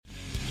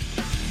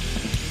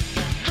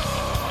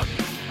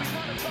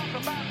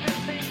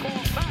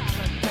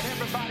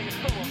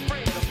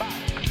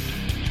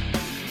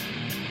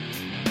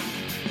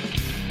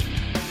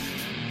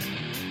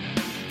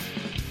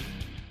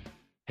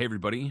Hey,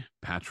 everybody,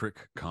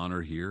 Patrick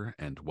Connor here,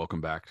 and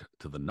welcome back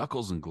to the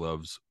Knuckles and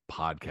Gloves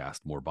podcast.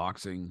 More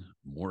boxing,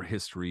 more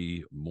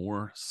history,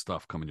 more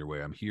stuff coming your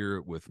way. I'm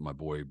here with my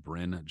boy,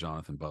 Bryn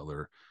Jonathan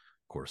Butler,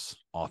 of course,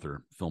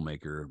 author,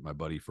 filmmaker, my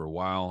buddy for a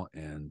while.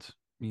 And I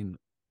mean,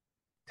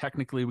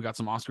 technically, we got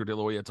some Oscar De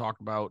La Hoya to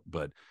talk about,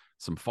 but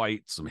some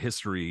fights, some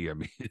history. I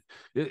mean,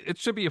 it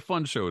should be a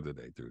fun show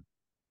today, dude.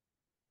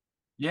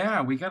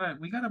 Yeah, we got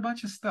a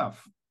bunch of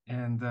stuff.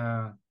 And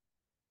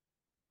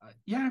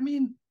yeah, I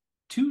mean,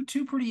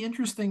 two pretty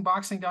interesting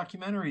boxing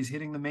documentaries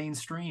hitting the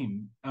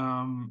mainstream.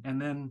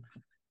 And then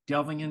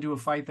delving into a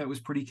fight that was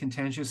pretty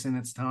contentious in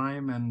its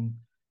time. And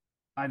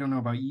I don't know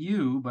about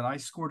you, but I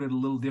scored it a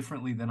little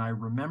differently than I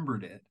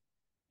remembered it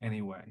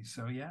anyway.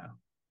 So yeah.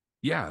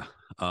 Yeah,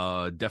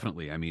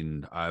 definitely. I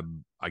mean,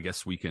 I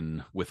guess we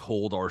can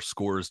withhold our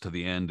scores to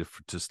the end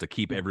if, just to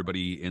keep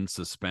everybody in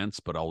suspense.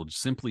 But I'll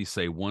simply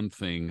say one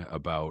thing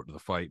about the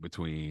fight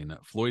between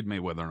Floyd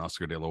Mayweather and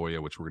Oscar De La Hoya,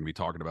 which we're going to be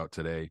talking about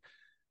today.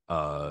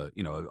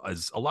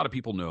 As a lot of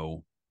people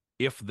know,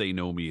 if they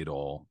know me at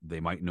all, they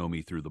might know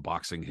me through the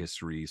boxing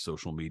history,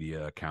 social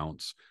media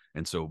accounts.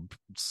 And so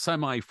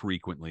semi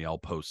frequently I'll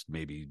post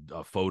maybe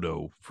a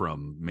photo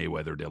from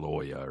Mayweather De La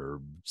Hoya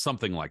or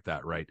something like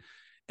that, right?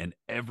 And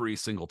every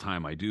single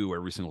time I do,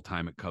 every single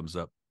time it comes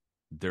up,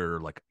 there are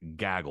like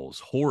gaggles,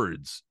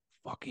 hordes,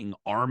 fucking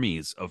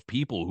armies of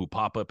people who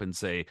pop up and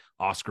say,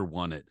 Oscar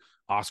won it.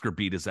 Oscar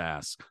beat his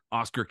ass.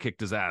 Oscar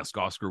kicked his ass.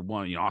 Oscar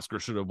won. Oscar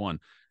should have won.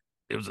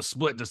 It was a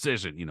split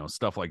decision,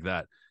 stuff like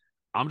that.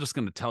 I'm just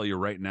going to tell you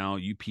right now,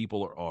 you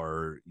people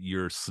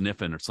you're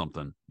sniffing or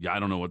something. Yeah, I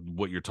don't know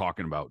what you're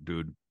talking about,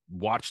 dude.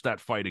 Watch that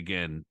fight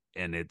again,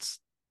 and it's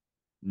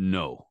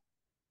no,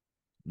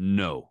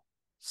 no.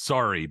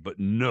 Sorry, but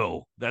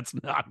no, that's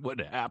not what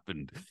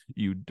happened,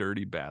 you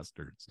dirty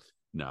bastards.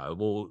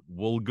 No,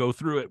 we'll go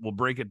through it. We'll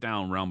break it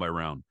down round by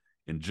round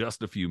in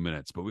just a few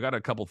minutes, but we got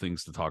a couple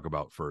things to talk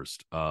about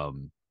first.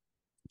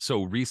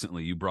 So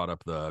recently you brought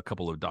up the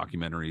couple of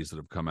documentaries that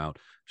have come out.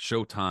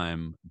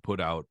 Showtime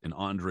put out an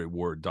Andre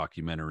Ward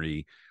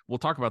documentary. We'll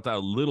talk about that a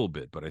little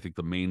bit, but I think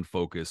the main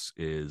focus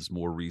is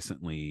more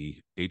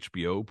recently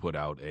HBO put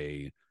out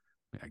I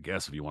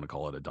guess if you want to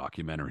call it a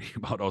documentary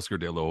about Oscar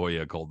De La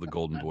Hoya called The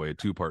Golden Boy, a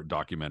two-part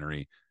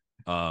documentary.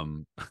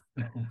 Um,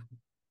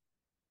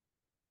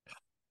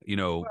 you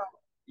know, Well,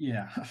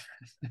 yeah.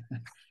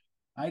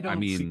 I I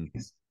don't see mean,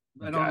 these.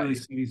 I don't really I,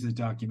 see these as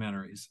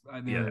documentaries.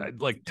 They're yeah,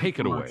 like take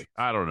it away. infomercials.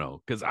 I don't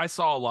know, because I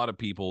saw a lot of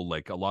people,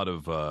 like a lot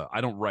of I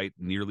don't write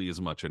nearly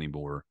as much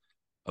anymore,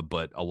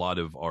 but a lot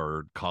of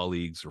our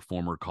colleagues or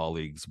former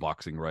colleagues,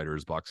 boxing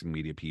writers, boxing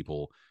media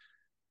people,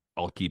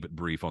 I'll keep it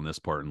brief on this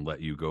part and let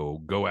you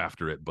go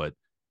after it. But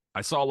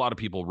I saw a lot of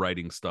people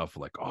writing stuff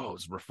like, "Oh,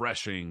 it's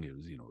refreshing. It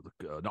was,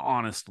 an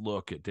honest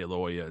look at De La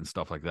Hoya and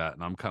stuff like that."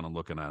 And I'm kind of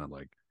looking at it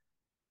like,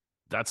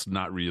 that's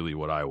not really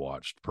what I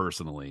watched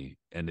personally.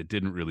 And it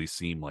didn't really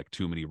seem like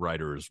too many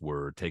writers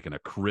were taking a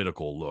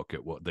critical look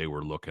at what they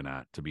were looking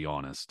at, to be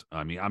honest.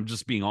 I mean, I'm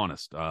just being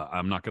honest.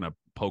 I'm not going to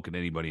poke at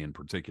anybody in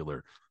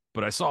particular,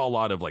 but I saw a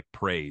lot of like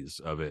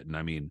praise of it. And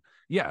I mean,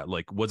 yeah,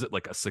 like, was it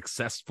like a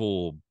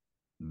successful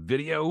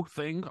video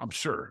thing? I'm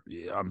sure.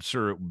 Yeah, I'm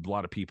sure a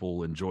lot of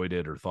people enjoyed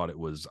it or thought it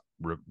was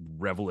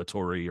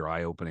revelatory or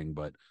eye opening,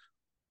 but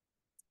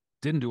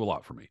didn't do a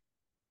lot for me.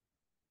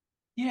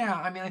 Yeah,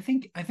 I mean, I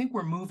think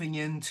we're moving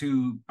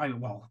into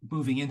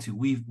moving into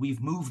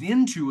we've moved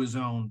into a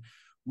zone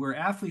where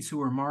athletes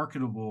who are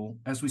marketable,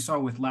 as we saw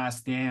with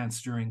Last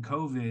Dance during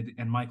COVID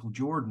and Michael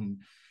Jordan,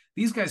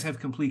 these guys have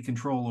complete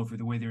control over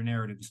the way their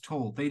narrative is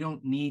told. They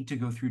don't need to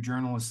go through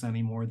journalists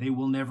anymore. They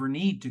will never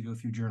need to go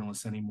through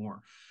journalists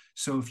anymore.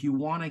 So if you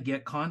want to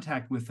get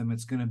contact with them,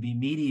 it's going to be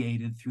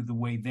mediated through the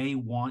way they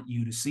want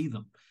you to see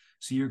them.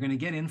 So you're going to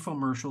get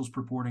infomercials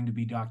purporting to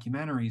be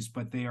documentaries,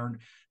 but they are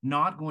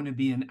not going to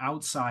be an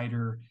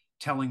outsider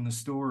telling the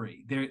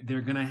story.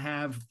 They're going to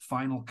have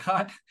final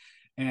cut,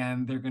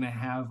 and they're going to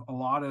have a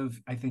lot of,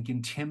 I think,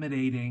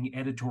 intimidating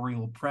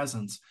editorial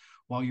presence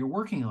while you're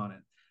working on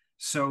it.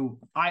 So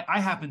I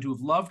happen to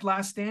have loved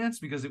Last Dance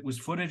because it was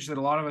footage that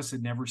a lot of us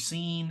had never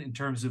seen in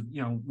terms of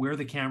where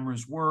the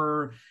cameras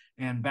were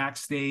and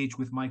backstage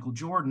with Michael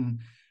Jordan.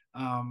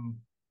 Um,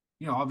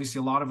 Obviously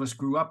a lot of us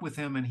grew up with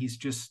him, and he's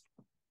just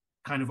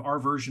kind of our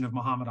version of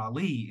Muhammad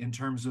Ali in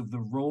terms of the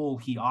role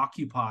he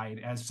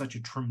occupied as such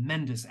a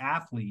tremendous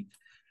athlete,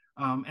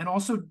 and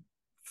also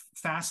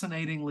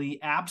fascinatingly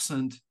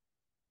absent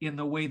in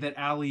the way that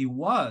Ali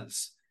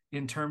was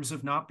in terms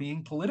of not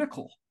being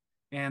political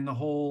and the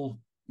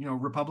whole,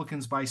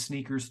 Republicans buy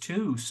sneakers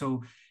too.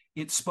 So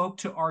it spoke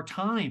to our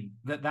time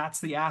that that's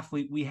the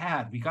athlete we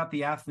had. We got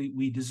the athlete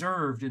we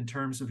deserved in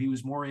terms of he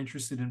was more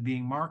interested in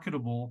being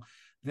marketable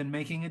than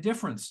making a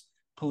difference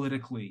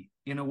politically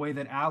in a way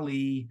that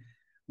Ali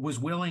was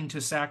willing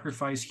to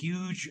sacrifice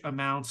huge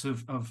amounts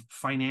of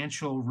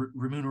financial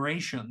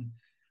remuneration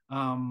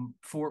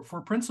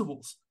for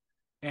principles.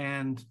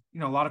 And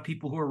a lot of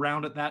people who were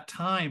around at that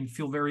time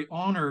feel very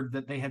honored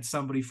that they had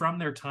somebody from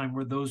their time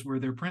where those were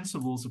their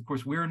principles. Of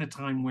course, we're in a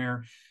time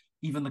where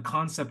even the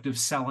concept of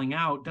selling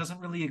out doesn't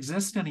really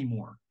exist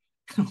anymore.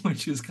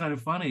 which is kind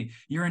of funny.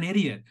 You're an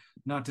idiot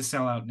not to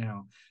sell out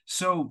now.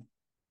 So,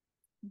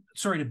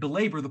 sorry to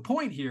belabor the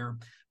point here,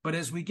 but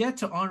as we get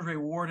to Andre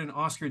Ward and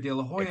Oscar De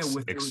La Hoya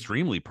with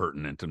Extremely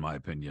pertinent, in my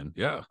opinion.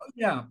 Yeah.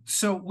 yeah.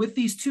 So with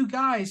these two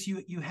guys,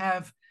 you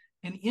have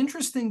an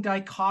interesting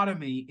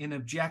dichotomy in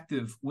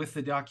objective with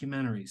the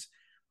documentaries.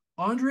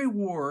 Andre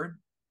Ward,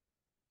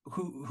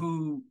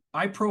 who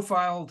I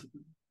profiled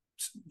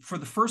for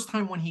the first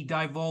time when he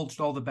divulged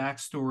all the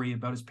backstory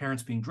about his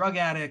parents being drug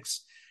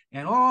addicts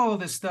and all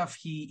of this stuff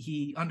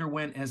he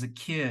underwent as a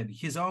kid,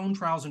 his own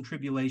trials and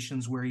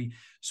tribulations where he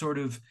sort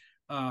of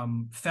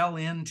fell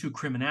into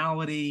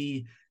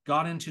criminality,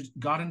 got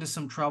into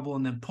some trouble,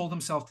 and then pulled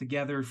himself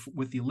together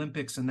with the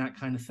Olympics and that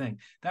kind of thing.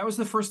 That was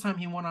the first time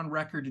he went on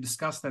record to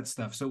discuss that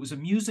stuff. So it was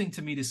amusing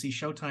to me to see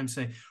Showtime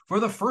say, for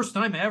the first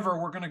time ever,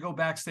 we're going to go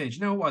backstage.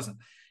 No, it wasn't.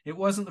 It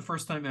wasn't the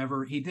first time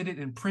ever. He did it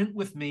in print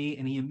with me,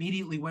 and he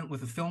immediately went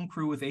with a film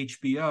crew with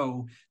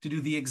HBO to do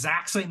the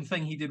exact same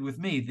thing he did with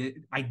me, the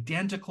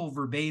identical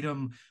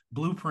verbatim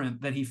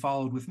blueprint that he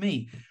followed with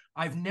me.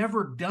 I've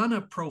never done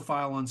a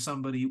profile on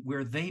somebody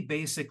where they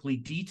basically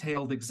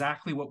detailed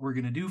exactly what we're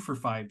going to do for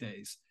 5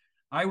 days.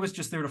 I was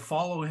just there to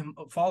follow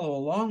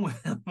along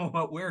with him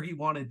about where he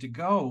wanted to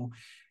go.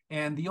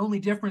 And the only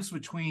difference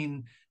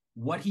between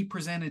what he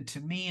presented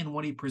to me and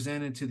what he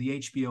presented to the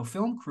HBO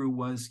film crew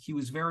was he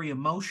was very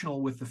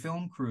emotional with the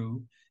film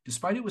crew,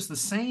 despite it was the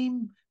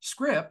same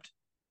script,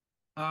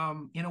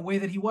 in a way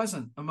that he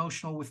wasn't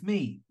emotional with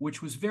me,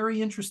 which was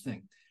very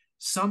interesting.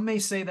 Some may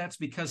say that's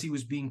because he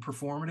was being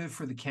performative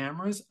for the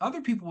cameras.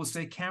 Other people will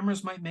say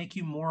cameras might make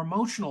you more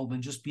emotional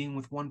than just being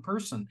with one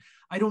person.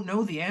 I don't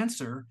know the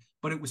answer,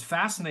 but it was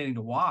fascinating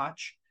to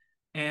watch.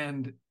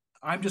 And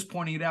I'm just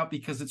pointing it out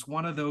because it's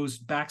one of those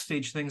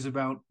backstage things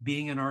about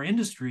being in our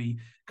industry,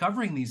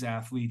 covering these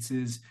athletes,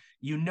 is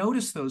you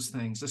notice those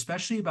things,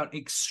 especially about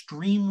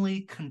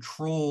extremely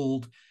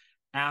controlled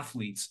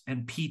athletes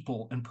and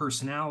people and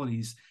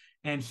personalities.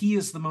 And he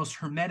is the most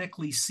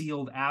hermetically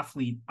sealed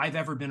athlete I've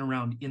ever been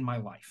around in my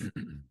life.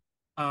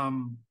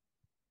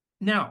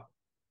 Now,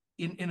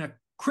 in a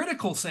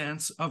critical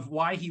sense of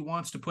why he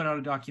wants to put out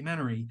a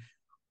documentary,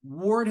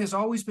 Ward has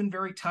always been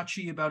very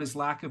touchy about his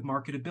lack of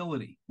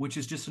marketability, which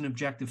is just an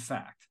objective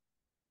fact.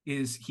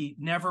 Is he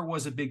never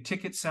was a big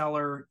ticket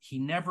seller. He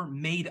never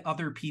made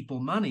other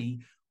people money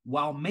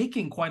while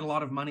making quite a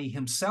lot of money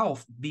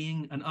himself,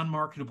 being an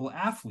unmarketable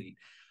athlete.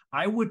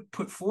 I would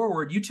put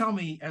forward, you tell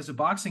me as a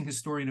boxing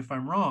historian if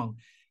I'm wrong,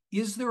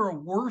 is there a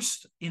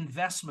worse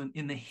investment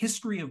in the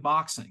history of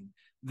boxing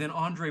than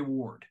Andre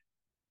Ward?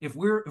 If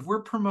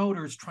we're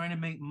promoters trying to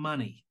make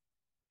money,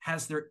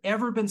 has there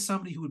ever been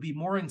somebody who would be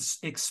more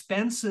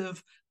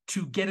expensive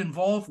to get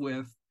involved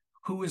with,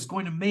 who is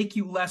going to make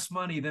you less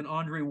money than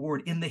Andre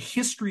Ward in the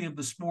history of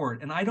the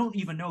sport? And I don't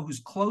even know who's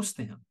close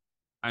to him.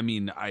 I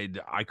mean,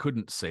 I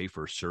couldn't say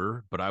for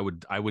sure, but I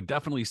would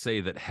definitely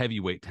say that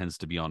heavyweight tends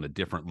to be on a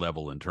different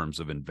level in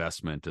terms of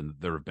investment, and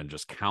there have been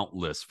just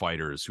countless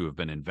fighters who have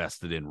been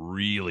invested in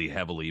really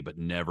heavily but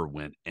never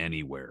went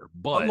anywhere.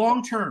 But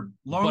long term.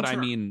 I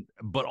mean,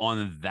 but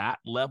on that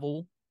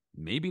level,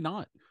 maybe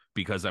not,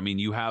 because I mean,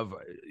 you have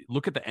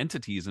look at the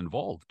entities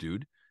involved,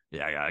 dude.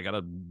 Yeah, I got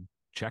a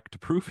check to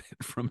prove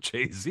it from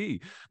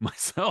Jay-Z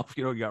myself.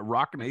 You got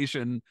Rock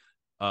Nation.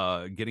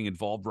 Getting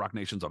involved. Rock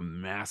Nation's a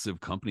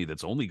massive company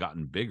that's only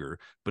gotten bigger,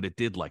 but it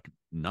did like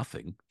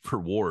nothing for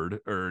Ward,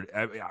 or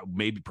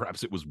maybe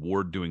perhaps it was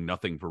Ward doing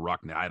nothing for Rock.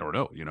 I don't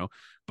know,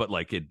 but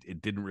like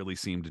it didn't really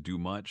seem to do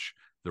much.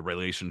 The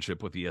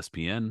relationship with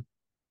ESPN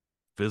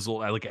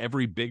fizzled. Like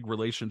every big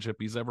relationship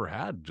he's ever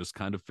had just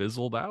kind of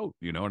fizzled out.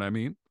 You know what I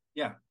mean?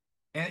 Yeah.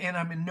 And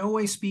I'm in no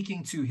way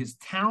speaking to his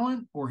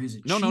talent or his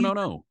achievement.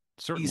 No.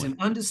 Certainly. He's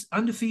an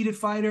undefeated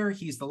fighter.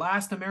 He's the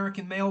last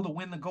American male to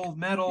win the gold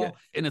medal. Yeah.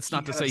 And it's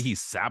not to say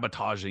he's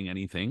sabotaging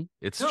anything.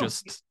 It's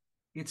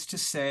to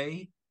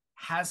say,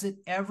 has it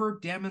ever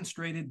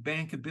demonstrated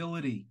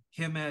bankability,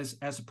 him as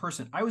a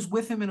person? I was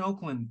with him in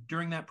Oakland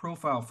during that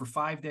profile for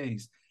 5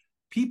 days.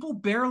 People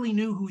barely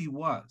knew who he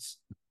was.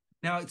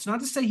 Now, it's not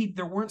to say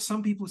there weren't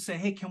some people who say,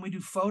 hey, can we do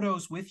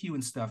photos with you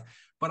and stuff?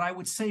 But I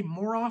would say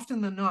more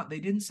often than not, they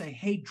didn't say,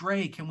 hey,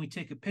 Dre, can we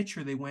take a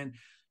picture? They went,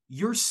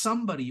 you're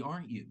somebody,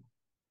 aren't you?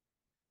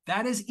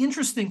 That is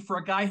interesting for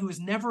a guy who has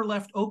never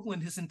left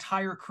Oakland his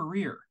entire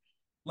career.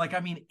 Like,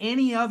 I mean,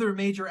 any other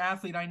major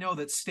athlete I know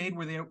that stayed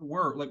where they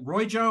were, like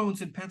Roy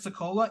Jones in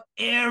Pensacola,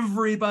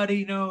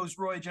 everybody knows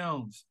Roy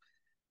Jones.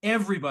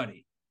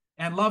 Everybody.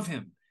 And love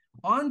him.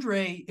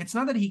 Andre, it's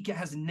not that he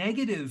has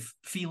negative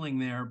feeling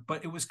there,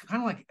 but it was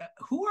kind of like,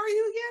 who are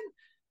you again?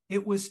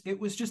 It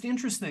was just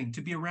interesting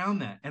to be around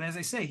that. And as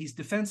I say, he's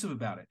defensive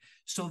about it.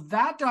 So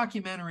that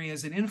documentary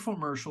as an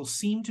infomercial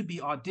seemed to be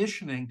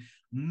auditioning,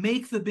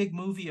 make the big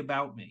movie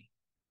about me.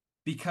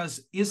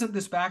 Because isn't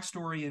this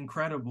backstory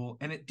incredible?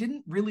 And it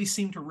didn't really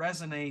seem to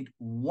resonate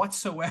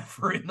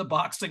whatsoever in the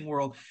boxing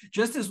world.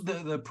 Just as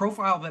the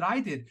profile that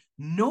I did,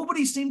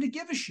 nobody seemed to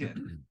give a shit.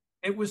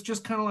 It was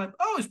just kind of like,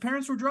 oh, his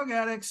parents were drug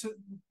addicts.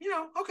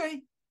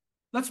 Okay,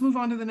 let's move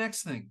on to the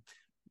next thing.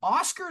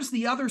 Oscar's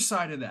the other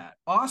side of that.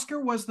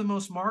 Oscar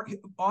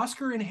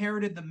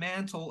inherited the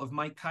mantle of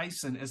Mike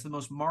Tyson as the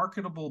most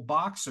marketable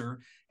boxer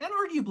and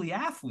arguably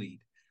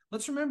athlete.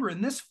 Let's remember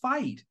in this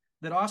fight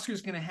that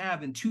Oscar's going to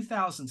have in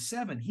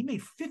 2007, he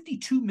made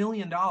 $52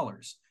 million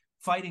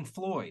fighting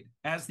Floyd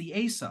as the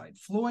A side.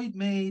 Floyd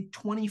made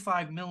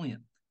 25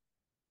 million.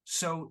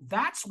 So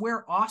that's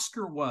where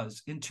Oscar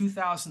was in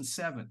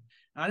 2007.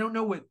 I don't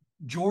know what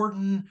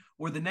Jordan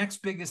or the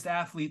next biggest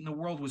athlete in the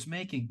world was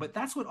making, but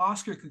that's what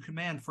Oscar could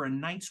command for a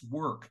night's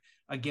work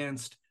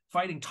against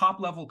fighting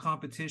top level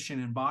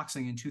competition in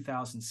boxing in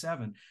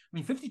 2007. I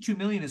mean, 52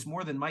 million is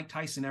more than Mike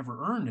Tyson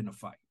ever earned in a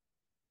fight.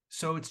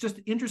 So it's just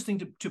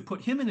interesting to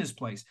put him in his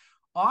place.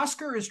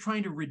 Oscar is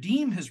trying to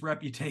redeem his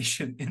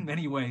reputation in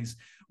many ways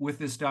with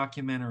this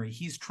documentary.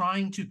 He's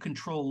trying to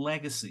control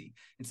legacy.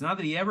 It's not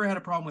that he ever had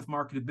a problem with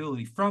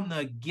marketability. From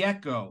the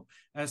get-go,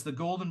 as the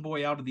golden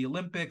boy out of the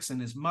Olympics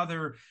and his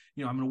mother,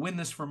 I'm going to win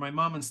this for my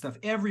mom and stuff,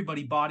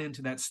 everybody bought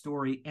into that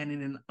story. And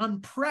in an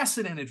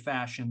unprecedented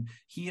fashion,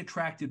 he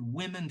attracted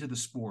women to the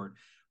sport.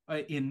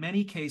 In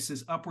many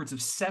cases, upwards of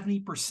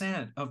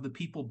 70% of the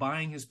people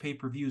buying his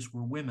pay-per-views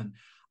were women.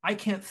 I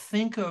can't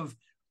think of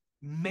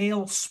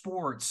male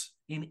sports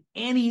in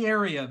any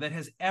area that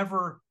has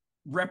ever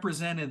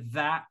represented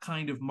that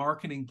kind of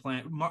marketing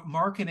plan,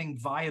 marketing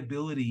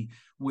viability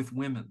with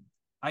women.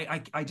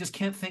 I just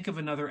can't think of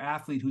another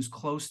athlete who's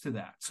close to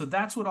that. So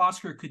that's what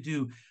Oscar could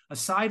do,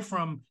 aside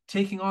from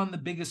taking on the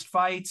biggest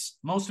fights,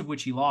 most of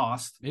which he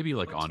lost. Maybe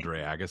like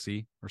Andre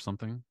Agassi or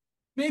something.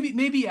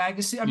 Maybe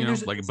Agassi. I mean,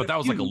 but that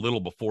was like a little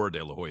before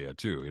De La Hoya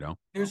too.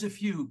 There's a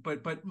few,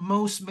 but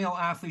most male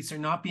athletes are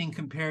not being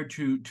compared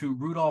to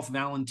Rudolph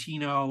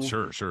Valentino.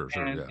 Sure,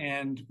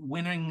 and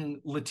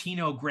winning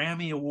Latino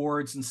Grammy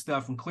awards and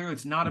stuff. And clearly,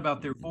 it's not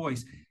about their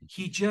voice.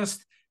 He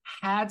just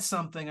had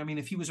something. I mean,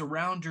 if he was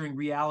around during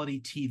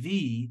reality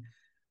TV,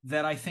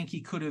 that I think he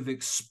could have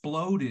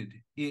exploded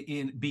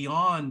in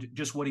beyond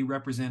just what he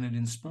represented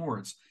in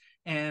sports.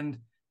 And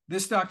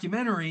this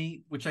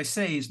documentary, which I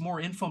say is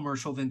more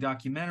infomercial than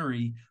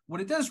documentary, what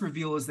it does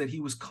reveal is that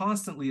he was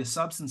constantly a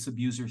substance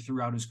abuser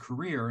throughout his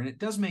career. And it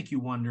does make you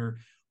wonder,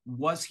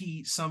 was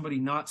he somebody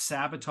not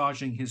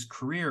sabotaging his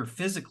career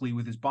physically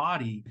with his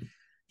body?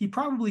 He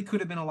probably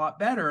could have been a lot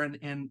better.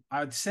 And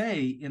I'd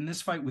say in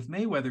this fight with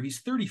Mayweather,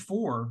 he's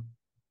 34,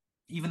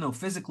 even though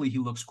physically he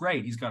looks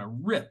great. He's got a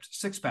ripped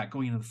six-pack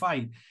going into the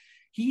fight.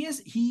 He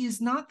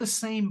is not the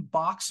same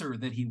boxer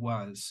that he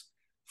was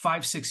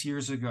 5-6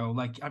 years ago.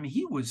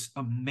 He was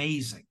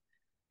amazing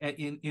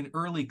in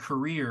early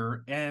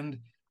career. And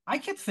I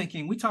kept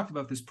thinking, we talked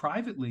about this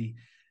privately,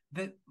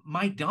 that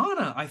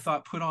Maidana, I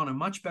thought, put on a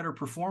much better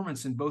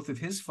performance in both of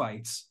his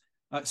fights,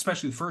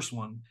 especially the first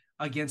one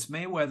against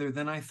Mayweather,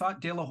 than I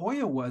thought De La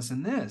Hoya was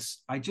in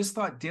this. I just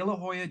thought De La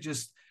Hoya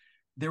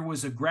there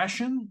was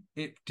aggression.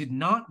 It did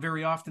not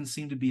very often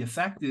seem to be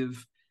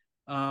effective.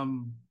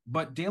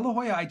 But De La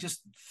Hoya, I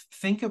just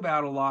think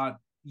about a lot.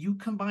 You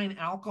combine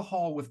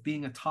alcohol with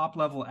being a top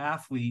level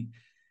athlete,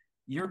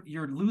 you're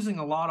losing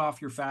a lot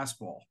off your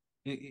fastball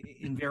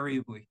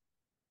invariably.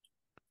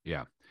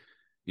 Yeah.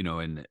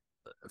 And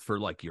for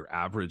like your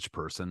average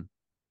person,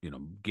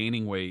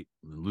 gaining weight,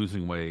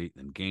 losing weight,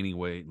 and gaining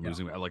weight and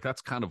losing weight, like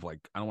that's kind of like,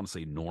 I don't want to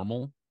say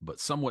normal,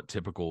 but somewhat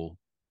typical,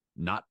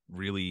 not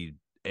really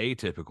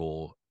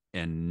atypical,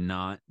 and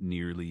not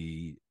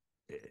nearly,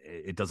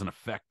 it doesn't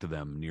affect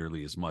them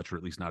nearly as much, or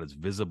at least not as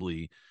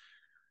visibly.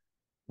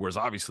 Whereas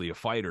obviously a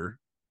fighter,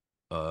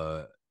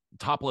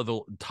 top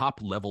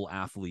level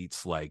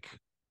athletes like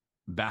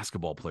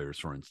basketball players,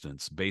 for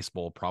instance,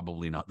 baseball,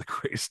 probably not the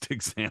greatest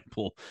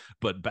example,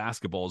 but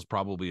basketball is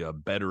probably a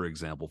better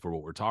example for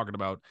what we're talking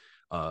about.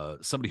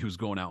 Somebody who's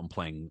going out and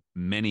playing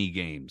many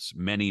games,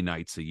 many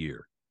nights a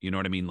year. You know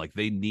what I mean? Like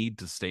they need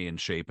to stay in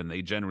shape, and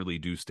they generally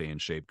do stay in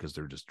shape because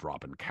they're just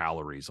dropping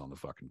calories on the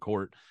fucking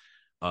court.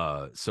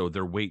 So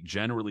their weight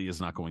generally is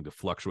not going to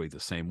fluctuate the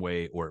same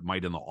way, or it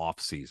might in the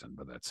off season,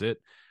 but that's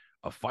it.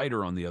 A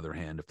fighter, on the other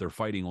hand, if they're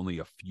fighting only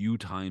a few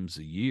times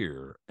a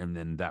year, and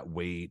then that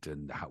weight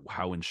and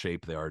how in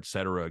shape they are, et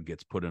cetera,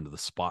 gets put into the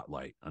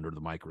spotlight, under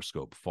the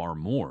microscope far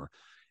more.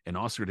 And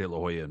Oscar De La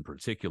Hoya in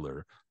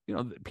particular,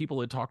 people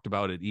had talked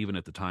about it even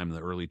at the time in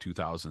the early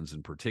 2000s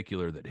in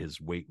particular, that his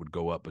weight would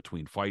go up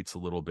between fights a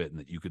little bit and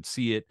that you could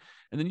see it.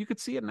 And then you could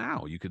see it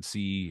now. You could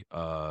see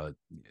that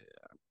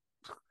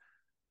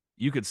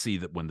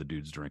when the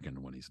dude's drinking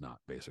and when he's not,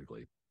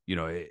 basically.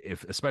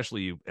 If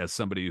especially as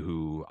somebody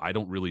who, I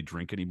don't really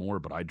drink anymore,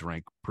 but I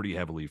drank pretty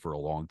heavily for a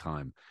long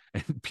time,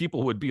 and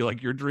people would be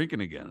like, "You're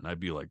drinking again," and I'd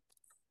be like,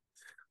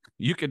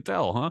 "You could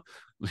tell, huh?"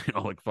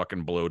 Like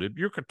fucking bloated.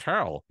 You could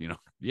tell,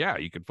 yeah,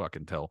 you could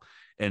fucking tell.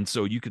 And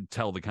so you could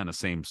tell the kind of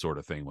same sort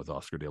of thing with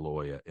Oscar De La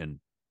Hoya. And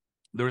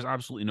There's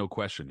absolutely no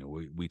question.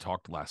 We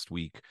talked last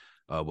week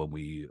when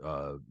we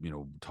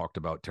talked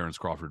about Terrence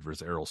Crawford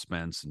versus Errol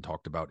Spence and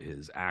talked about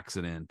his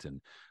accident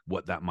and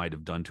what that might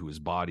have done to his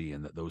body,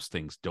 and that those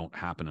things don't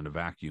happen in a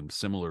vacuum.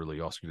 Similarly,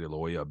 Oscar De La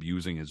Hoya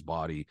abusing his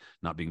body,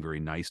 not being very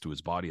nice to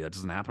his body, that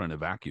doesn't happen in a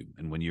vacuum.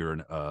 And when you're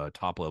a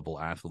top level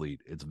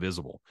athlete, it's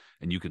visible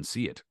and you can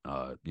see it.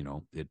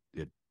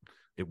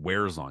 It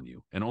wears on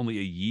you. And only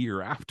a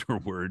year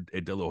afterward,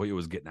 De La Hoya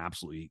was getting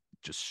absolutely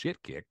just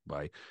shit kicked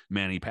by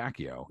Manny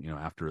Pacquiao,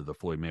 after the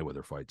Floyd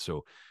Mayweather fight.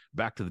 So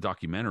back to the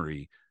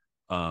documentary.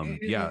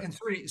 Yeah, And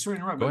sorry to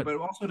interrupt, go ahead. but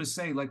also to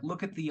say, like,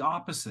 look at the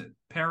opposite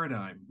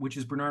paradigm, which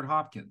is Bernard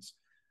Hopkins.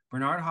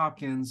 Bernard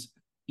Hopkins,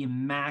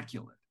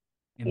 immaculate,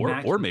 Or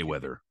immaculate,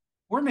 Mayweather.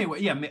 or Mayweather.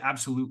 Yeah,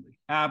 absolutely,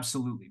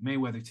 absolutely,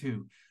 Mayweather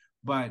too,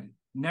 but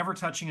never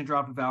touching a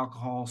drop of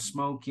alcohol,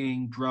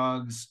 smoking,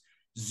 drugs,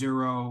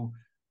 zero.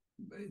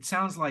 It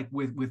sounds like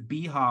with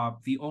B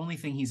Hop, the only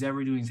thing he's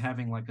ever doing is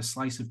having like a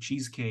slice of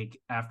cheesecake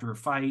after a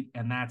fight,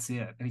 and that's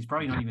it. And he's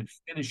probably not even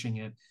finishing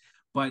it.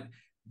 But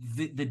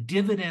the That's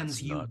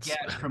dividends you nuts.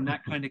 get from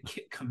that kind of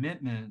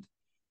commitment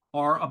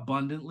are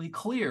abundantly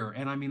clear.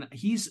 And I mean,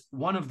 he's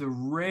one of the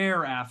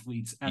rare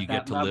athletes You at get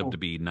that to live level. to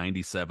be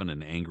 97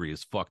 and angry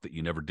as fuck that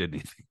you never did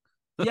anything.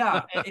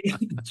 Yeah,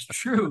 it's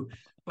true.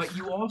 But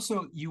you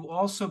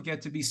also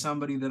get to be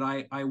somebody that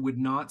I would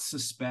not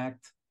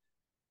suspect,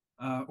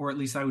 or at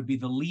least I would be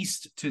the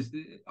least to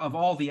of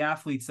all the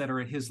athletes that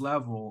are at his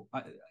level.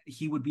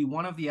 He would be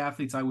one of the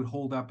athletes I would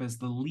hold up as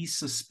the least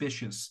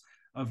suspicious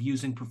of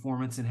using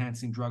performance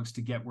enhancing drugs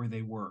to get where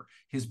they were.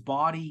 His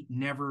body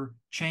never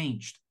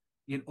changed.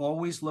 It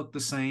always looked the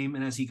same.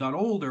 And as he got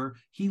older,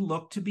 he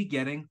looked to be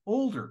getting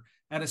older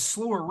at a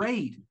slower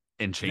rate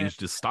And than,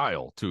 changed his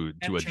style to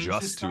and changed his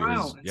adjust to his,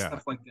 style and yeah.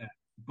 stuff like that.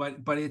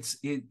 But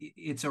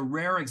it's a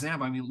rare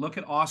example. I mean, look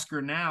at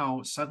Oscar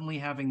now suddenly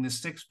having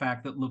this six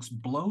pack that looks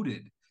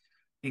bloated,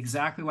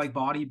 exactly like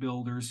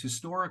bodybuilders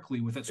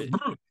historically with it. So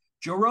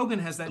Joe Rogan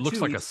has It that looks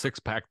too. like a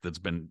six-pack that's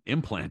been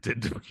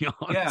implanted, to be Yeah,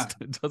 honest.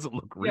 It doesn't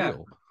look yeah.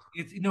 real.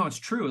 It's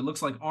true. It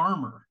looks like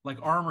armor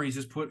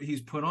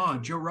he's put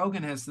on. Joe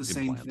Rogan has the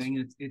same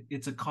Implants. thing.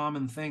 It's a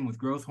common thing with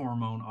growth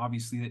hormone,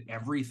 obviously, that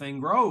everything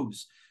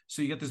grows.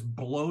 So you get this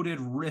bloated,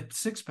 ripped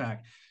six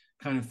pack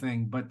kind of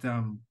thing.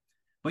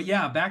 But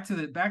yeah, back to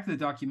the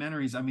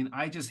documentaries. I mean,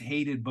 I just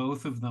hated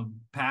both of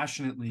them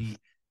passionately.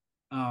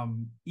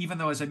 Even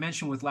though, as I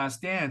mentioned with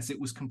Last Dance,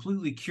 it was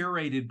completely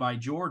curated by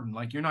Jordan.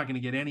 Like, you're not going to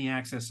get any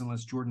access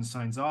unless Jordan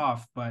signs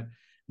off. But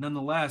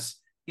nonetheless,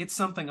 it's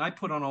something I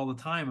put on all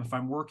the time if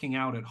I'm working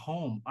out at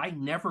home. I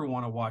never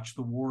want to watch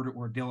the Ward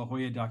or De La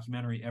Hoya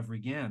documentary ever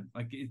again.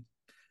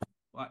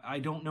 I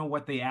don't know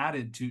what they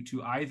added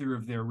to either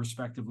of their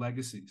respective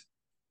legacies.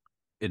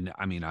 And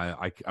I mean,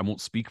 I won't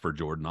speak for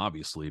Jordan,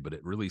 obviously, but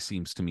it really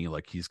seems to me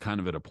like he's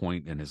kind of at a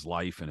point in his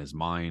life and his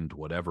mind,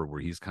 whatever,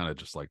 where he's kind of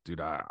just like, dude,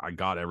 I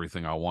got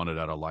everything I wanted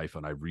out of life,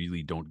 and I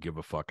really don't give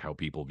a fuck how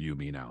people view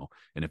me now.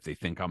 And if they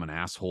think I'm an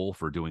asshole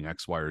for doing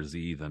X, Y, or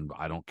Z, then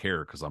I don't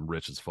care because I'm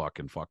rich as fuck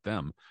and fuck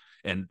them.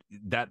 And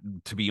that,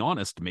 to be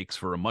honest, makes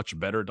for a much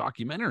better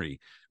documentary,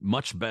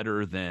 much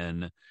better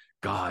than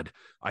God,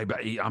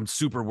 I'm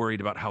super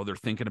worried about how they're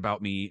thinking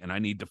about me, and I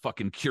need to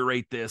fucking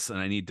curate this, and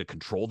I need to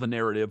control the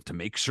narrative to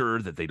make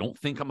sure that they don't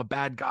think I'm a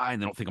bad guy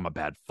and they don't think I'm a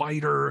bad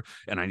fighter,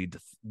 and I need to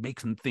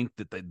make them think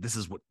that this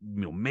is what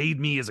made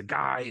me as a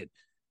guy. You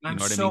I'm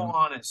know what I so mean?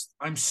 honest.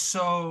 I'm Yeah,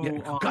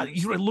 so God,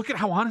 honest. look at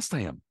how honest I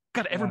am.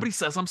 God, Yeah. everybody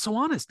says I'm so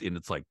honest, and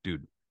it's like,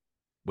 dude,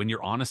 when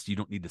you're honest, you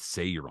don't need to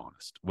say you're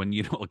honest. When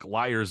like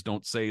liars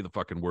don't say the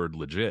fucking word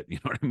legit. You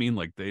know what I mean?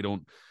 Like they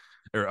don't,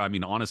 or I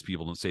mean, honest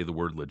people don't say the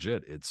word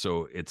legit.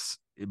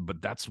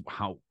 But that's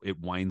how it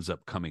winds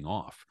up coming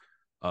off.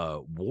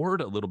 Ward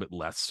a little bit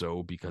less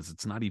so because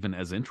it's not even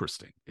as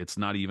interesting. It's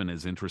not even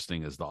as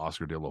interesting as the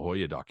Oscar De La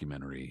Hoya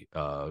documentary.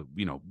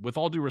 With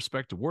all due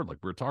respect to Ward, like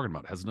we were talking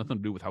about, it has nothing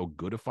to do with how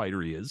good a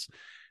fighter he is.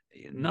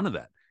 None of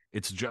that.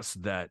 It's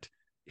just that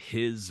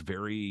his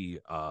very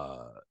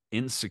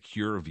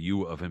insecure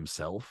view of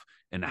himself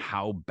and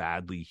how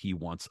badly he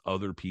wants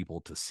other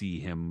people to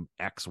see him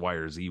X, Y,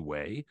 or Z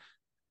way,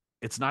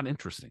 it's not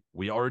interesting.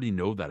 We already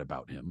know that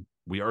about him.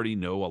 We already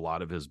know a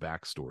lot of his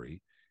backstory.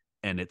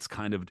 And it's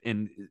kind of,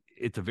 and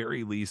at the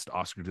very least,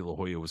 Oscar De La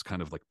Hoya was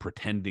kind of like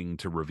pretending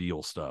to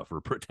reveal stuff or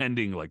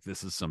pretending like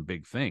this is some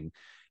big thing.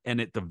 And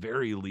at the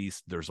very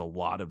least, there's a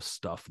lot of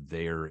stuff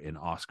there in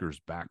Oscar's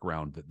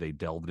background that they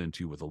delved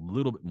into with a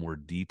little bit more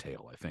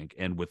detail, I think,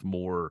 and with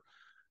more,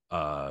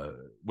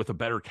 with a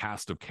better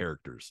cast of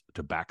characters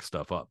to back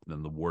stuff up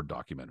than the Ward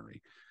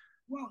documentary.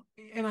 Well,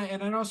 and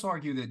I'd also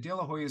argue that De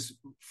La Hoya's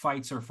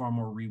fights are far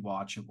more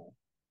rewatchable.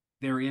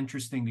 They're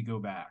interesting to go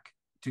back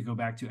to,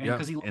 and Yeah,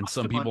 because he and lost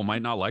some a bunch. people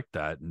might not like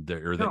that,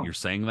 or that you're No,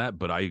 saying that,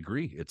 but I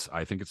agree.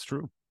 I think it's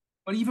true.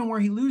 but even where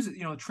he loses,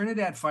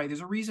 Trinidad fight.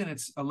 There's a reason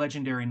it's a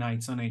Legendary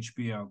Nights on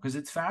HBO because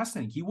it's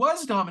fascinating. He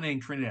was dominating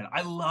Trinidad.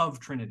 I love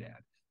Trinidad,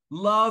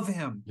 love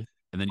him,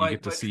 And then you but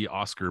get to see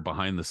Oscar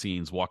behind the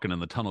scenes walking in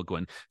the tunnel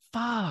going,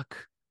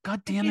 fuck,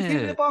 God I damn gave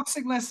him the it.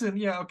 boxing lesson.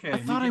 Yeah, I okay.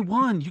 thought I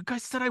won. You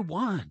guys said I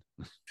won.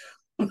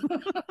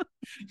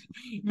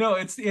 No,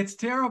 it's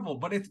terrible,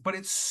 but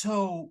it's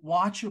so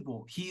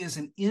watchable. He is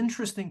an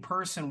interesting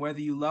person,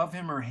 whether you love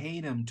him or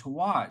hate him, to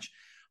watch.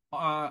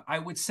 I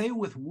would say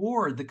with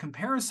Ward, the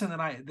comparison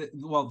that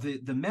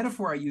the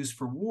metaphor I use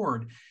for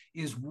Ward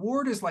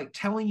is like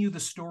telling you the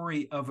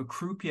story of a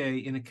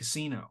croupier in a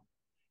casino.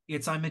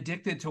 It's I'm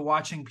addicted to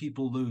watching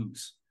people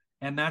lose.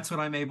 And that's what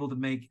I'm able to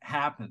make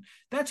happen.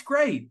 That's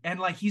great. And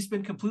like he's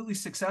been completely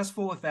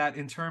successful with that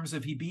in terms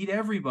of he beat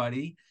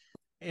everybody,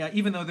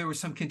 even though there was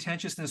some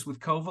contentiousness with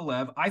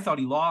Kovalev. I thought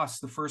he lost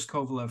the first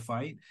Kovalev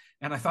fight,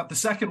 and I thought the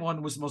second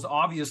one was the most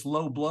obvious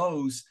low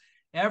blows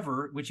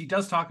ever, which he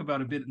does talk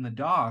about a bit in the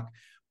doc.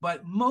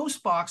 But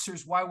most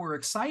boxers, why we're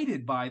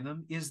excited by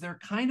them, is they're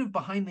kind of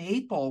behind the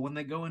eight ball when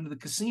they go into the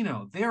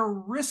casino. They're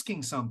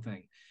risking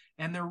something,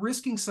 and they're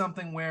risking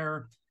something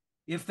where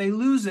if they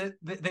lose it,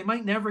 they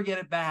might never get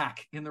it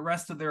back in the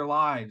rest of their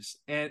lives.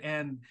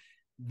 And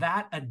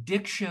that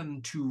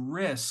addiction to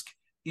risk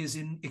is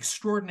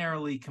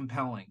extraordinarily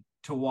compelling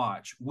to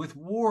watch. With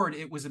Ward,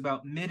 it was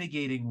about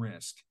mitigating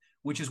risk,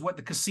 which is what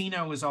the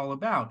casino is all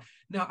about.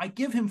 Now, I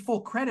give him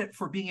full credit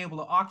for being able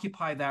to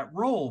occupy that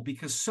role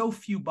because so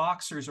few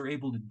boxers are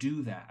able to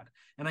do that.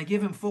 And I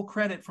give him full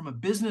credit from a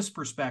business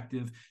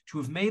perspective to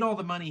have made all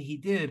the money he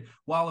did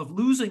while of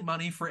losing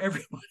money for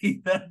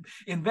everybody that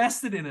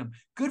invested in him.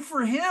 Good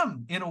for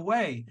him in a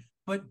way.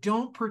 But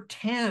don't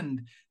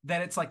pretend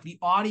that it's like the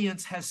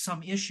audience has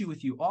some issue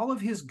with you. All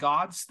of his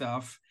God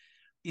stuff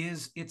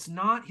it's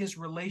not his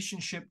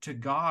relationship to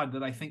God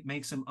that I think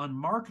makes him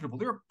unmarketable.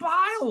 There are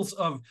piles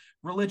of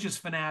religious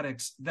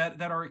fanatics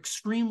that are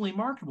extremely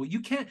marketable. You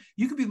could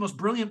be the most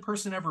brilliant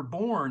person ever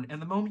born,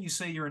 and the moment you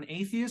say you're an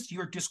atheist,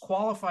 you're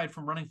disqualified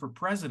from running for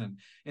president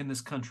in this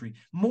country,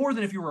 more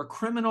than if you were a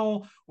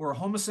criminal or a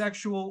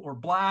homosexual or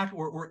black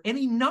or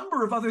any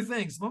number of other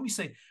things. The moment you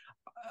say,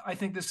 I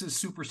think this is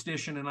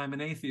superstition and I'm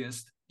an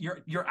atheist,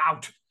 you're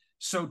out.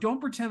 So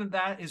don't pretend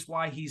that is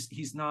why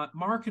he's not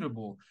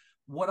marketable.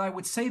 What I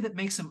would say that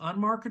makes him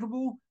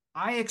unmarketable,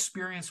 I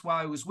experienced while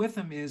I was with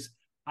him, is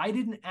I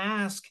didn't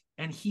ask,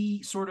 and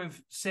he sort of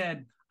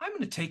said, I'm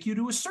going to take you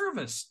to a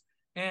service,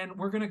 and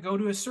we're going to go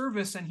to a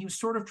service, and he was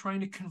sort of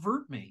trying to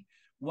convert me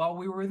while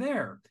we were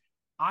there.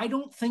 I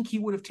don't think he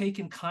would have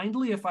taken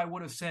kindly if I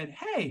would have said,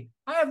 hey,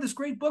 I have this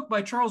great book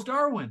by Charles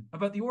Darwin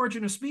about the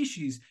origin of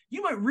species.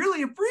 You might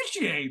really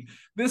appreciate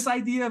this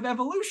idea of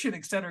evolution,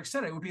 et cetera, et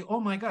cetera. It would be, oh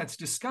my God, it's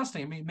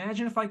disgusting. I mean,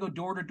 imagine if I go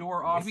door to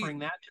door offering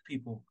that to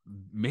people.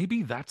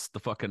 Maybe that's the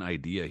fucking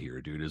idea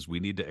here, dude, is we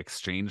need to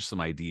exchange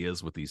some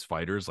ideas with these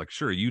fighters. Like,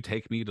 sure, you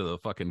take me to the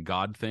fucking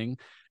God thing,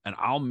 and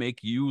I'll make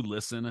you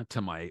listen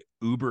to my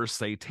uber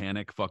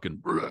satanic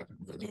fucking,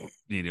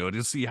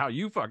 to see how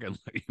you fucking,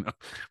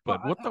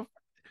 but what the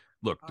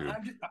look, dude.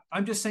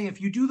 I'm just saying,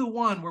 if you do the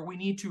one where we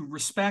need to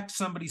respect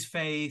somebody's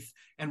faith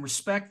and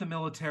respect the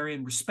military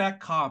and respect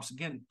cops,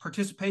 again,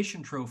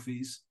 participation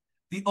trophies,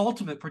 the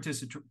ultimate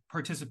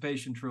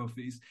participation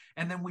trophies,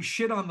 and then we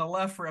shit on the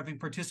left for having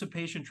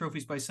participation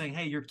trophies by saying,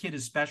 hey, your kid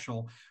is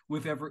special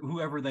with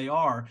whoever they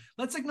are.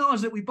 Let's acknowledge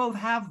that we both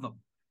have them.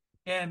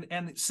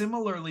 And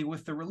similarly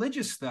with the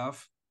religious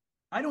stuff,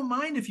 I don't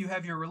mind if you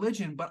have your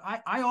religion, but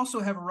I also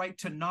have a right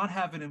to not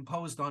have it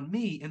imposed on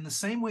me in the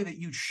same way that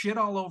you'd shit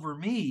all over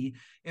me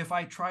if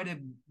I try to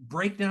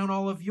break down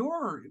all of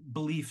your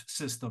belief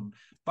system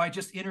by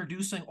just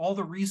introducing all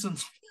the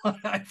reasons why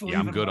I believe. Yeah,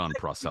 I'm good on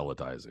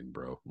proselytizing,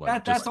 bro.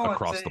 Like that's just all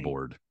across the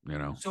board,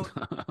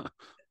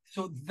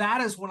 So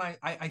that is when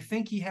I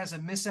think he has a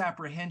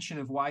misapprehension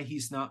of why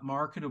he's not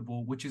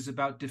marketable, which is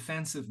about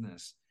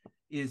defensiveness.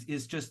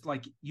 Is just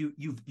like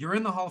you're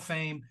in the Hall of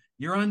Fame,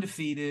 you're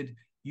undefeated.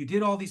 You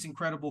did all these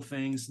incredible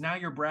things. Now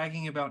you're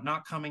bragging about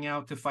not coming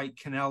out to fight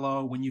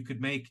Canelo when you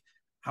could make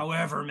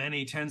however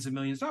many tens of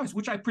millions of dollars,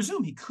 which I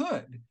presume he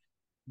could.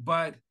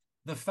 But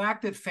the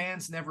fact that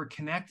fans never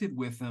connected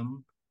with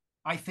him,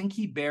 I think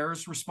he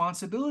bears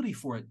responsibility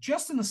for it,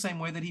 just in the same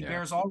way that he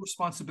bears all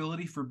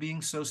responsibility for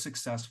being so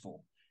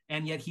successful.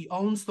 And yet he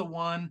owns the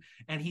one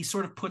and he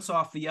sort of puts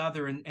off the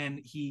other,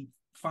 and he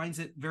finds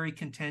it very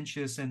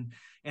contentious and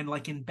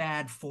like in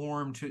bad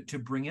form to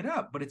bring it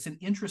up. But it's an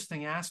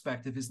interesting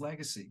aspect of his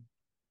legacy.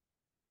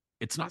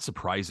 It's not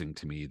surprising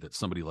to me that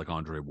somebody like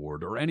Andre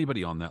Ward or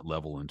anybody on that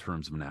level in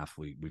terms of an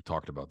athlete, we've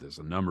talked about this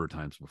a number of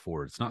times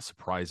before. It's not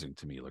surprising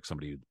to me like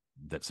somebody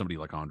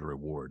like Andre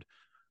Ward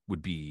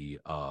would be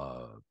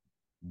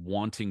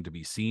wanting to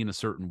be seen a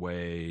certain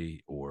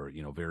way, or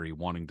very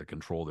wanting to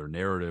control their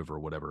narrative or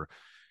whatever.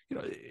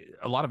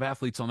 A lot of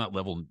athletes on that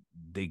level,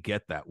 they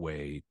get that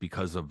way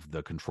because of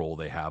the control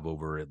they have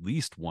over at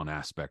least one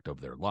aspect of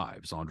their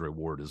lives. Andre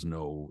Ward is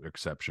no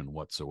exception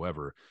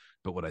whatsoever.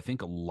 But what I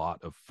think a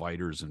lot of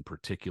fighters in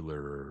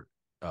particular,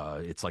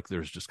 it's like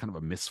there's just kind of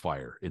a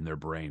misfire in their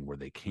brain where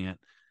they can't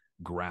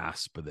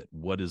grasp that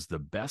what is the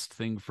best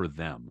thing for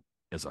them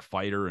as a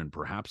fighter and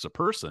perhaps a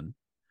person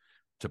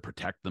to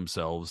protect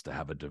themselves, to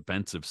have a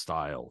defensive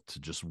style, to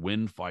just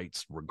win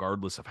fights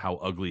regardless of how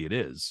ugly it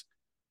is.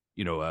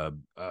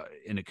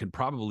 and it could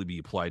probably be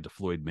applied to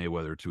Floyd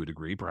Mayweather to a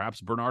degree,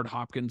 perhaps Bernard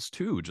Hopkins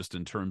too, just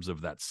in terms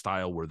of that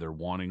style where they're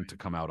wanting to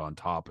come out on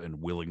top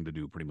and willing to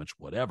do pretty much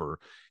whatever,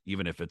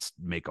 even if it's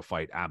make a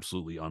fight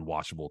absolutely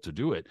unwatchable to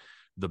do it.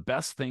 The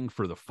best thing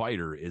for the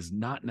fighter is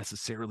not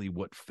necessarily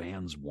what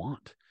fans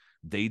want.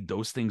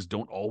 Those things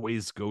don't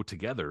always go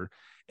together,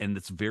 and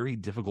it's very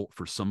difficult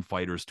for some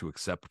fighters to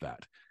accept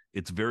that.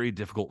 It's very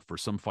difficult for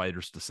some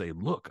fighters to say,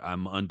 look,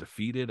 I'm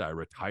undefeated. I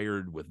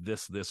retired with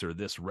this or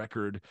this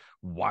record.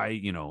 Why,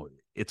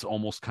 it's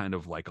almost kind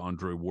of like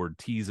Andre Ward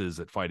teases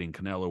at fighting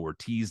Canelo, or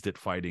teased at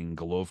fighting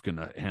Golovkin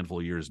a handful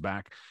of years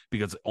back,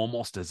 because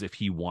almost as if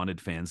he wanted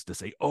fans to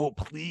say, oh,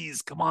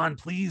 please, come on,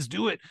 please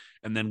do it.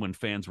 And then when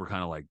fans were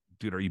kind of like,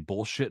 dude, are you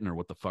bullshitting or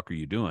what the fuck are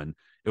you doing?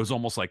 It was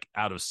almost like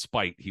out of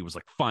spite. He was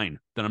like, fine,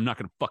 then I'm not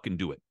going to fucking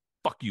do it.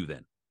 Fuck you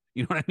then.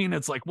 You know what I mean?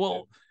 It's like,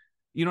 well,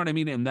 you know what I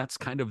mean? And that's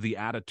kind of the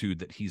attitude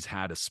that he's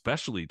had,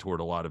 especially toward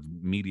a lot of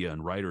media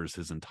and writers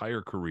his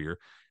entire career.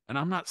 And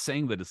I'm not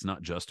saying that it's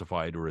not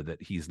justified or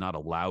that he's not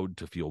allowed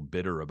to feel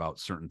bitter about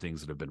certain things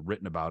that have been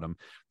written about him.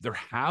 There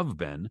have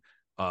been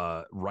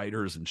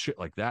writers and shit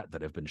like that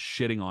have been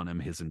shitting on him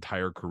his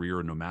entire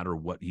career, no matter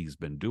what he's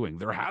been doing.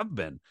 There have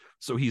been.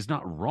 So he's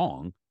not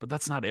wrong, but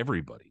that's not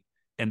everybody.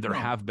 And there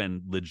have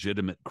been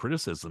legitimate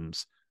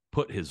criticisms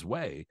put his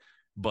way.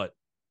 But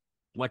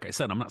like I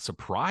said, I'm not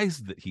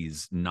surprised that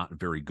he's not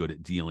very good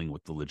at dealing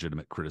with the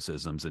legitimate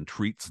criticisms and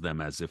treats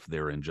them as if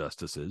they're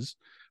injustices.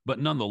 But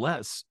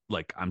nonetheless,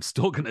 like, I'm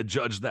still going to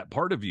judge that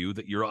part of you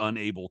that you're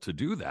unable to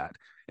do that.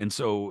 And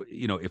so,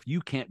 if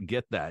you can't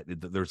get that,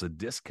 there's a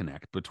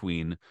disconnect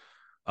between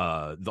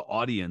the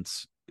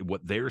audience,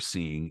 what they're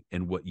seeing,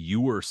 and what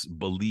you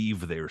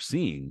believe they're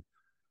seeing.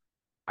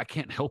 I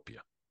can't help you.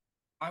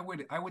 I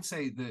would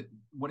say that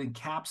what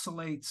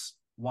encapsulates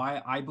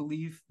why I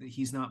believe that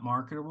he's not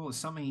marketable is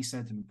something he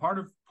said to me. Part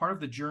of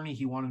the journey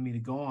he wanted me to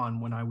go on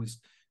when I was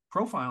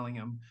profiling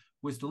him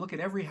was to look at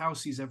every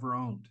house he's ever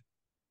owned.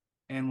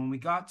 And when we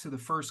got to the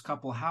first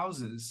couple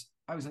houses,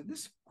 I was like, this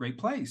is a great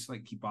place.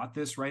 Like, he bought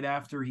this right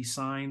after he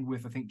signed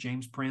with, I think,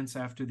 James Prince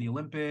after the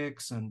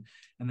Olympics. And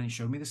then he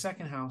showed me the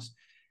second house.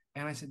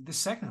 And I said,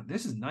 this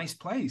is a nice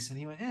place. And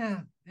he went,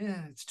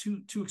 it's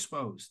too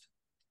exposed.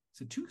 I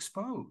said, too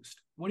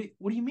exposed? What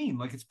do you mean?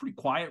 Like, it's a pretty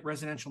quiet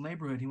residential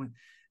neighborhood. He went,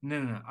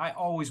 no. I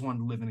always wanted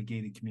to live in a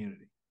gated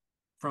community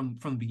from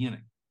the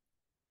beginning.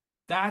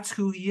 That's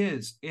who he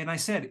is. And I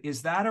said,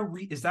 is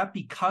that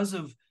because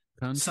of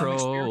control? Some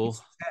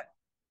experience?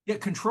 Yeah,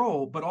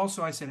 control. But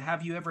also I said,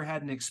 have you ever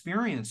had an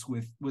experience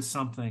with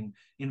something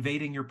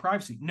invading your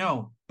privacy?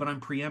 No, but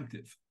I'm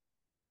preemptive.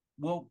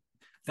 Well,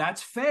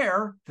 that's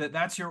fair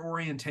that's your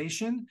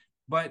orientation.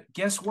 But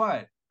guess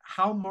what?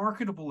 How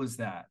marketable is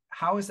that?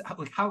 How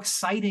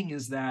exciting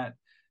is that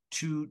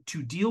to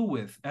deal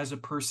with as a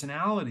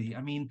personality?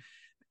 I mean,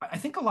 I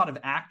think a lot of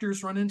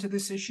actors run into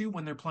this issue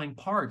when they're playing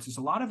parts. There's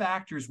a lot of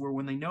actors where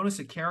when they notice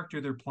a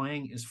character they're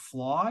playing is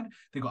flawed,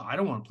 they go, I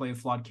don't want to play a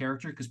flawed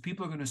character because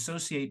people are going to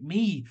associate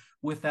me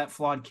with that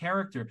flawed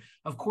character.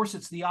 Of course,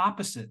 it's the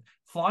opposite.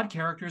 Flawed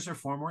characters are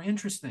far more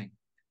interesting.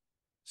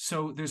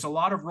 So there's a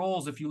lot of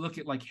roles. If you look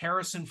at like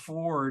Harrison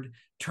Ford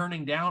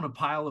turning down a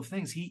pile of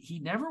things,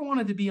 he never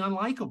wanted to be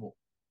unlikable,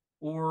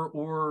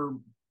 or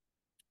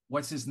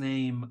what's his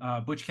name?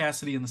 Butch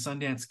Cassidy and the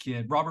Sundance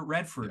Kid, Robert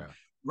Redford. Yeah.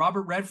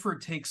 Robert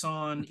Redford takes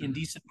on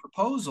Indecent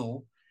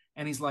Proposal,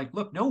 and he's like,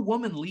 look, no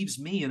woman leaves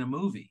me in a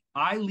movie.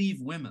 I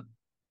leave women.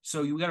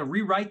 So you got to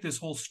rewrite this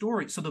whole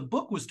story. So the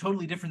book was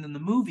totally different than the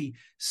movie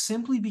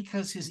simply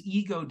because his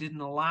ego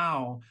didn't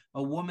allow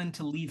a woman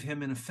to leave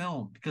him in a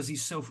film because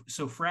he's so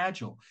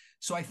fragile.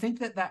 So I think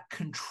that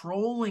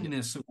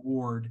controllingness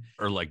award,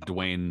 or like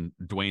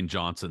Dwayne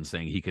Johnson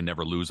saying he can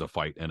never lose a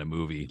fight in a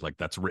movie, like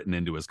that's written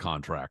into his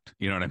contract.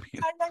 You know what I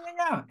mean?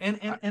 Yeah.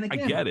 And again,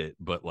 I get it,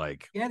 but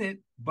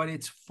but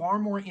it's far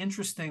more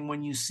interesting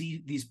when you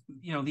see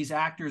these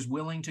actors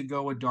willing to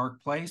go a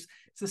dark place.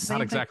 It's the same.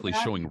 Not exactly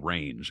showing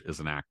range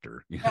as an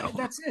actor.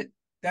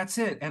 That's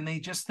it. And they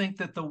just think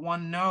that the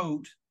one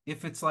note,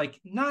 if it's like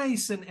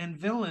nice and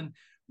villain.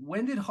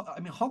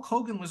 Hulk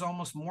Hogan was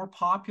almost more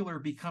popular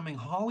becoming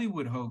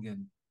Hollywood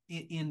Hogan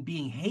in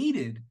being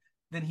hated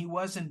than he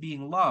was in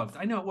being loved.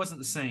 I know it wasn't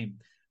the same,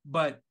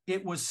 but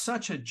it was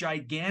such a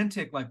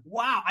gigantic, like,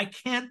 wow, I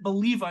can't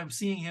believe I'm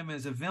seeing him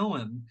as a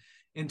villain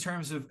in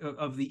terms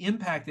of the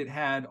impact it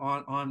had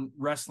on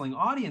wrestling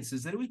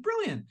audiences, that it was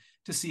brilliant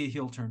to see a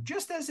heel turn,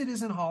 just as it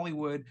is in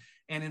Hollywood.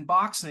 And in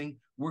boxing,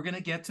 we're going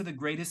to get to the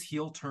greatest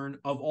heel turn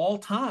of all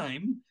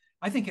time,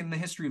 I think, in the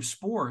history of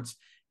sports,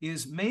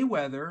 is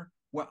Mayweather.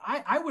 Well,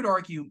 I would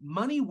argue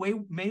Money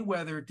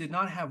Mayweather did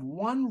not have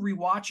one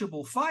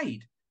rewatchable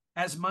fight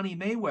as Money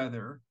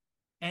Mayweather,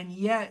 and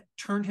yet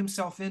turned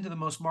himself into the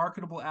most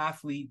marketable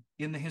athlete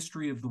in the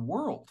history of the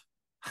world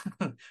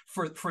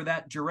for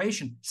that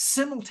duration.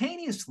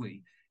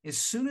 Simultaneously, as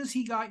soon as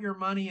he got your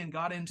money and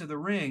got into the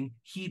ring,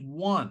 he'd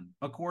won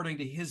according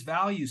to his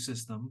value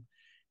system,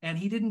 and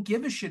he didn't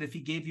give a shit if he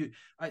gave you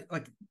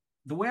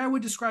the way I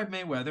would describe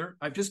Mayweather,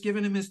 I've just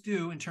given him his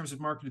due in terms of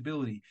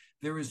marketability.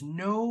 There is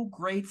no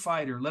great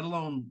fighter, let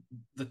alone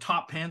the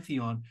top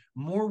pantheon,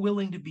 more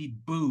willing to be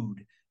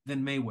booed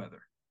than Mayweather.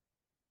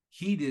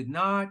 He did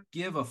not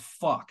give a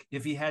fuck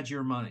if he had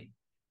your money.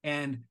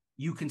 And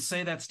you can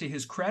say that's to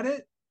his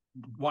credit.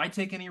 Why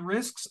take any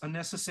risks,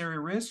 unnecessary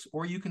risks?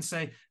 Or you can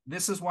say,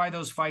 this is why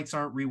those fights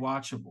aren't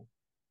rewatchable.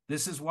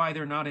 This is why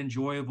they're not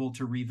enjoyable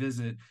to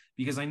revisit,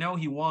 because I know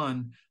he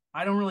won.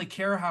 I don't really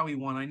care how he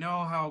won. I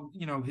know how,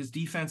 his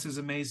defense is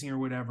amazing or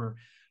whatever.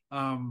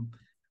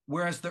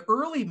 Whereas the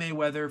early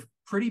Mayweather,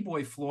 Pretty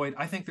Boy Floyd,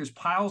 I think there's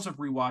piles of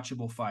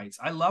rewatchable fights.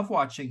 I love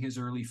watching his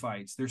early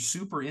fights. They're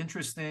super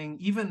interesting.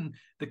 Even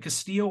the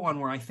Castillo one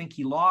where I think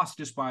he lost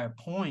just by a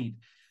point.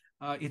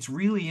 It's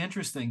really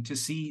interesting to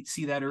see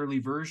that early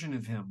version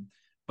of him.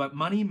 But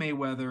Money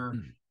Mayweather,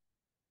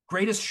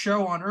 greatest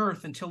show on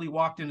earth until he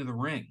walked into the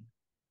ring.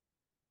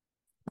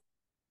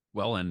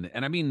 Well, and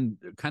I mean,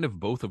 kind of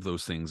both of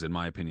those things, in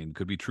my opinion,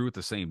 could be true at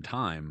the same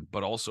time,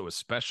 but also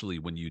especially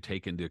when you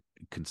take into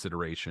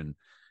consideration,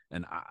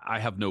 and I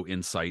have no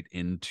insight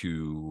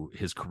into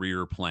his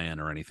career plan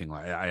or anything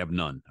like. I have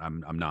none.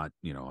 I'm not,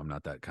 I'm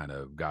not that kind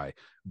of guy.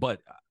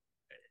 But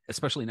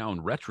especially now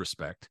in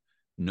retrospect,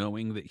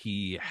 knowing that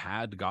he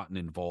had gotten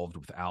involved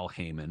with Al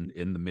Heyman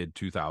in the mid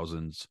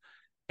 2000s,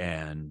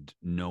 and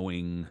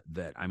knowing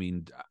that, I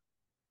mean,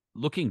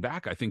 looking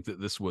back, I think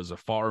that this was a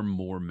far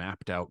more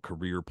mapped out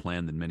career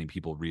plan than many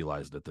people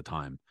realized at the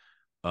time.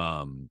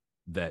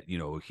 That,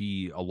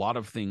 a lot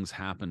of things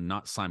happened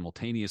not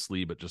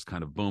simultaneously, but just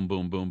kind of boom,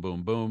 boom, boom,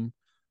 boom, boom,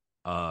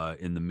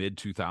 in the mid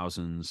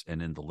 2000s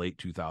and in the late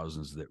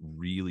 2000s that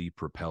really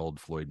propelled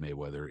Floyd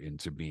Mayweather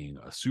into being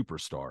a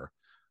superstar.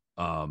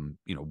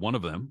 One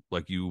of them,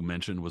 like you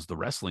mentioned, was the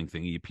wrestling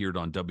thing. He appeared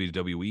on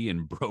WWE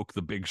and broke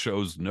the Big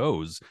Show's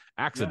nose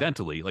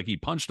accidentally. Yeah. Like he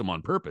punched him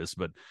on purpose,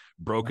 but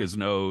broke Right. his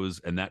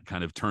nose, and that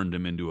kind of turned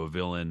him into a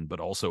villain, but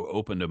also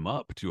opened him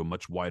up to a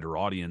much wider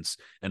audience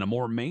and a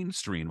more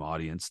mainstream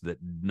audience that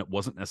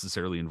wasn't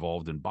necessarily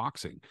involved in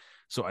boxing.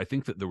 So I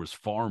think that there was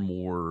far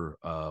more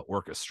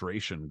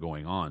orchestration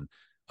going on.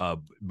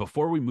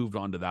 Before we moved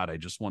on to that, I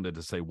just wanted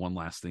to say one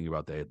last thing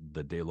about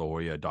the De La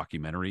Hoya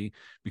documentary,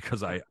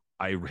 because I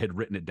had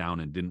written it down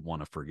and didn't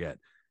want to forget.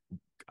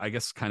 I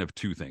guess kind of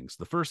two things.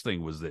 The first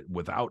thing was that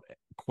without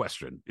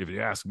question, if you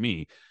ask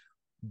me,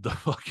 the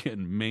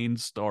fucking main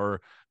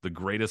star, the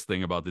greatest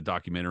thing about the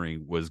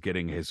documentary was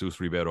getting Jesus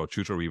Rivero,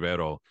 Chucho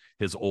Rivero,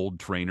 his old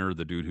trainer,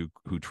 the dude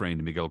who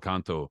trained Miguel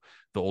Canto,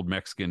 the old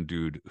Mexican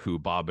dude who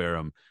Bob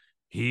Arum.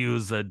 He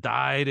was a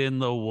dyed in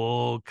the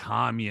wool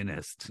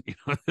communist.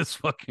 This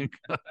fucking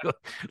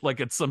like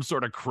it's some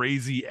sort of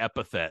crazy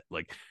epithet.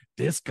 Like,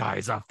 this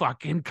guy's a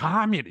fucking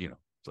communist.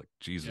 It's like,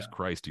 Jesus Yeah.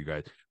 Christ, you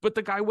guys. But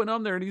the guy went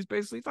on there and he's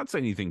not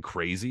saying anything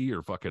crazy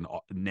or fucking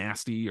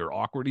nasty or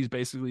awkward. He's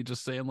basically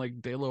just saying, like,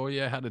 De La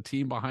Hoya had a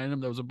team behind him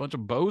that was a bunch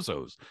of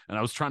bozos. And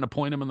I was trying to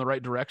point him in the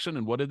right direction.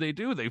 And what did they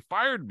do? They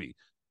fired me.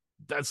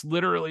 That's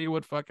literally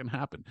what fucking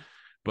happened.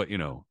 But,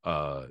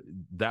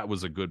 that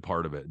was a good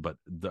part of it. But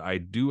I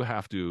do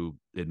have to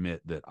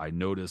admit that I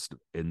noticed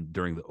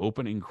during the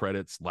opening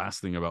credits,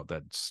 last thing about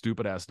that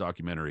stupid ass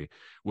documentary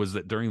was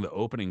that during the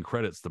opening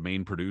credits, the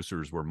main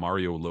producers were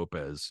Mario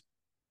Lopez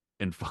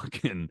and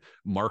fucking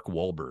Mark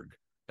Wahlberg.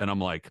 And I'm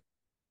like,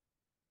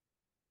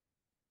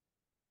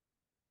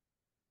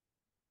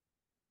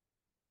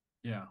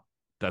 Yeah.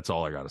 that's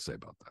all I got to say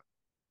about that.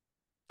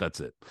 That's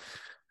it.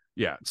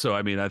 Yeah. So,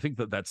 I mean, I think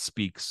that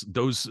speaks,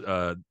 those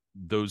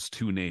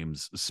two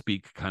names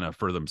speak kind of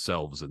for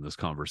themselves in this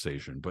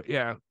conversation, but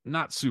yeah,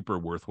 not super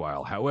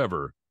worthwhile.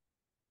 However,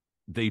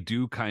 they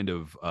do kind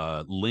of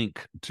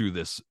link to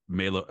this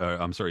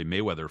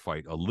Mayweather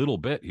fight a little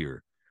bit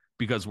here,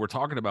 because we're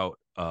talking about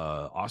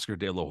Oscar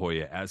De La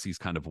Hoya as he's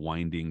kind of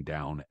winding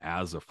down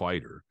as a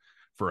fighter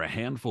for a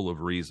handful of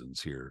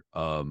reasons here.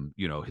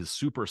 His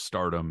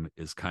superstardom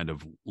is kind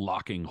of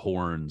locking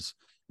horns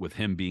with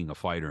him being a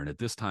fighter. And at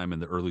this time in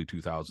the early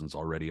 2000s,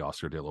 already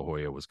Oscar De La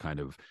Hoya was kind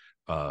of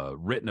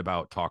written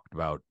about, talked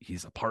about.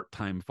 He's a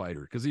part-time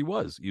fighter, because he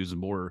was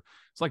more,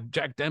 it's like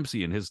Jack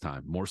Dempsey in his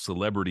time, more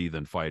celebrity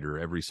than fighter.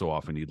 Every so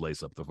often he'd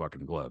lace up the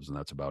fucking gloves, and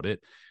that's about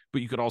it.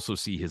 But you could also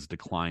see his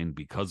decline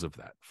because of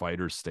that.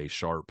 Fighters stay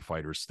sharp,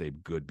 fighters stay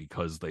good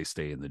because they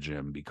stay in the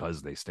gym,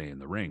 because they stay in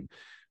the ring.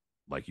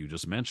 Like you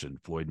just mentioned,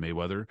 Floyd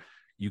Mayweather,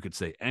 you could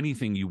say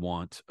anything you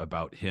want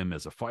about him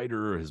as a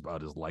fighter,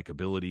 about his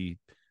likability.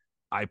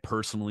 I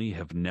personally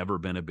have never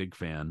been a big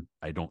fan.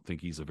 I don't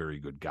think he's a very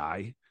good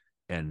guy.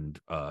 And,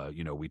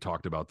 we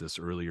talked about this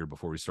earlier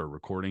before we started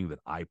recording, that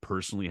I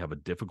personally have a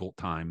difficult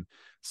time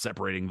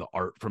separating the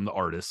art from the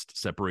artist,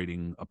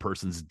 separating a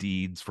person's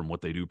deeds from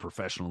what they do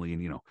professionally.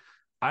 And,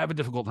 I have a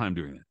difficult time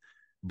doing it.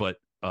 But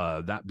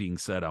that being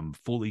said, I'm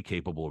fully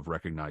capable of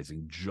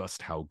recognizing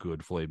just how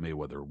good Floyd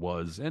Mayweather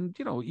was, and,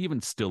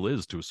 even still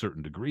is to a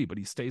certain degree, but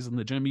he stays in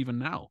the gym even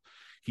now.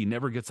 He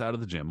never gets out of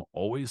the gym,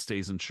 always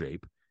stays in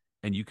shape.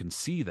 And you can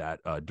see that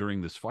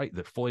during this fight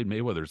that Floyd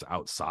Mayweather's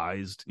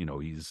outsized.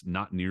 He's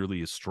not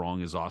nearly as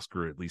strong as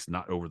Oscar, at least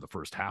not over the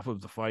first half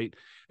of the fight.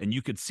 And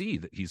you could see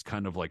that he's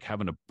kind of like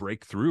having to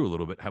break through a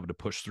little bit, having to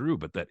push through,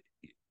 but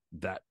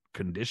that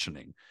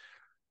conditioning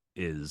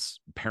is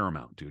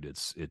paramount, dude.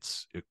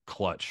 It's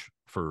clutch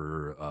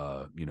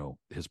for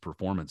his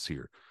performance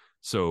here.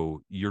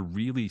 So you're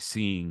really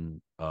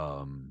seeing,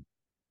 I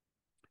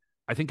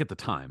think at the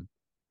time,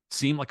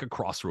 seemed like a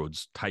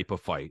crossroads type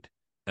of fight,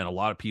 and a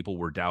lot of people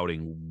were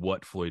doubting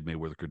what Floyd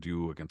Mayweather could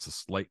do against a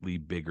slightly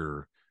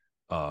bigger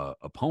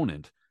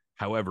opponent.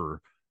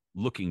 However,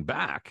 looking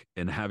back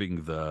and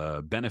having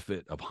the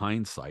benefit of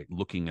hindsight,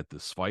 looking at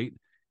this fight,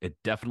 it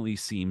definitely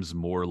seems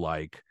more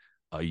like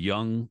a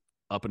young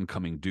up and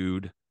coming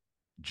dude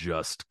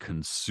just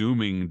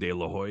consuming De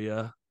La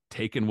Hoya,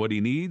 taking what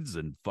he needs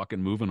and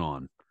fucking moving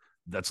on.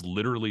 That's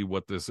literally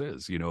what this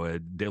is. De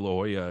La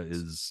Hoya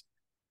is,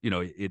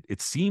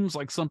 it seems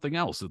like something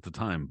else at the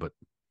time, but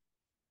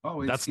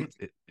Oh,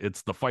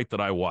 it's the fight that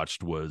I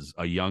watched was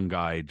a young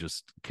guy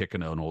just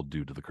kicking an old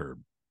dude to the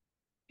curb.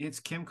 it's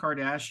Kim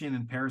Kardashian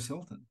and Paris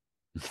Hilton.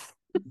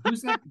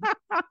 Who's that?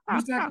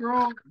 Who's that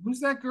girl? Who's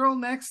that girl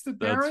next to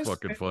That's Paris?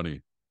 fucking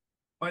funny.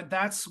 But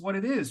that's what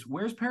it is.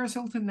 Where's Paris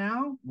Hilton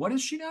now? What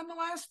has she done in the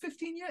last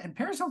 15 years? And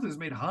Paris Hilton has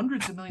made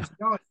hundreds of millions of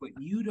dollars, but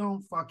you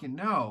don't fucking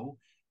know.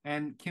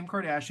 And Kim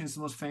Kardashian is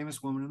the most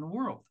famous woman in the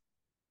world.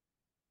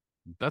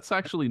 That's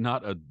actually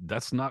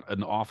that's not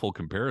an awful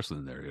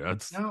comparison there.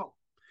 That's No.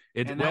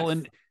 it. And Well,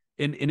 that's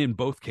and in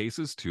both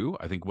cases too,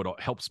 I think what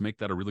helps make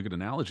that a really good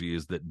analogy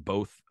is that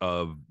both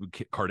of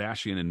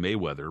Kardashian and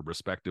Mayweather,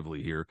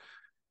 respectively, here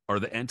are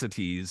the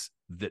entities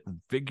that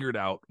figured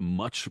out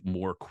much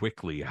more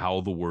quickly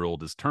how the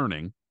world is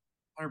turning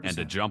and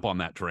to 100%. jump on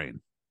that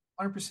train.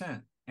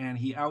 100%. And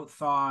he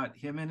outthought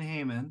him and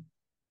Heyman,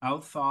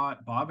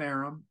 outthought Bob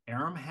Arum.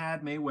 Arum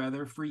had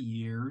Mayweather for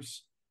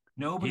years.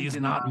 Nobody He's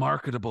denied. not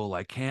marketable.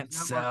 I can't He's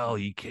not sell. marketable.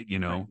 He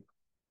can't, Right.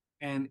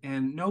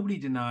 And nobody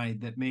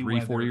denied that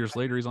 3-4 Mayweather. years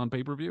later, he's on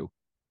pay-per-view.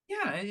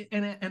 Yeah,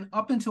 and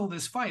up until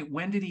this fight,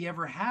 when did he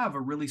ever have a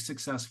really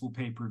successful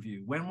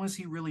pay-per-view? When was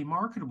he really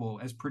marketable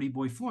as Pretty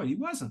Boy Floyd? He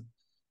wasn't.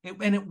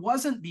 And it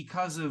wasn't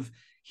because of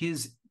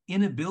his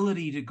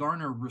inability to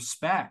garner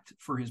respect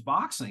for his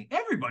boxing.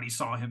 Everybody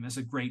saw him as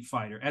a great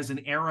fighter, as an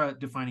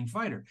era-defining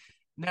fighter.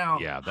 Now,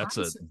 Yeah, that's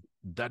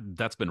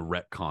been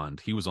retconned.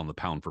 He was on the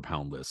pound for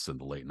pound lists in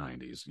the late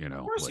 90s,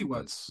 of course he like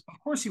was. that's Of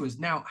course he was.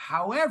 Now,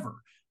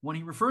 however, when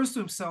he refers to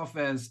himself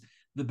as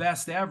the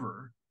best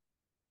ever,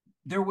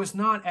 there was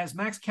not, as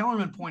Max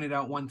Kellerman pointed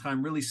out one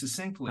time really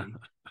succinctly,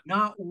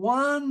 not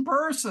one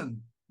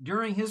person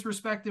during his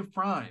respective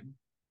prime.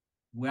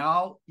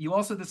 Well, you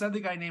also, this other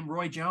guy named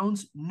Roy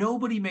Jones,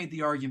 nobody made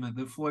the argument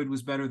that Floyd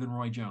was better than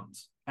Roy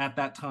Jones at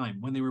that time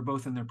when they were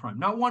both in their prime.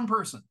 Not one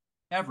person,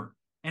 ever.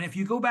 And if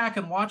you go back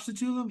and watch the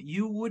two of them,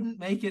 you wouldn't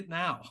make it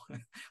now.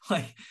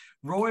 Like,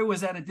 Roy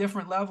was at a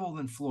different level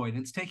than Floyd.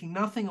 It's taking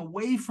nothing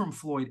away from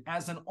Floyd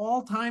as an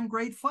all-time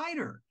great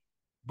fighter.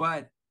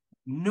 But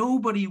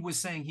nobody was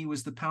saying he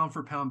was the pound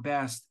for pound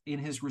best in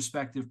his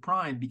respective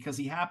prime because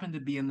he happened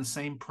to be in the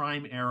same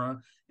prime era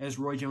as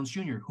Roy Jones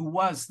Jr., who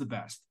was the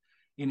best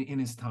in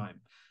his time.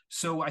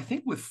 So I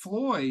think with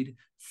Floyd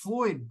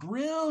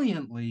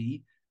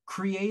brilliantly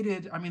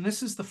created, I mean,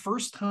 this is the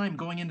first time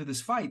going into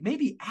this fight,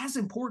 maybe as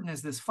important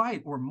as this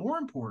fight or more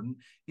important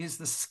is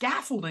the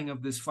scaffolding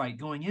of this fight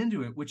going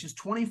into it, which is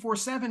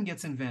 24/7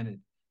 gets invented.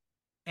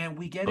 And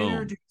we get boom.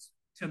 introduced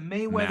to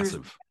Mayweather's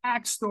Massive.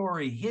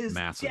 backstory, his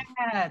Massive.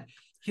 dad,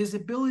 his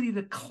ability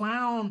to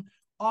clown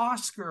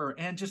Oscar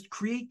and just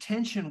create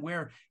tension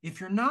where if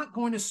you're not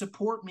going to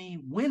support me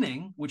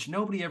winning, which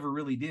nobody ever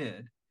really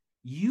did,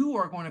 you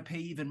are going to pay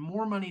even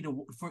more money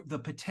for the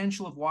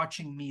potential of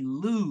watching me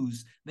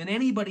lose than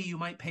anybody you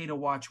might pay to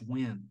watch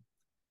win.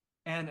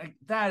 And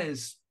that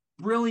is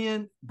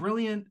brilliant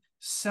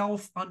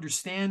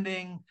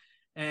self-understanding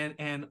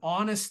and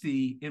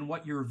honesty in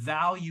what your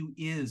value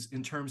is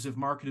in terms of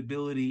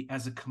marketability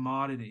as a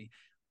commodity.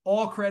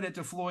 All credit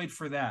to Floyd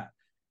for that.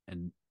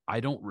 And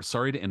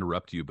sorry to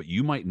interrupt you, but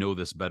you might know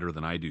this better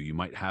than I do. You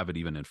might have it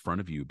even in front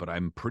of you, but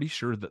I'm pretty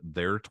sure that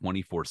their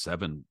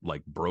 24/7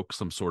 like broke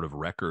some sort of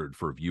record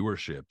for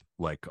viewership,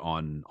 like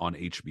on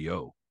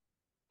HBO.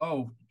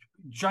 Oh,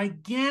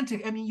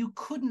 gigantic. I mean,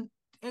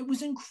 it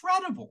was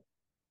incredible.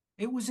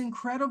 It was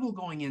incredible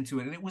going into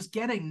it. And it was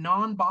getting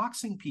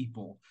non-boxing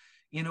people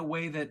in a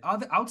way that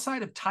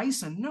outside of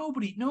Tyson,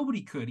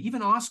 nobody could.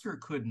 Even Oscar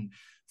couldn't.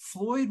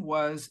 Floyd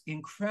was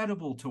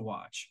incredible to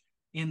watch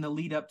in the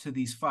lead up to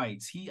these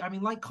fights.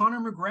 Like Conor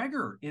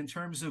McGregor in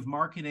terms of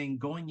marketing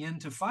going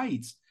into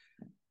fights.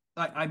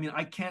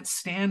 I can't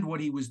stand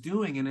what he was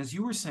doing. And as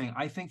you were saying,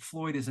 I think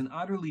Floyd is an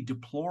utterly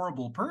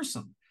deplorable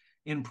person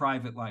in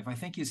private life. I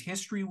think his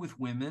history with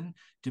women,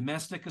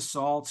 domestic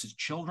assaults, his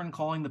children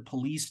calling the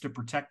police to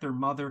protect their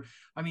mother.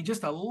 I mean,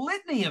 just a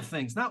litany of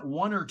things, not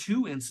one or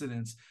two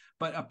incidents,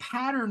 but a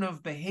pattern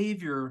of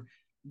behavior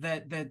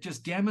that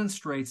just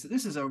demonstrates that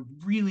this is a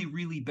really,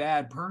 really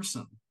bad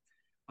person.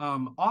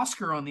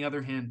 Oscar, on the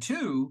other hand,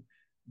 too,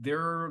 there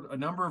are a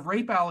number of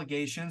rape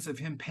allegations of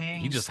him He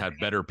paying. just had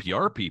better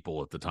PR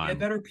people at the He had time.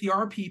 better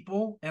PR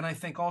people, and I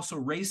think also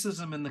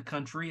racism in the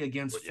country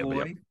against Yep,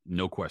 Floyd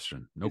no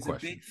question, no is a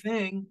question. big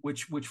thing,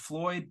 which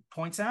Floyd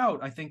points out,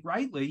 I think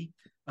rightly,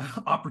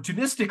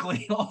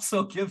 opportunistically,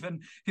 also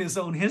given his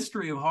own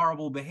history of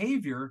horrible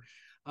behavior.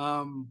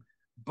 Um,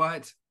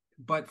 but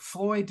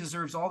Floyd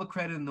deserves all the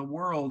credit in the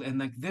world, and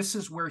like this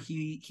is where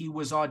he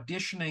was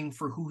auditioning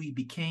for who he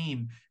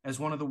became as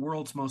one of the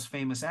world's most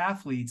famous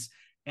athletes.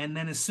 And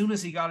then as soon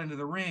as he got into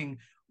the ring,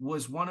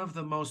 was one of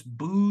the most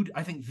booed,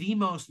 I think the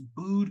most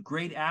booed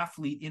great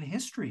athlete in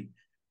history,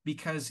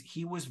 because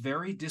he was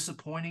very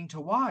disappointing to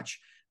watch,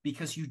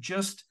 because you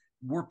just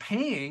were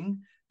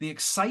paying the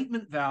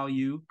excitement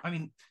value. I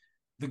mean,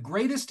 the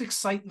greatest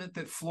excitement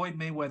that Floyd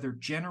Mayweather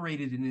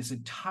generated in his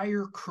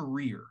entire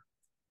career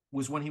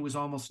was when he was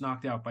almost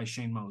knocked out by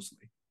Shane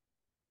Mosley.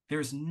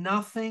 There's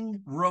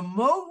nothing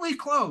remotely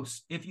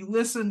close, if you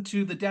listen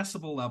to the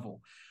decibel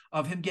level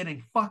of him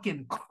getting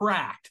fucking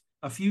cracked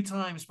a few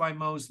times by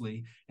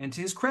Mosley. And to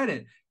his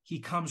credit, he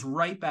comes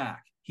right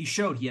back. He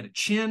showed he had a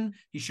chin.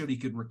 He showed he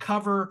could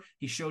recover.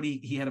 He showed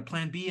he had a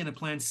plan B and a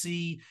plan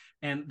C.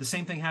 And the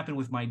same thing happened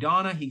with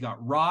Maidana. He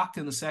got rocked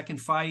in the second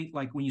fight.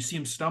 Like when you see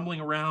him stumbling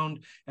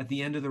around at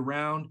the end of the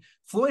round,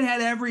 Floyd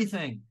had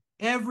everything,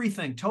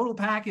 total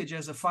package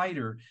as a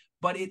fighter.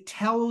 But it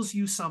tells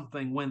you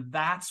something when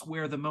that's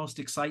where the most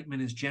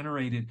excitement is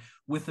generated,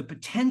 with the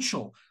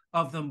potential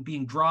of them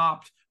being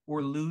dropped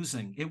or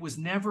losing. It was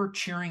never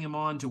cheering him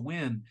on to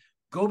win.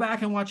 Go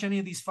back and watch any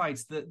of these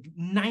fights. The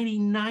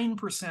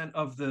 99%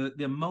 of the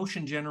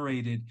emotion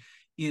generated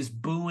is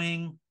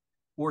booing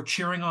or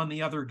cheering on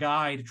the other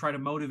guy to try to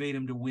motivate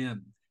him to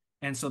win.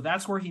 And so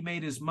that's where he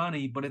made his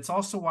money, but it's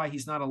also why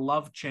he's not a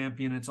loved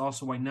champion. It's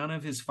also why none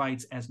of his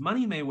fights as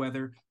Money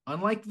Mayweather,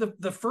 unlike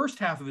the first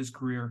half of his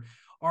career,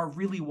 are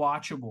really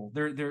watchable.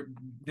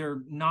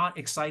 They're not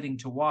exciting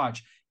to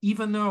watch,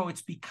 even though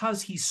it's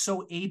because he's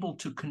so able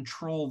to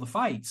control the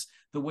fights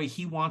the way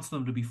he wants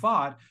them to be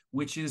fought,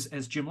 which is,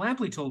 as Jim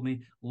Lampley told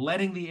me,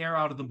 letting the air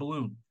out of the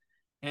balloon.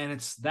 And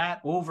it's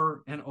that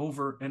over and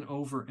over and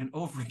over and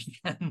over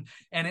again.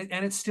 And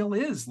it still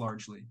is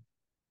largely.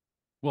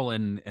 Well,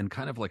 and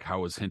kind of like how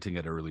I was hinting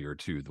at earlier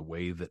too, the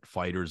way that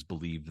fighters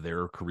believe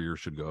their career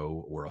should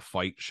go or a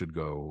fight should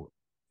go,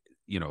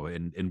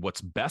 and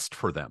what's best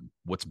for them,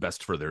 what's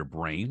best for their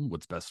brain,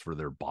 what's best for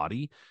their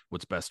body,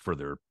 what's best for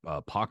their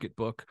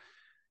pocketbook.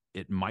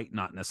 It might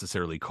not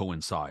necessarily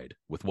coincide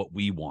with what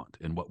we want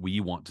and what we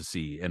want to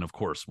see. And of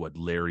course, what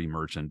Larry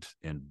Merchant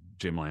and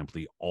Jim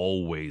Lampley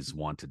always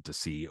wanted to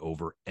see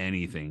over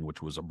anything,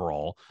 which was a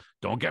brawl.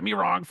 Don't get me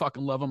wrong,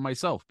 fucking love them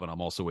myself, but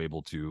I'm also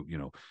able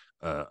to,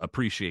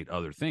 appreciate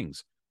other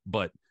things.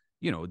 But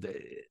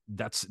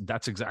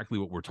that's exactly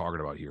what we're talking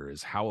about here,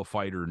 is how a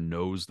fighter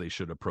knows they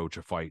should approach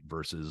a fight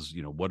versus,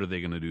 what are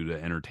they going to do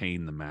to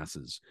entertain the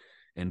masses.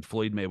 And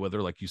Floyd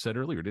Mayweather, like you said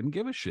earlier, didn't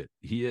give a shit.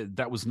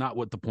 That was not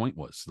what the point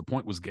was. The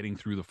point was getting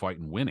through the fight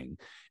and winning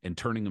and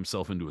turning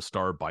himself into a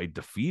star by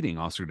defeating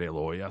Oscar De La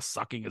Hoya,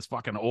 sucking his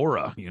fucking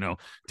aura,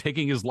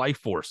 taking his life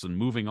force and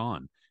moving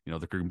on. There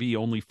can be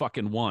only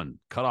fucking one.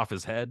 Cut off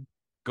his head,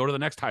 go to the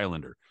next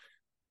Highlander.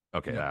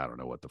 Okay, Yeah. I don't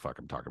know what the fuck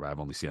I'm talking about. I've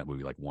only seen that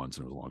movie like once,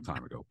 and it was a long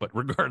time ago. But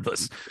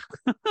regardless,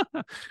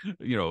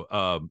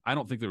 I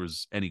don't think there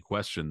was any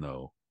question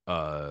though.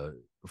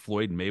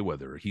 Floyd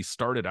Mayweather, he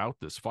started out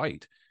this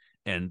fight,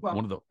 and Well,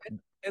 one of the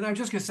and I'm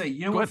just gonna say,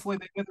 you know go what ahead.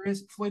 Floyd Mayweather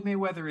is? Floyd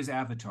Mayweather is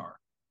Avatar,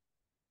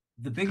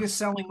 the biggest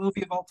selling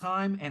movie of all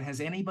time. And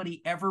has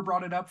anybody ever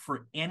brought it up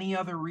for any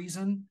other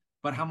reason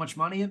but how much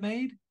money it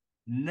made?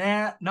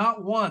 Nah,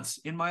 not once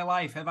in my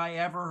life have I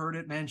ever heard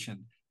it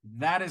mentioned.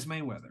 That is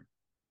Mayweather.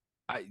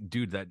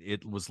 Dude, that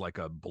it was like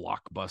a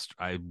blockbuster.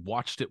 I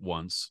watched it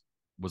once,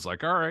 was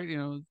like, all right,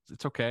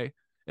 it's okay.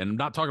 And I'm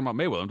not talking about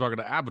Mayweather. I'm talking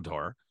to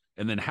Avatar,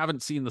 and then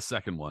haven't seen the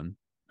second one.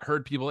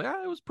 Heard people,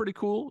 yeah, it was pretty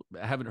cool.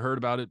 I haven't heard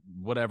about it,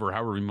 whatever,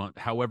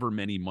 however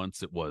many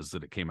months it was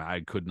that it came out.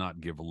 I could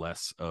not give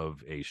less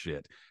of a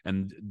shit.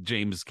 And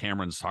James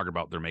Cameron's talking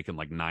about they're making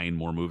like 9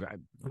 more movies.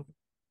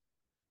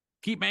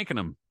 Keep making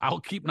them.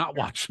 I'll keep not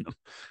watching them.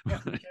 Yeah,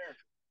 who cares?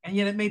 And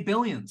yet it made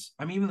billions.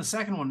 I mean, even the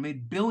second one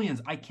made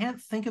billions. I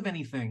can't think of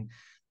anything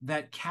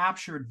that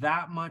captured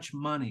that much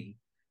money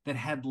that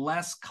had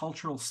less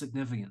cultural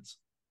significance.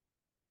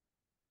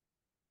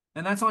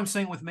 And that's all I'm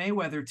saying with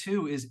Mayweather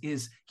too,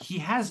 is he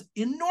has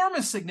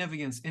enormous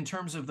significance in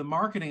terms of the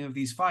marketing of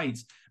these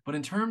fights, but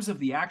in terms of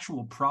the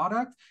actual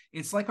product,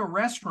 it's like a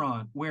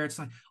restaurant where it's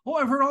like, oh,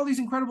 I've heard all these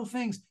incredible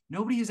things.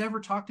 Nobody has ever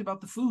talked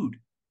about the food,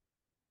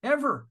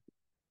 ever,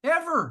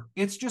 ever.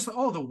 It's just,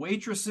 oh, the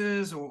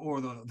waitresses or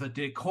the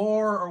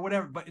decor or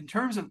whatever. But in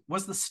terms of,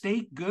 was the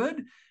steak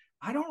good?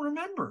 I don't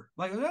remember.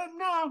 Like,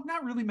 no,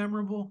 not really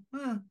memorable.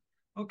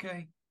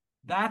 Okay.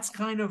 That's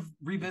kind of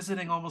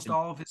revisiting almost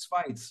all of his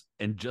fights.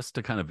 And just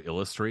to kind of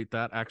illustrate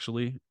that,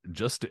 actually,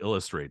 just to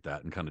illustrate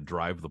that and kind of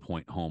drive the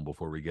point home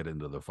before we get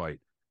into the fight,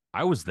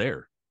 I was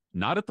there,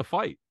 not at the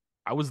fight.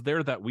 I was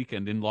there that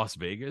weekend in Las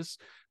Vegas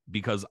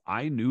because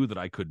I knew that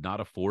I could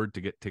not afford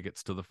to get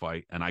tickets to the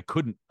fight, and I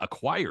couldn't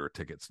acquire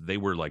tickets. They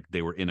were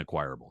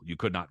inacquirable. You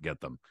could not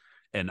get them.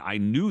 And I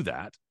knew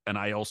that, and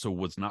I also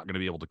was not going to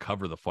be able to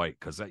cover the fight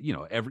because how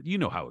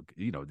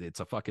it's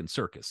a fucking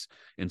circus,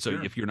 and so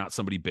Sure. if you're not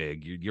somebody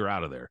big, you're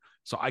out of there.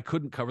 So I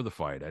couldn't cover the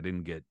fight. I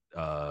didn't get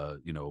a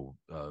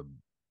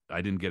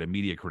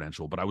media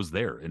credential, but I was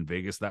there in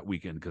Vegas that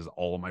weekend because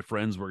all of my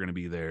friends were going to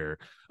be there.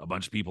 A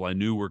bunch of people I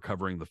knew were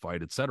covering the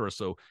fight, etc.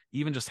 So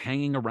even just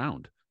hanging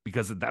around,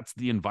 because that's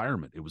the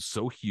environment. It was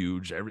so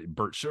huge.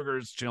 Burt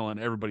Sugar's chilling,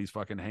 everybody's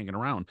fucking hanging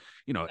around,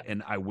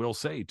 And I will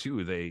say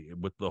too, they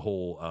with the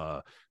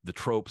whole the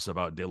tropes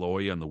about De La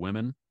Hoya and the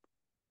women,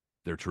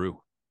 they're true.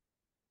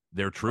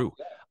 They're true.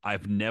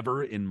 I've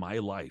never in my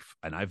life,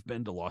 and I've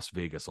been to Las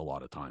Vegas a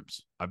lot of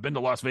times. I've been to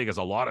Las Vegas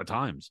a lot of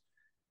times.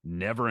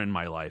 Never in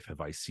my life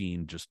have I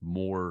seen just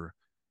more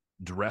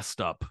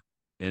dressed up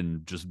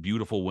and just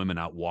beautiful women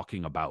out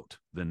walking about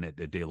than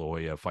at De La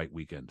Hoya fight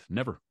weekend.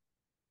 Never.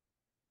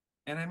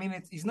 And I mean,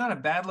 he's not a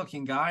bad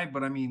looking guy,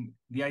 but I mean,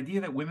 the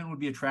idea that women would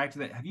be attracted to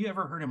that. Have you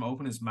ever heard him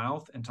open his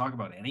mouth and talk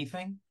about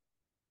anything?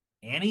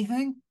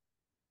 Anything?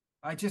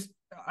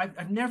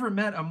 I've never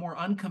met a more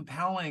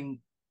uncompelling,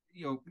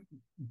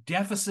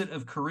 deficit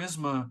of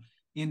charisma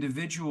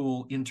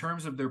individual in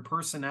terms of their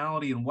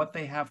personality and what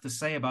they have to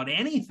say about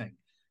anything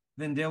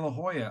than De La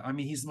Hoya. I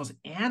mean, he's the most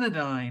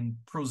anodyne,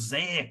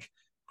 prosaic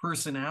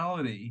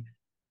personality.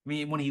 I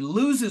mean, when he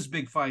loses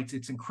big fights,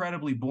 it's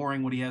incredibly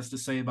boring what he has to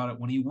say about it.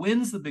 When he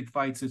wins the big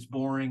fights, it's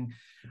boring.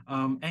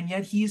 And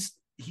yet he's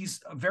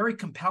a very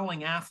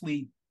compelling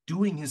athlete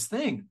doing his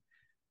thing.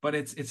 But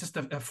it's just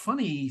a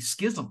funny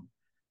schism.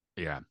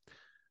 Yeah.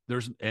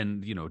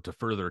 To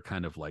further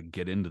kind of like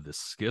get into this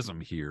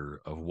schism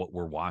here of what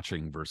we're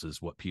watching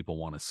versus what people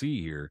want to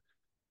see here,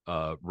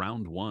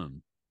 round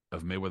one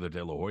of Mayweather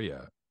De La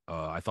Hoya,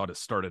 I thought it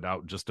started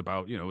out just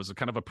about, it was a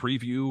kind of a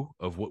preview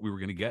of what we were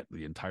going to get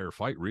the entire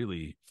fight.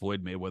 Really,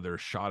 Floyd Mayweather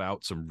shot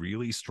out some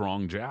really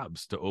strong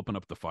jabs to open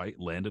up the fight,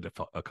 landed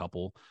a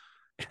couple.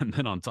 And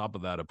then on top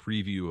of that, a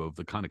preview of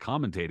the kind of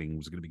commentating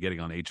was going to be getting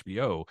on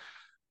HBO.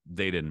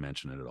 They didn't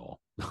mention it at all.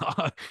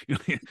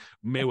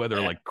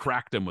 Mayweather like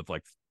cracked him with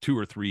like 2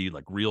 or 3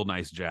 like real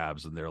nice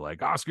jabs, and they're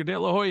like, Oscar De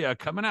La Hoya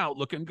coming out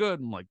looking good.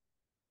 I'm like,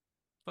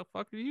 what the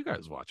fuck are you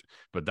guys watching?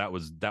 But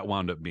that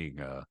wound up being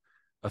a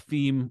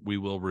theme we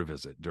will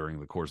revisit during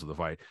the course of the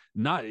fight.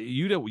 Not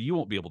you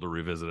won't be able to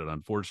revisit it,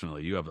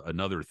 unfortunately. You have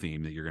another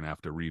theme that you're going to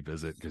have to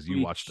revisit because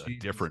you watched a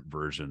different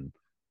version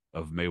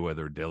of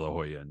Mayweather De La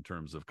Hoya in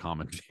terms of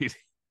commentating.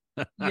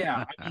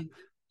 Yeah, I mean,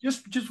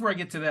 just before I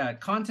get to that,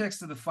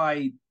 context of the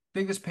fight: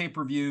 biggest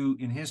pay-per-view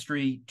in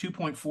history,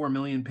 2.4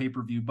 million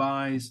pay-per-view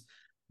buys,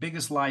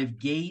 biggest live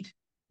gate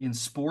in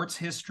sports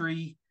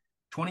history,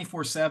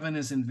 24/7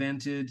 is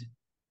invented.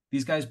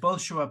 These guys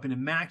both show up in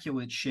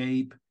immaculate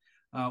shape.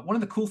 One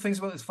of the cool things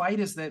about this fight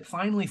is that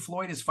finally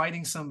Floyd is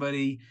fighting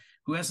somebody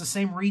who has the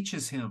same reach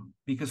as him,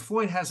 because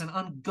Floyd has an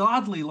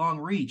ungodly long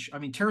reach. I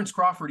mean, Terrence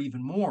Crawford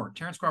even more.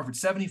 Terrence Crawford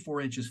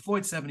 74 inches,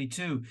 Floyd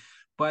 72.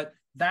 But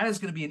that is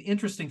going to be an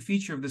interesting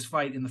feature of this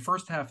fight in the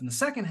first half. In the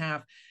second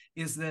half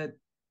is that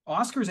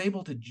Oscar is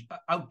able to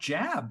out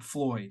jab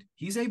Floyd.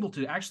 He's able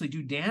to actually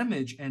do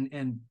damage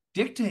and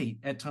dictate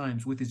at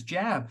times with his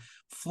jab.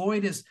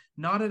 Floyd is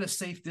not at a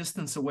safe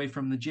distance away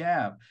from the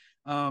jab.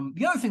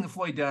 The other thing that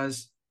Floyd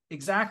does,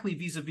 exactly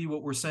vis-a-vis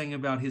what we're saying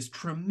about his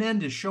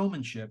tremendous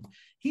showmanship,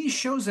 he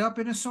shows up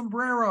in a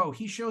sombrero.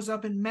 He shows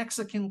up in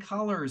Mexican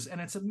colors, and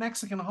it's a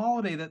Mexican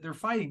holiday that they're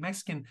fighting,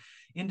 Mexican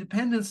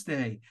Independence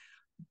Day.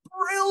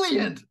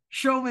 Brilliant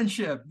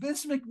showmanship.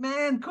 Vince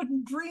McMahon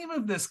couldn't dream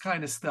of this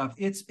kind of stuff.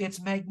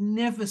 It's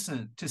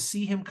magnificent to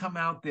see him come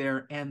out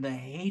there and the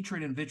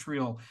hatred and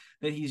vitriol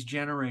that he's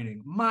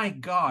generating. My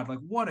God, like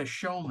what a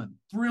showman.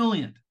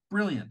 Brilliant.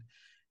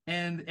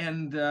 And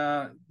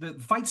the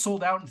fight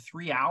sold out in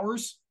 3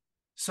 hours.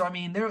 So, I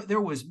mean,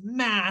 there was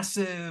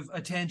massive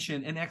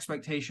attention and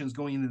expectations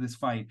going into this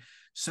fight.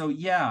 So,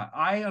 yeah,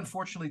 I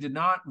unfortunately did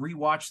not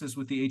rewatch this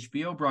with the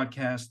HBO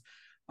broadcast.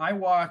 I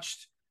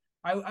was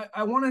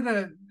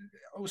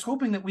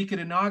hoping that we could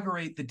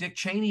inaugurate the Dick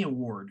Cheney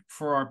Award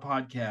for our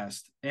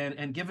podcast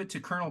and give it to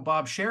Colonel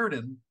Bob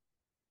Sheridan,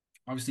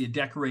 obviously a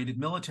decorated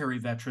military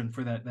veteran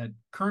for that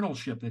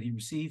colonelship that he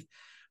received,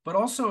 but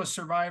also a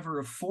survivor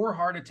of 4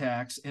 heart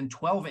attacks and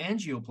 12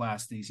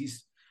 angioplasties.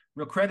 He's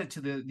real credit to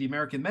the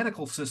American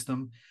medical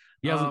system.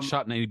 He hasn't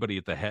shot anybody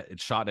at the head. It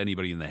shot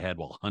anybody in the head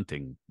while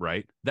hunting,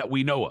 right? That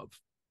we know of.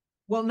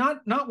 Well,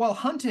 not while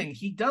hunting.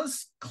 He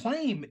does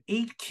claim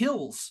 8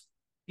 kills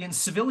in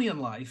civilian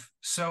life.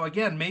 So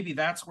again, maybe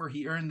that's where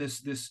he earned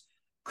this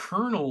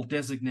colonel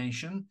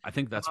designation. I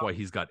think that's why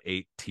he's got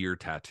 8 tear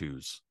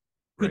tattoos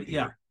right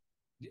here.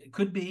 It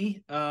could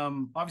be.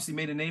 Obviously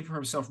made a name for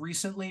himself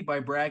recently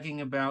by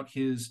bragging about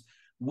his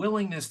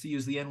willingness to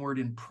use the N-word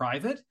in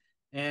private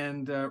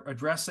and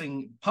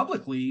addressing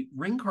publicly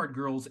ring card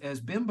girls as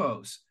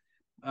bimbos,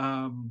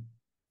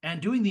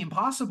 and doing the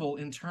impossible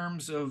in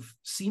terms of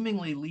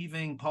seemingly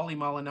leaving Paulie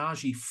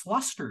Malignaggi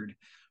flustered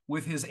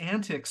with his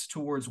antics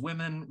towards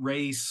women,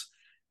 race,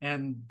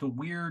 and the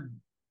weird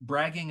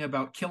bragging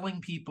about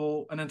killing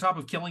people. And on top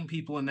of killing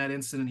people in that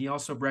incident, he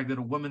also bragged that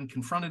a woman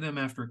confronted him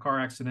after a car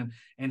accident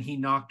and he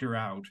knocked her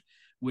out,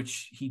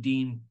 which he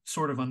deemed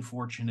sort of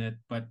unfortunate,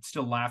 but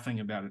still laughing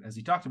about it as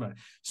he talked about it.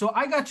 So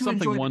I got to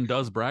Something enjoy one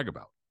does brag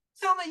about.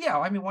 yeah,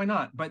 I mean, why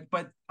not?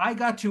 But I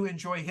got to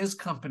enjoy his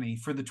company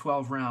for the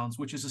 12 rounds,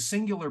 which is a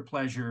singular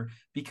pleasure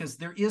because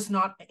there is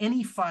not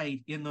any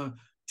fight in the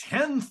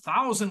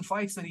 10,000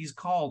 fights that he's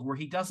called where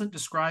he doesn't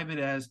describe it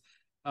as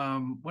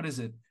what is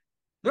it?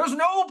 There's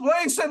no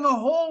place in the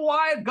whole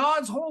wide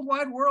God's whole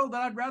wide world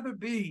that I'd rather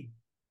be.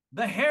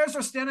 The hairs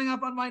are standing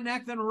up on my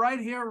neck than right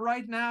here,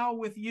 right now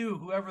with you,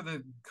 whoever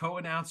the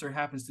co-announcer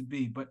happens to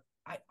be. But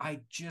I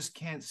just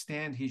can't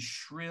stand his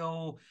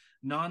shrill,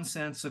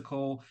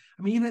 nonsensical.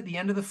 I mean, even at the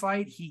end of the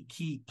fight,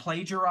 he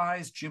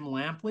plagiarized Jim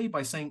Lampley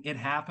by saying it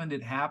happened,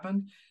 it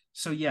happened.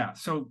 So yeah,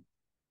 so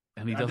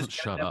And he doesn't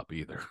shut up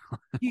either.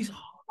 he's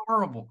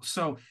horrible.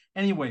 So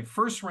anyway,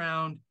 first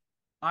round,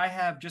 I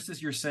have, just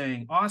as you're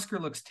saying, Oscar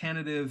looks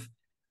tentative.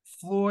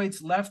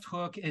 Floyd's left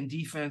hook and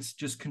defense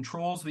just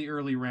controls the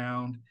early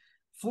round.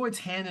 Floyd's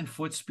hand and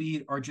foot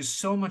speed are just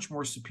so much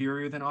more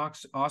superior than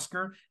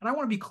Oscar. And I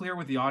want to be clear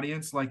with the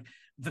audience, like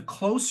the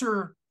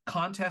closer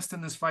contest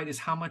in this fight is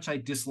how much I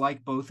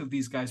dislike both of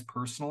these guys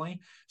personally.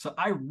 So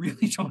I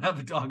really don't have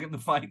a dog in the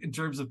fight in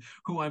terms of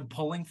who I'm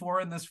pulling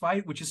for in this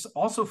fight, which is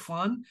also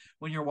fun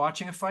when you're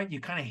watching a fight. You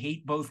kind of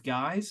hate both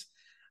guys,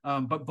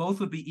 but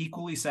both would be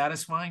equally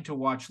satisfying to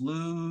watch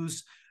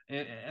lose,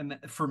 and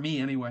for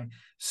me anyway.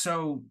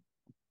 So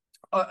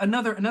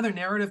another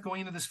narrative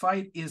going into this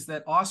fight is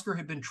that Oscar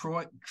had been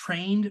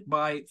trained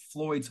by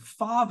Floyd's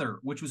father,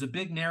 which was a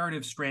big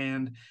narrative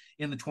strand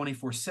in the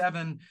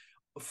 24/7.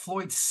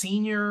 Floyd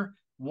Sr.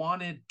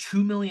 wanted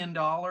 $2 million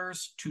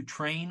to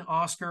train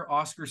Oscar.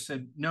 Oscar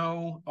said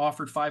no,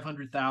 offered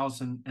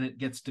 500,000, and it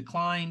gets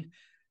declined.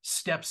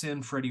 Steps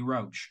in Freddie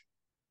Roach,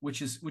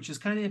 which is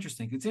kind of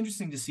interesting. It's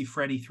interesting to see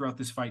Freddie throughout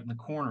this fight in the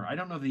corner. I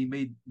don't know that he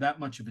made that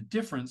much of a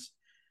difference,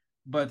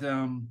 but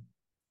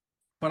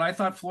I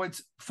thought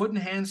Floyd's foot and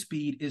hand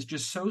speed is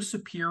just so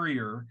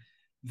superior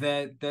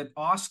that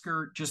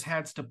Oscar just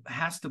has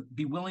to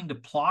be willing to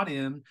plot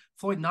in.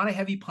 Floyd, not a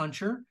heavy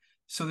puncher,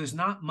 so there's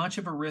not much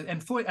of a risk.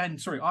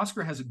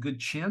 Oscar has a good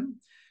chin,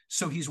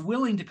 so he's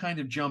willing to kind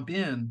of jump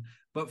in,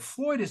 but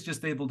Floyd is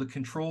just able to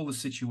control the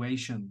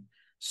situation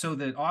so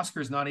that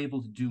Oscar is not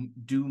able to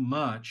do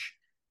much.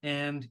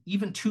 And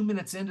even 2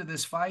 minutes into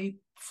this fight,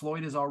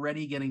 Floyd is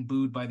already getting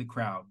booed by the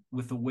crowd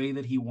with the way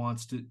that he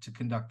wants to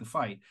conduct the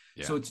fight.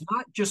 Yeah. So it's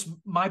not just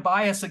my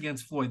bias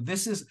against Floyd.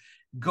 This is,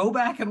 go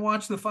back and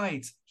watch the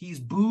fights. He's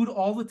booed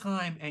all the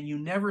time, and you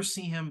never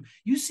see him.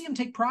 You see him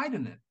take pride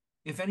in it,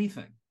 if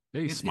anything.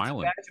 Yeah, he's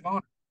smiling. It's a badge of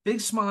honor.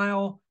 Big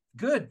smile.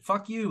 Good.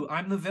 Fuck you.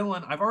 I'm the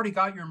villain. I've already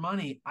got your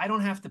money. I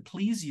don't have to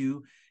please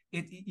you.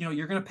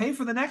 You're going to pay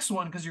for the next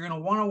one because you're going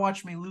to want to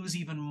watch me lose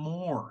even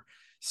more.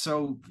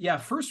 So yeah,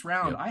 first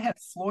round, I had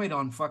Floyd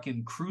on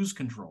fucking cruise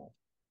control.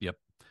 Yep.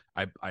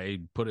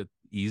 I put it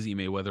easy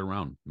Mayweather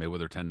round,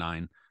 Mayweather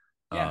 10-9.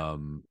 Yeah.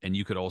 And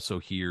you could also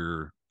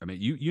hear, I mean,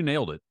 you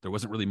nailed it. There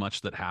wasn't really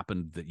much that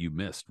happened that you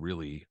missed,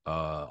 really.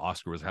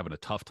 Oscar was having a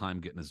tough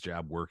time getting his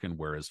jab working,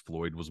 whereas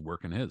Floyd was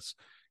working his.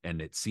 And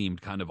it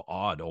seemed kind of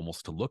odd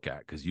almost to look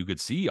at because you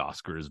could see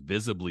Oscar is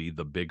visibly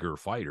the bigger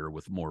fighter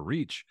with more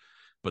reach,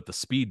 but the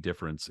speed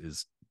difference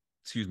is,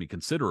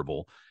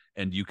 considerable.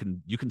 And you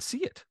can see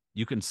it.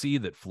 You can see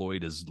that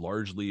Floyd is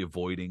largely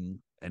avoiding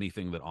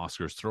anything that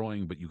Oscar's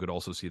throwing, but you could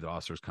also see that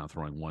Oscar's kind of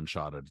throwing one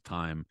shot at a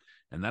time,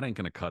 and that ain't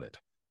going to cut it.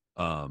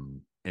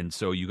 And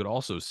so you could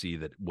also see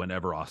that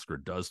whenever Oscar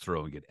does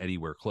throw and get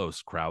anywhere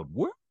close, crowd,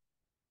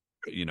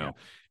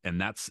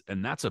 and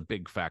that's a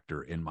big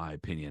factor in my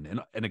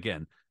opinion. And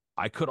again,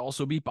 I could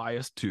also be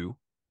biased too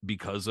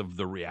because of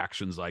the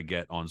reactions I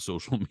get on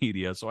social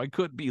media. So I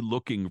could be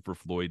looking for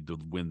Floyd to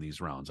win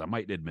these rounds. I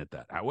might admit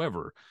that.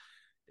 However,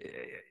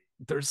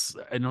 there's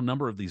in a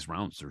number of these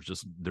rounds,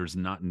 there's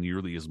not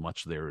nearly as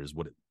much there as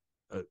what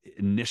it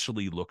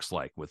initially looks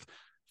like with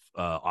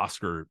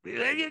Oscar,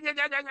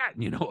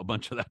 a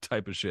bunch of that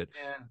type of shit.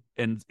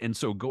 Yeah. And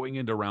so going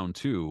into round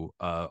two,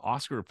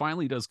 Oscar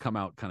finally does come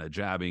out kind of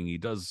jabbing. He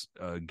does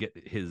get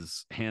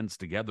his hands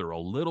together a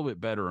little bit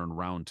better in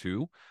round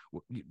two.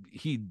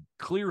 He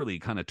clearly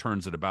kind of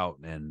turns it about,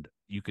 and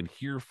you can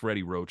hear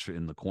Freddie Roach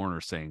in the corner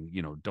saying,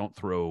 don't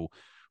throw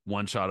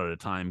one shot at a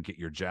time, get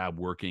your jab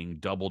working,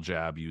 double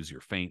jab, use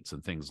your feints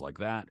and things like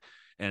that.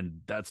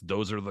 And that's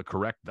the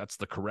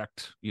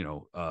correct,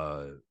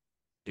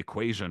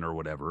 equation or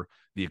whatever.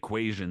 The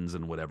equations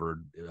and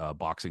whatever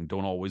boxing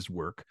don't always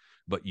work,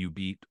 but you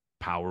beat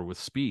power with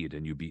speed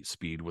and you beat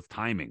speed with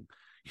timing.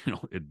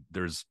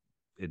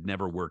 It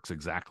never works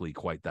exactly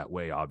quite that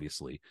way,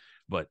 obviously,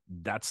 but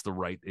that's the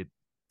right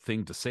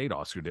thing to say to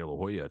Oscar De La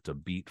Hoya, to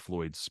beat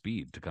Floyd's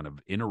speed, to kind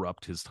of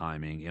interrupt his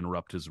timing,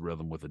 interrupt his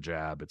rhythm with a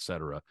jab,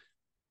 etc.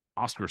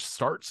 Oscar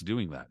starts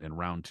doing that in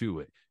round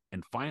two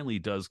and finally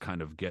does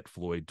kind of get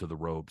Floyd to the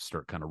ropes,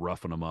 start kind of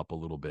roughing him up a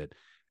little bit.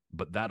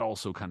 But that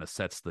also kind of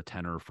sets the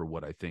tenor for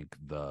what I think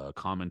the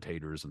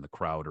commentators and the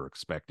crowd are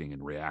expecting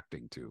and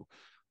reacting to.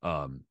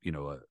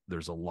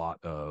 there's a lot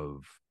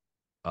of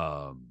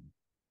um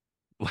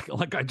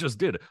like I just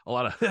did a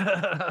lot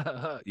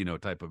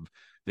of type of,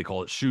 they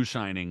call it shoe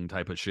shining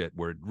type of shit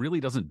where it really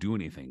doesn't do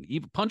anything.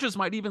 Even punches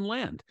might even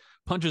land.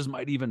 Punches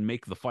might even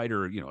make the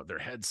fighter, their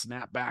head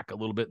snap back a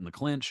little bit in the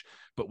clinch.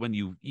 But when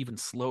you even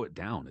slow it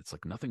down, it's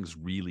like nothing's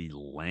really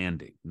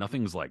landing.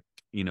 Nothing's like,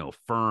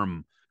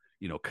 firm,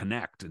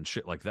 connect and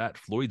shit like that.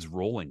 Floyd's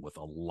rolling with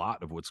a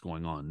lot of what's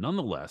going on.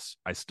 Nonetheless,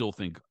 I still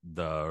think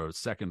the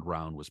second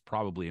round was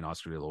probably an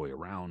Oscar De La Hoya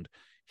round.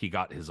 He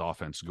got his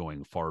offense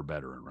going far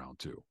better in round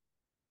two.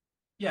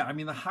 Yeah, I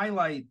mean, the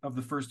highlight of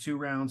the first two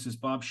rounds is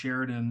Bob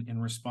Sheridan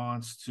in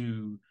response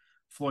to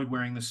Floyd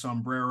wearing the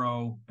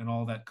sombrero and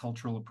all that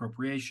cultural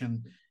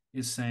appropriation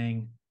is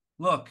saying,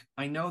 look,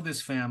 I know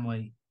this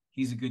family.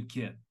 He's a good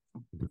kid.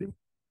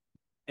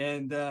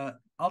 And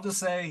I'll just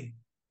say,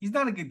 he's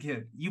not a good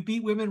kid. You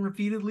beat women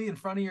repeatedly in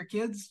front of your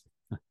kids,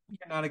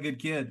 you're not a good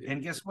kid.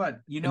 And guess what?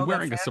 And That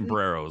wearing a family?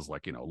 sombrero is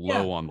like, Yeah.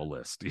 low on the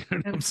list. You know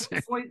what I'm And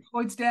saying?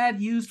 Floyd's dad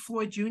used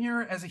Floyd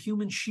Jr. as a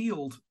human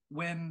shield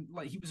when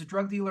he was a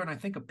drug dealer and I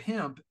think a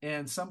pimp,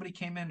 and somebody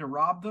came in to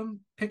rob them,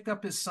 picked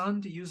up his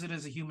son to use it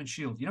as a human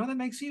shield. That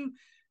makes you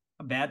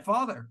a bad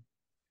father.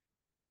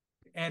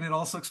 And it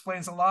also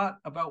explains a lot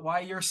about why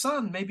your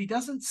son maybe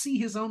doesn't see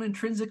his own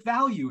intrinsic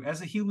value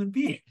as a human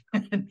being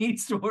and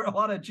needs to wear a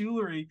lot of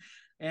jewelry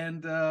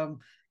and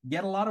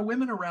get a lot of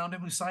women around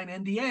him who sign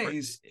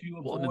NDAs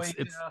to Well, avoid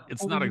it's holding not him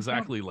accountable.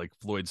 exactly like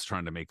Floyd's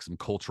trying to make some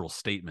cultural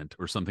statement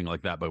or something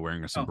like that by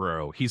wearing a Oh,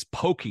 sombrero. He's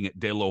poking at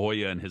De La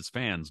Hoya and his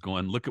fans,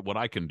 going, "Look at what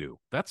I can do."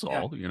 That's yeah,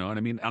 all. You know what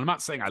I mean? And I'm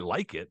not saying I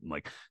like it. And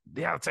like,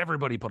 yeah, it's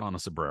everybody put on a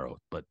sombrero,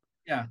 but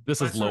yeah. this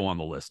But is it's low on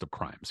the list of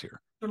crimes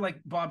here. sort of like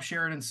Bob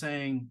Sheridan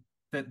saying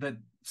that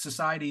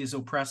society is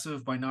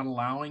oppressive by not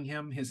allowing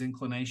him his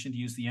inclination to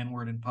use the N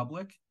word in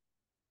public.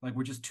 Like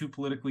we're just too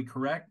politically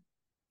correct.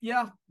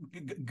 Yeah,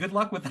 good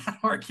luck with that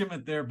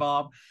argument there,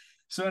 Bob.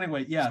 So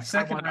anyway, yeah, Like,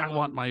 second I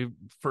want round. my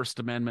First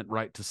Amendment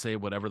right to say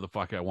whatever the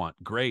fuck I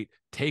want. Great,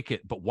 take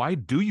it. But why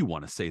do you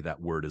want to say that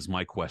word? Is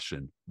my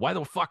question. Why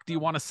the fuck do you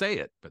want to say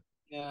it? But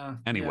Yeah,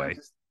 anyway,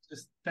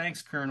 just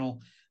thanks,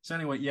 Colonel. So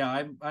anyway,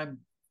 yeah,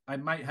 I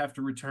might have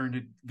to return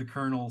to the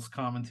Colonel's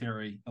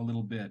commentary a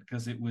little bit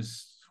because it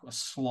was a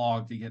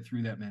slog to get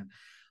through that, man.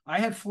 I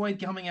had Floyd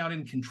coming out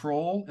in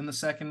control in the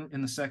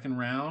second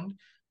round.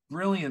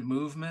 Brilliant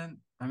movement.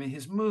 I mean,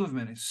 his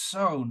movement is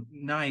so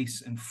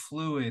nice and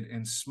fluid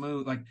and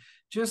smooth. Like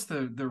just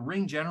the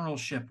ring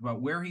generalship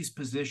about where he's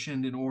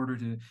positioned in order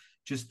to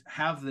just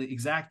have the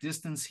exact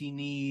distance he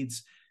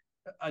needs,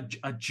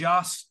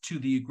 adjust to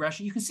the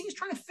aggression. You can see he's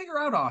trying to figure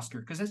out Oscar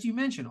because, as you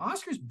mentioned,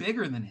 Oscar's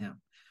bigger than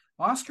him.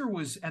 Oscar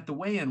was at the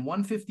weigh-in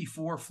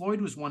 154.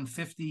 Floyd was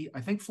 150.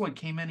 I think Floyd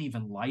came in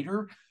even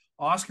lighter.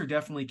 Oscar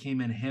definitely came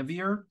in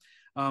heavier,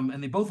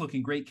 and they both look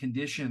in great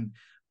condition.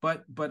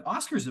 But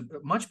Oscar's a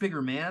much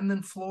bigger man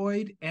than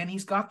Floyd, and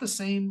he's got the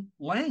same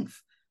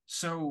length.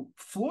 So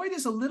Floyd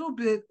is a little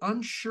bit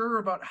unsure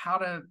about how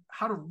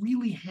to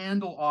really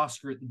handle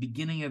Oscar at the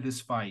beginning of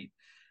this fight,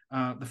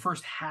 the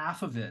first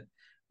half of it.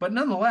 But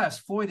nonetheless,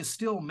 Floyd is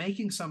still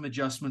making some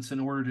adjustments in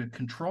order to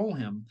control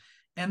him.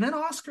 And then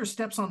Oscar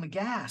steps on the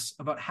gas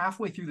about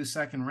halfway through the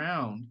second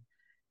round.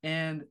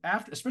 And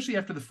especially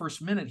after the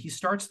first minute, he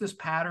starts this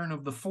pattern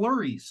of the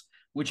flurries,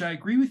 which I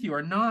agree with you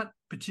are not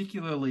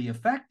particularly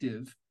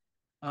effective.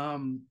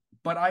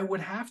 But I would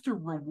have to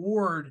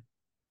reward,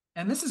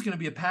 and this is going to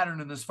be a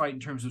pattern in this fight in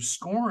terms of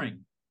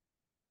scoring.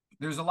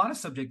 There's a lot of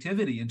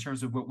subjectivity in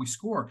terms of what we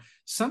score.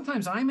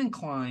 Sometimes I'm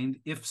inclined,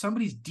 if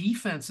somebody's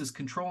defense is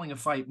controlling a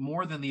fight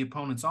more than the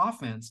opponent's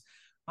offense,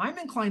 I'm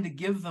inclined to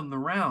give them the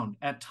round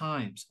at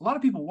times. A lot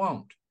of people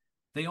won't.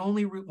 They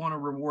only want to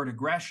reward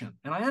aggression.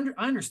 And I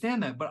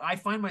understand that, but I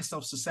find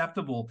myself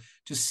susceptible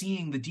to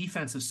seeing the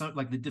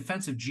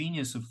defensive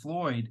genius of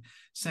Floyd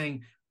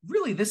saying,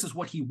 really, this is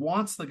what he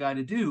wants the guy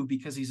to do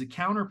because he's a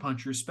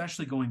counterpuncher,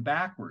 especially going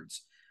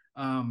backwards.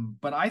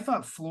 But I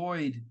thought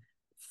Floyd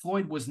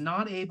was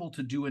not able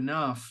to do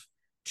enough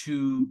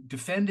to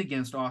defend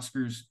against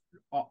Oscar's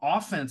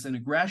offense and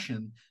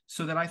aggression,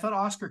 so that I thought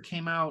Oscar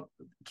came out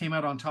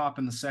on top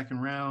in the second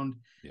round.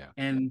 yeah.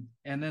 And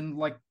then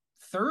like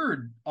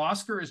third,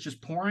 Oscar is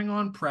just pouring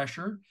on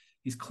pressure.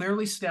 He's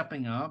clearly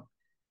stepping up,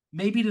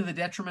 maybe to the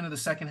detriment of the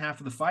second half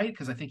of the fight,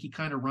 because I think he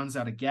kind of runs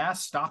out of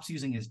gas, stops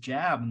using his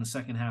jab in the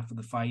second half of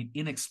the fight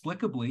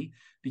inexplicably,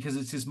 because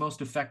it's his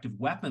most effective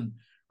weapon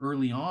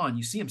early on.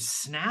 You see him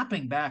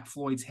snapping back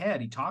Floyd's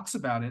head. He talks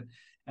about it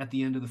at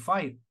the end of the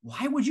fight.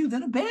 Why would you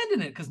then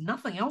abandon it? Because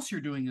nothing else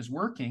you're doing is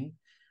working.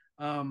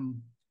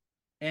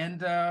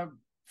 And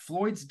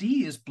Floyd's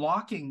D is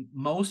blocking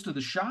most of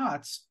the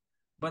shots,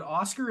 but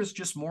Oscar is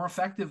just more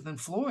effective than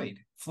Floyd.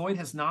 Floyd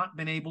has not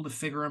been able to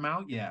figure him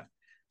out yet.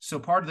 So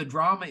part of the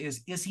drama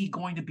is he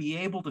going to be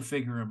able to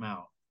figure him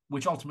out?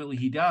 Which ultimately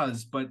he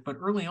does. But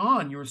early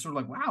on, you were sort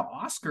of like, wow,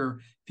 Oscar,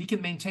 if he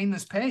can maintain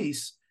this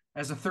pace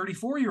as a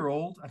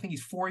 34-year-old, I think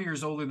he's 4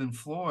 years older than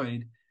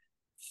Floyd.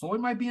 Floyd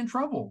might be in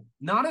trouble.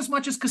 Not as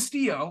much as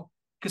Castillo.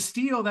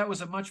 Castillo, that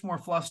was a much more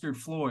flustered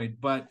Floyd,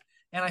 but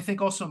And I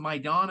think also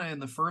Maidana in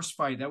the first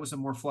fight, that was a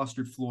more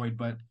flustered Floyd,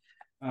 but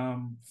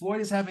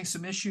Floyd is having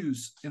some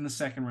issues in the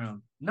second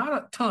round. Not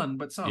a ton,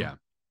 but Yeah, some.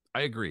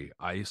 I agree.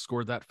 I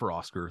scored that for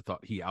Oscar.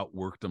 Thought he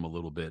outworked him a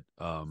little bit.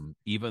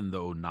 Even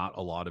though not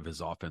a lot of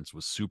his offense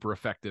was super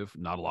effective,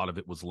 not a lot of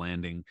it was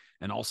landing,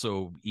 and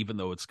also even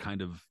though it's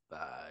kind of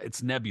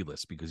it's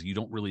nebulous because you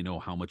don't really know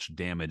how much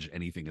damage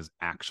anything is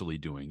actually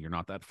doing. You're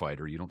not that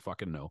fighter. You don't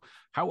fucking know.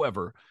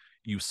 However,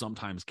 you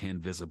sometimes can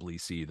visibly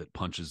see that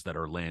punches that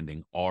are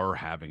landing are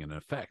having an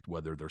effect,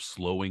 whether they're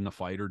slowing a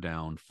fighter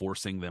down,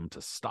 forcing them to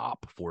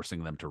stop,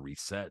 forcing them to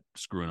reset,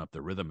 screwing up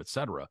their rhythm,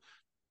 etc.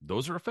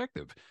 Those are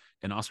effective.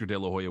 And Oscar De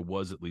La Hoya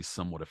was at least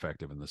somewhat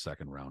effective in the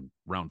second round.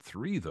 Round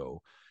three,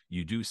 though,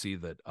 you do see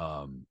that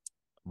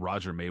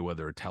Roger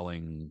Mayweather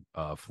telling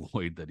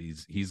Floyd that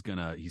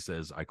he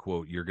says, I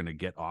quote, "You're gonna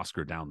get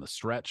Oscar down the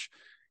stretch.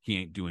 He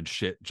ain't doing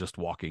shit, just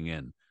walking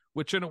in,"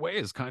 which in a way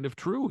is kind of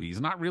true. He's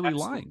not really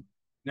Absolutely. lying.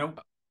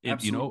 Nope. It,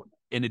 Absolutely.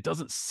 and it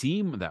doesn't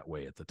seem that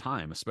way at the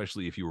time,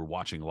 especially if you were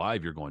watching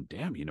live. You're going,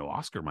 damn,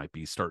 Oscar might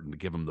be starting to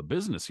give him the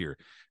business here,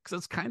 because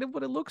that's kind of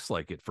what it looks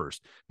like at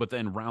first. But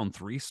then round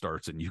three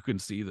starts, and you can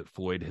see that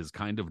Floyd has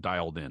kind of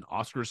dialed in.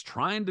 Oscar's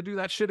trying to do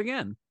that shit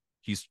again.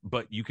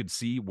 But you could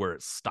see where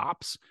it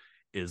stops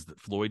is that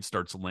Floyd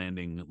starts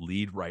landing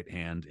lead right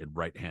hand and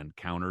right hand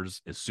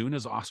counters. As soon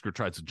as Oscar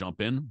tries to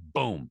jump in,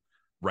 boom,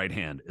 right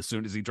hand. As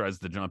soon as he tries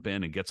to jump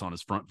in and gets on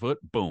his front foot,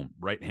 boom,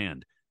 right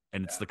hand.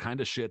 And it's Yeah. the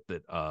kind of shit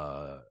that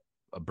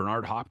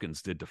Bernard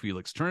Hopkins did to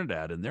Felix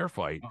Trinidad in their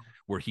fight, Oh,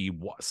 where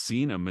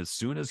seen him as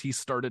soon as he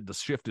started to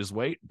shift his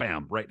weight,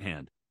 bam, right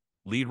hand,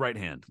 lead right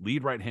hand,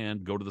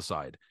 go to the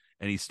side.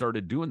 And he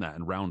started doing that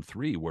in round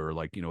three, where,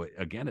 like,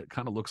 again, it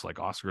kind of looks like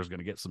Oscar is going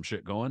to get some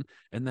shit going.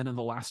 And then in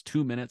the last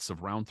 2 minutes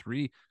of round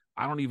three,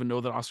 I don't even know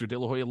that Oscar De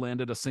La Hoya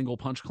landed a single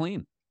punch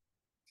clean.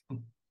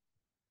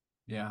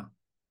 yeah.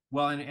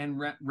 Well,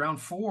 and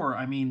round four,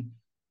 I mean,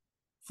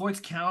 Floyd's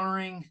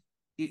countering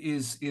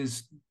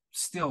is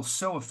still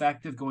so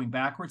effective going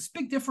backwards.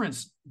 Big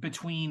difference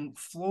between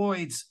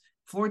Floyd's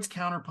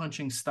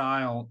counterpunching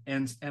style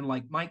and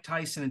like Mike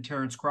Tyson and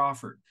Terrence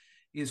Crawford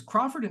is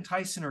Crawford and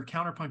Tyson are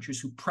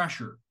counterpunchers who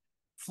pressure.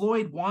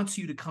 Floyd wants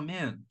you to come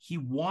in. He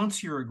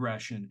wants your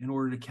aggression in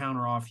order to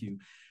counter off you.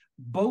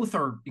 Both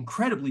are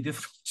incredibly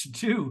difficult to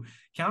do.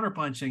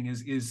 Counterpunching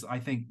is I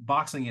think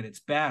boxing at its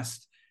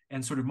best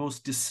and sort of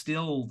most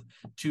distilled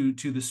to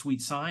the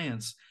sweet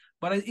science.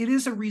 But it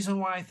is a reason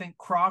why I think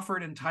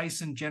Crawford and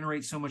Tyson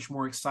generate so much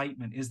more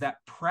excitement, is that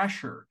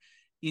pressure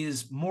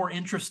is more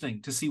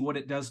interesting to see what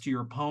it does to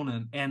your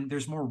opponent, and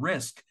there's more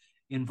risk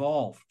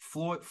involved.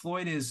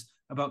 Floyd is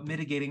about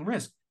mitigating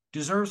risk,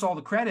 deserves all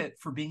the credit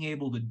for being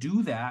able to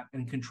do that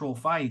and control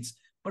fights,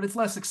 but it's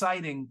less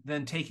exciting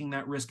than taking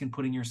that risk and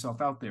putting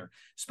yourself out there,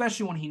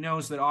 especially when he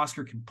knows that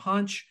Oscar can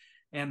punch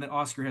and that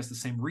Oscar has the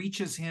same reach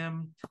as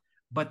him.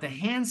 But the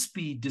hand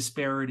speed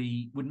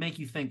disparity would make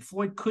you think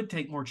Floyd could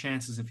take more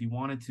chances if he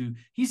wanted to.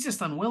 He's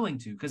just unwilling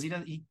to because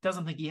he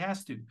doesn't think he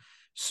has to.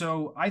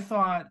 So I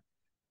thought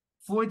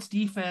Floyd's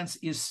defense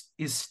is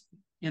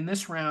in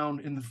this round,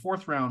 in the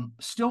fourth round,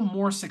 still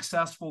more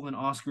successful than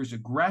Oscar's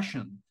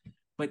aggression.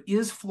 But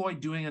is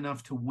Floyd doing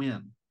enough to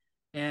win?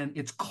 And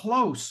it's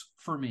close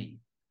for me.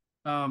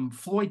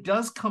 Floyd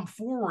does come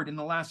forward in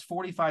the last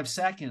 45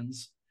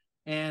 seconds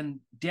and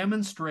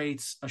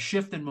demonstrates a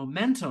shift in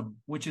momentum,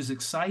 which is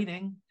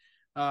exciting.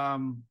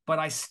 But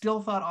I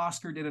still thought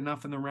Oscar did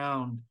enough in the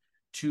round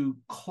to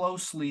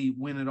closely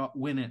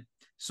win it.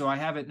 So I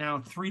have it now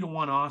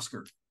 3-1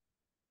 Oscar.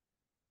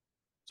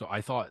 So I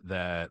thought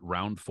that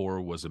round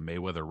four was a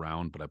Mayweather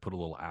round, but I put a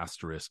little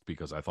asterisk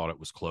because I thought it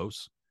was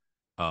close.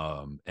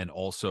 And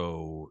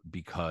also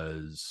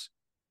because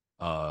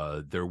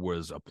there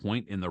was a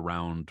point in the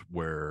round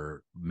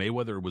where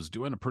Mayweather was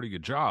doing a pretty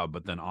good job,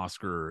 but then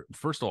Oscar,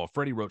 first of all,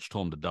 Freddie Roach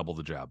told him to double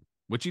the jab,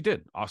 which he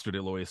did. Oscar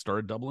De La Hoya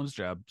started doubling his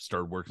jab,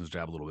 started working his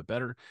jab a little bit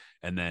better.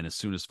 And then as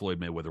soon as Floyd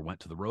Mayweather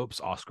went to the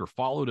ropes, Oscar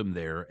followed him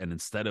there. And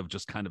instead of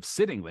just kind of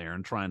sitting there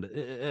and trying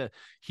to,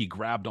 he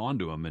grabbed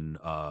onto him and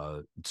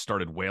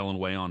started wailing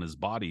away on his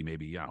body,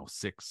 maybe,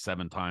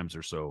 6-7 times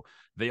or so.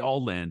 They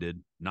all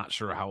landed. Not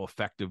sure how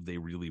effective they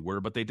really were,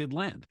 but they did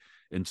land.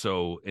 And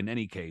so in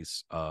any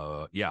case,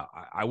 I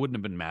wouldn't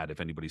have been mad if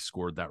anybody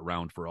scored that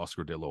round for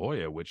Oscar De La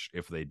Hoya, which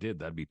if they did,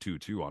 that'd be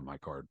 2-2 on my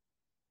card.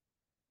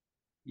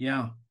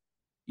 Yeah.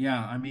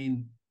 Yeah. I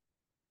mean,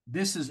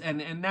 this is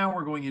and now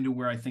we're going into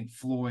where I think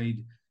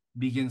Floyd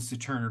begins to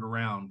turn it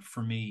around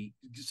for me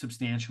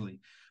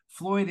substantially.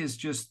 Floyd is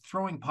just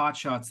throwing pot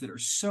shots that are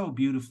so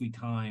beautifully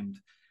timed.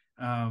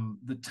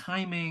 The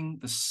timing,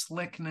 the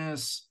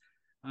slickness,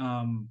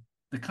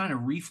 the kind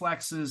of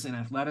reflexes and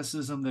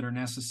athleticism that are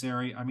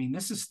necessary. I mean,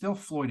 this is still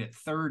Floyd at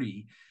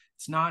 30.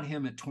 It's not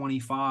him at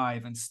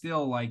 25, and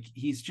still like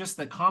he's just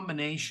the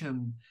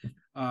combination,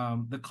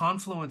 the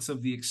confluence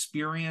of the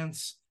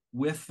experience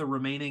with the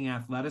remaining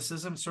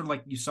athleticism, sort of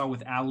like you saw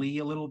with Ali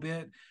a little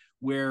bit,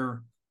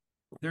 where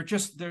they're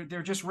just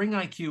ring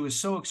IQ is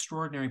so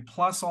extraordinary,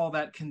 plus all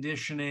that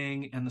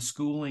conditioning and the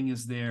schooling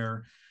is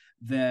there,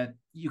 that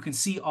you can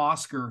see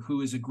Oscar,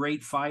 who is a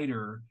great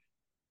fighter,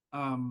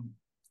 um,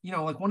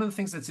 like one of the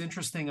things that's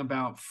interesting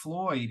about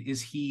Floyd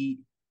is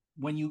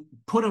when you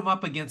put him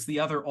up against the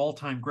other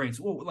all-time greats,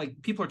 well,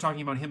 like people are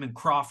talking about him and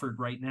Crawford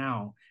right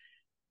now,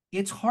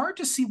 it's hard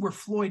to see where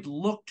Floyd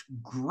looked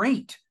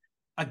great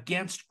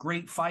against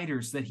great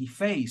fighters that he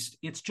faced.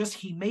 It's just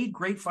he made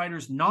great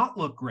fighters not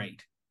look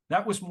great.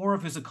 That was more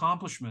of his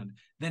accomplishment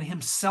than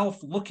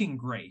himself looking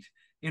great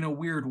in a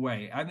weird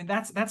way. I mean,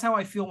 that's how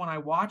I feel when I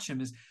watch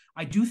him. Is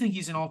I do think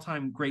he's an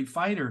all-time great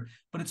fighter,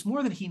 but it's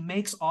more that he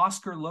makes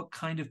Oscar look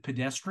kind of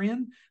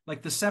pedestrian,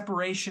 like the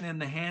separation and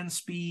the hand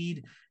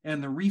speed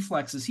and the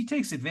reflexes. He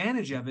takes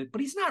advantage of it,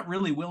 but he's not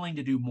really willing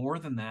to do more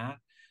than that.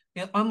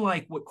 And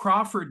unlike what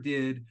Crawford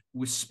did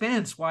with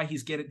Spence, why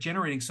he's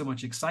generating so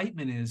much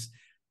excitement is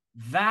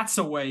that's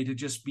a way to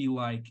just be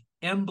like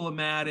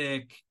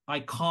emblematic,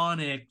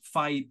 iconic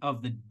fight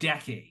of the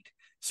decade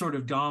sort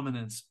of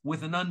dominance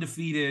with an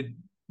undefeated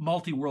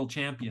multi-world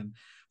champion.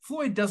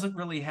 Floyd doesn't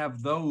really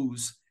have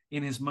those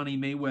in his Money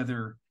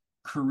Mayweather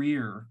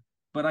career.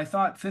 But I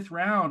thought fifth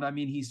round, I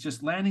mean, he's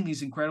just landing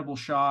these incredible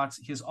shots.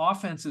 His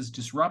offense is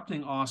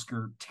disrupting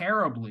Oscar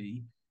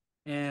terribly,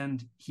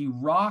 and he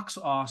rocks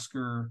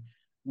Oscar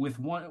with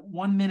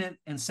 1 minute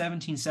and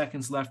 17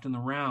 seconds left in the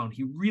round.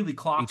 He really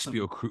clocks him.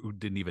 HBO crew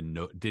didn't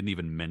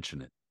even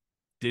mention it,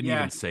 didn't Yeah,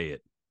 even say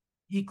it.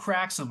 he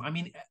cracks him. I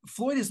mean,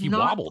 Floyd is He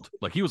not. wobbled,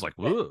 like he was like,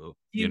 whoa,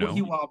 He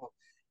wobbled.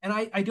 And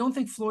I don't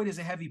think Floyd is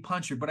a heavy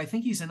puncher, but I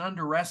think he's an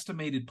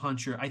underestimated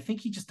puncher. I think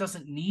he just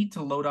doesn't need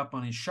to load up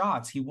on his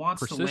shots. He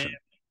wants to land. Precision.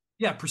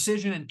 Yeah,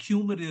 precision and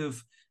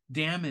cumulative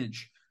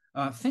damage.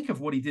 Think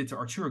of what he did to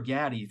Arturo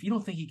Gatti. If you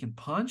don't think he can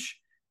punch,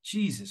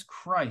 Jesus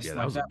Christ. Yeah, that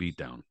Like was a that.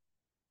 beatdown.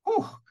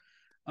 Whew.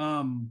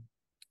 Um,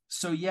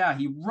 so yeah,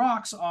 he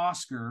rocks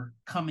Oscar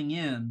coming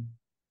in,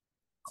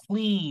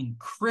 clean,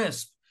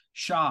 crisp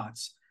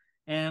shots.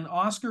 And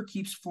Oscar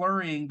keeps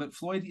flurrying, but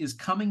Floyd is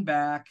coming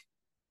back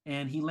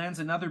and he lands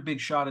another big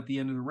shot at the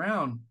end of the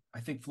round.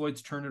 I think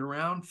Floyd's turned it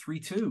around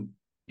 3-2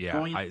 Yeah,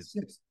 going into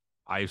sixth.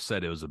 I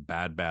said it was a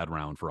bad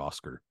round for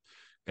Oscar.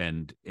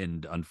 And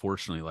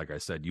unfortunately, like I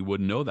said, you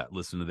wouldn't know that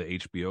listen to the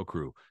HBO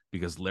crew,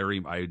 because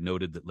I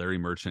noted that Larry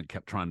Merchant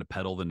kept trying to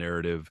peddle the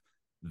narrative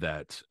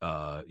that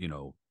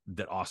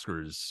that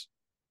Oscar's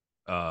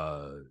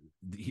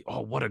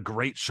what a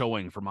great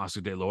showing from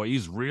Oscar De La Hoya.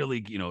 He's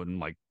really, and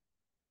like,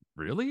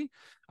 really?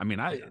 I mean,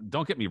 I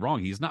don't get me wrong,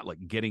 he's not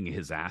like getting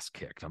his ass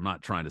kicked. I'm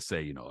not trying to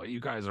say, you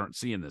guys aren't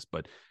seeing this,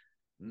 but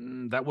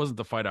that wasn't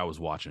the fight I was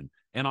watching.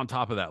 And on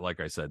top of that, like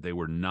I said, they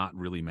were not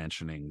really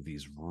mentioning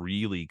these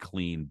really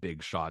clean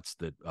big shots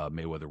that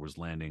Mayweather was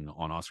landing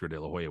on Oscar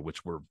De La Hoya,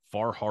 which were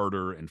far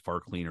harder and far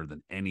cleaner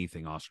than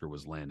anything Oscar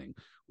was landing,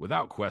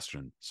 without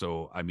question.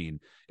 So, I mean,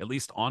 at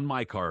least on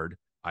my card,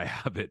 I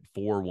have it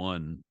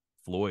 4-1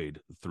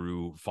 Floyd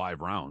through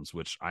 5 rounds,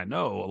 which I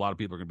know a lot of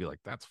people are going to be like,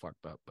 that's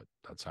fucked up, but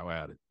that's how I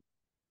had it.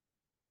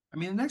 I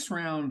mean, the next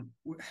round,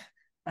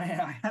 I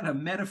had a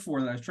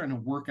metaphor that I was trying to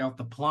work out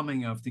the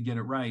plumbing of to get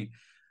it right.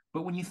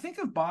 But when you think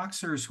of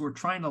boxers who are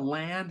trying to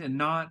land and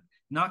not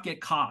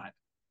get caught,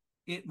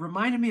 it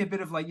reminded me a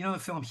bit of like, the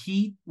film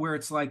Heat, where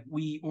it's like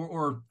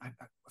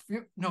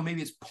no,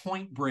 maybe it's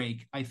Point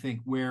Break, I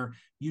think, where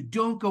you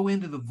don't go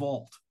into the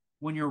vault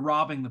when you're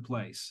robbing the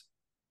place.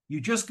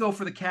 You just go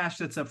for the cash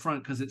that's up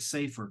front because it's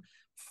safer.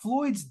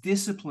 Floyd's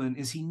discipline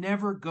is he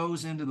never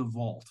goes into the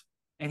vault.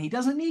 And he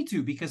doesn't need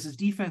to because his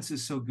defense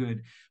is so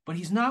good, but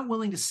he's not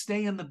willing to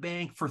stay in the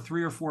bank for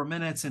 3 or 4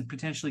 minutes and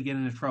potentially get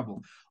into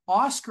trouble.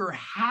 Oscar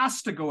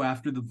has to go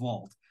after the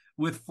vault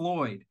with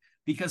Floyd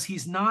because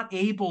he's not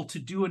able to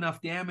do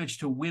enough damage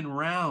to win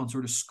rounds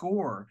or to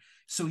score.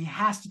 So he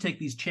has to take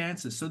these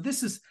chances. So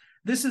this is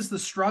the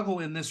struggle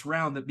in this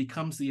round that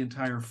becomes the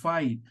entire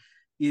fight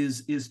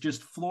is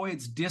just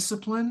Floyd's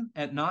discipline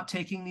at not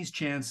taking these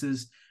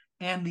chances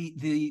and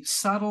the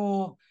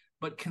subtle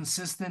but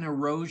consistent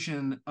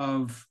erosion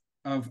of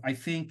I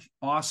think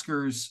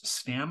Oscar's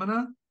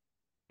stamina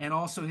and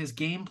also his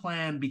game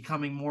plan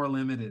becoming more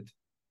limited.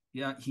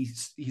 Yeah,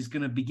 he's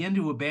going to begin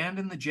to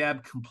abandon the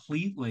jab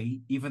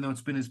completely, even though it's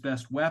been his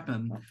best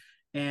weapon.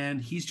 And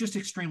he's just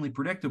extremely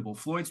predictable.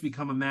 Floyd's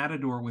become a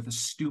matador with a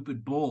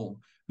stupid bull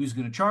who's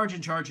going to charge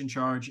and charge and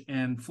charge.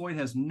 And Floyd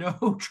has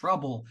no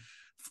trouble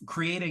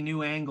creating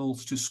new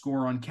angles to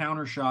score on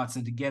counter shots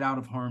and to get out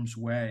of harm's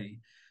way.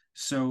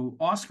 So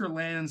Oscar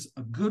lands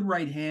a good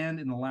right hand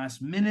in the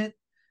last minute,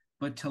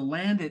 but to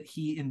land it,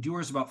 he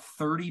endures about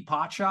 30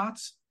 pot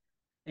shots,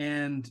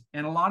 and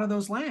a lot of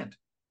those land.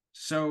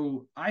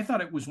 So I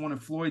thought it was one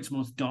of Floyd's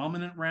most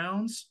dominant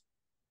rounds,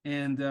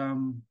 and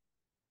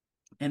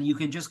you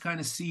can just kind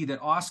of see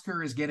that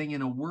Oscar is getting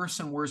in a worse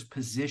and worse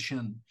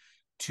position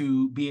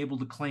to be able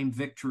to claim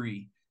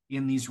victory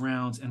in these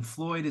rounds, and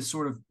Floyd has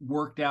sort of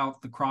worked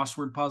out the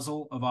crossword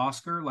puzzle of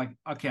Oscar. Like,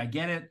 okay, I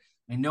get it.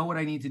 I know what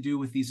I need to do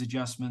with these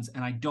adjustments,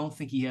 and I don't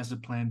think he has a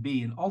plan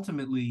B. And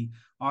ultimately,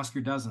 Oscar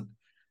doesn't.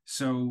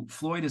 So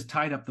Floyd has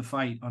tied up the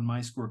fight on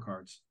my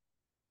scorecards.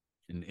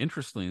 And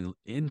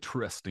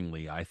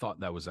interestingly, I thought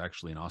that was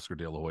actually an Oscar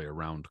De La Hoya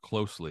round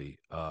closely.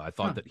 I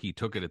thought that he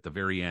took it at the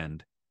very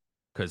end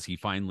because he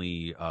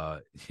finally.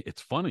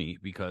 It's funny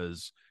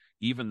because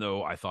even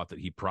though I thought that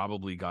he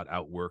probably got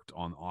outworked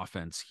on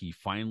offense, he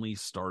finally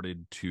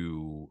started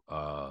to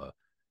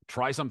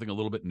try something a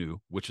little bit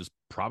new, which is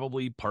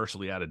probably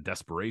partially out of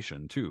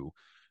desperation too.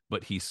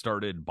 But he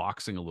started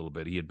boxing a little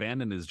bit. He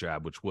abandoned his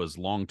jab, which was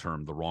long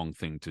term the wrong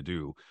thing to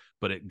do.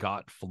 But it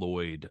got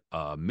Floyd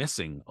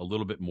missing a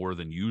little bit more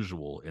than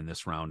usual in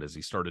this round as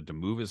he started to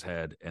move his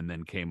head and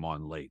then came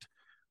on late.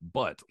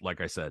 But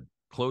like I said,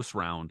 close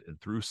round and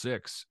through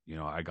six,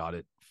 I got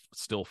it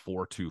still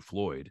 4-2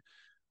 Floyd,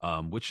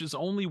 which is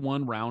only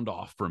one round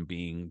off from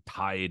being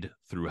tied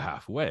through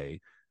halfway.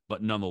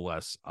 But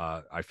nonetheless,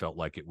 I felt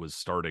like it was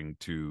starting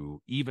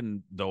to,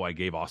 even though I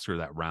gave Oscar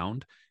that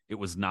round, it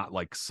was not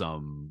like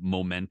some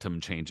momentum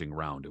changing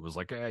round. It was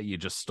like, you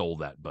just stole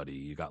that, buddy.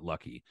 You got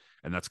lucky.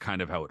 And that's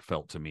kind of how it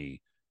felt to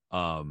me.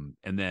 And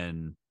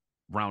then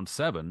round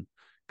 7,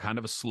 kind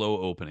of a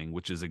slow opening,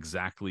 which is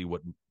exactly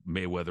what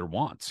Mayweather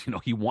wants.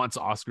 He wants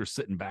Oscar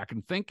sitting back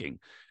and thinking.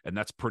 And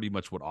that's pretty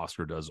much what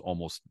Oscar does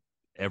almost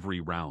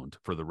every round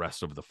for the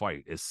rest of the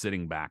fight, is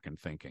sitting back and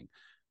thinking.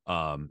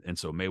 And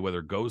so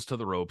Mayweather goes to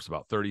the ropes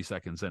about 30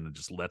 seconds in and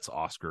just lets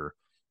Oscar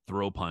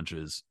throw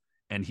punches.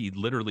 And he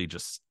literally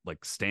just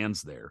like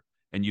stands there.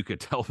 And you could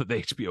tell that the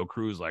HBO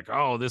crew is like,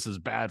 oh, this is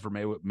bad for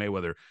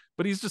Mayweather.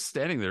 But he's just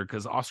standing there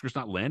because Oscar's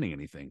not landing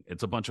anything.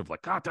 It's a bunch of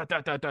like,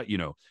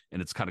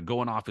 and it's kind of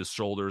going off his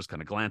shoulders,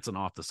 kind of glancing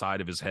off the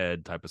side of his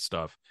head type of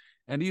stuff.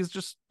 And he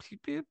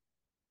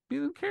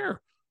didn't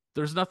care.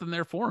 There's nothing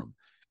there for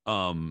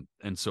him.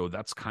 And so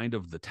that's kind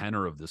of the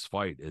tenor of this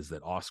fight, is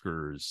that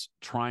Oscar's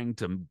trying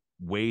to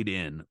wade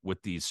in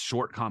with these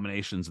short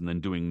combinations and then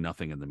doing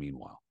nothing in the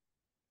meanwhile.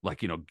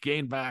 Like,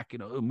 gain back,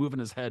 moving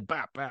his head,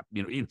 bap,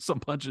 eating some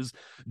punches,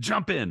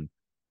 jump in.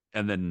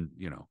 And then,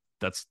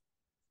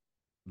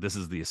 this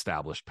is the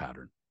established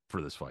pattern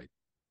for this fight.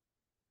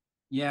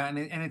 Yeah, and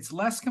it's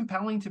less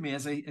compelling to me.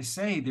 As I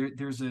say,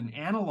 there's an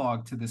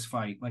analog to this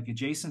fight, like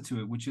adjacent to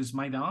it, which is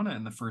Maidana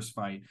in the first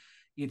fight.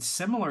 It's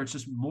similar. It's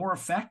just more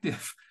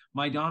effective.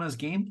 Maidana's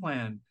game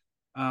plan.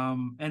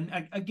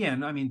 And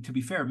again, I mean, to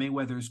be fair,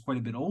 Mayweather is quite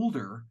a bit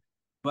older,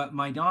 but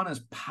Maidana's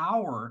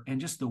power and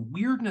just the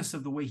weirdness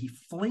of the way he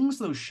flings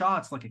those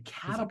shots like a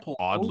catapult.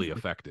 Like oddly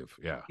effective.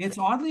 Yeah. It's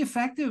oddly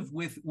effective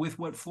with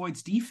what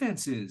Floyd's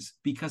defense is,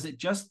 because it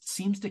just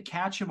seems to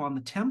catch him on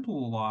the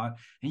temple a lot.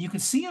 And you can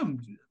see him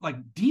like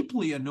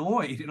deeply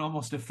annoyed and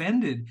almost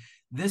offended.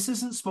 This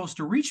isn't supposed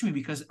to reach me,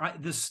 because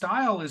the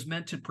style is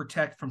meant to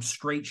protect from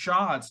straight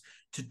shots,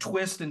 to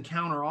twist and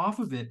counter off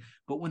of it.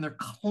 But when they're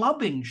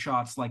clubbing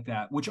shots like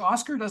that, which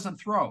Oscar doesn't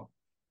throw,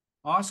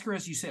 Oscar,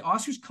 as you say,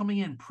 Oscar's coming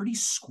in pretty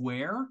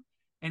square,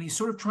 and he's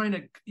sort of trying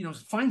to,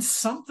 find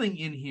something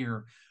in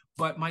here.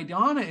 But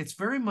Maidana, it's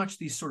very much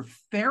these sort of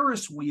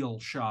Ferris wheel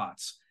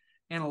shots.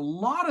 And a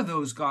lot of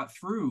those got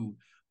through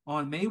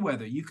on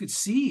Mayweather. You could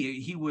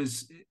see it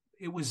was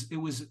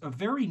a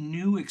very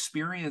new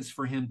experience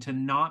for him to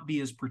not be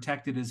as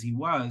protected as he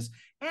was,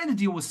 and to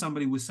deal with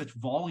somebody with such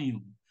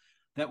volume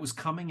that was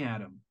coming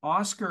at him.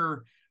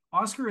 Oscar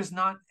is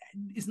not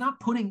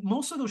putting,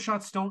 most of those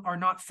shots are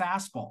not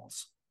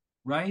fastballs.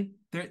 Right?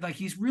 They're like,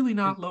 he's really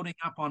not loading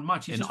up on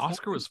much. And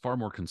Oscar was far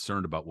more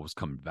concerned about what was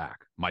coming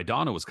back.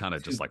 Maidana was kind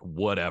of just like,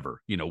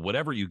 whatever,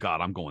 whatever you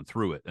got, I'm going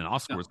through it. And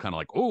Oscar was kind of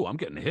like, oh, I'm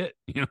getting hit,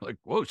 like,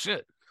 whoa,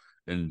 shit.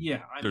 And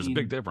there's a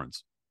big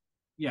difference.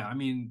 Yeah, I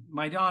mean,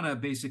 Maidana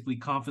basically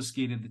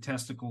confiscated the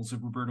testicles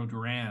of Roberto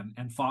Duran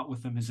and fought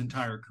with them his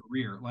entire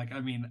career. Like, I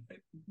mean,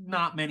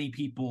 not many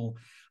people.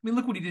 I mean,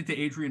 look what he did to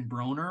Adrian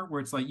Broner, where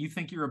it's like, you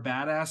think you're a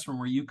badass from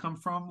where you come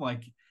from?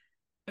 Like,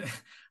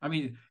 I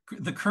mean,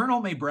 the Colonel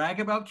may brag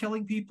about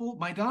killing people.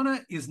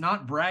 Maidana is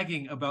not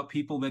bragging about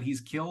people that he's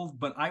killed,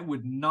 but I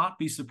would not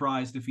be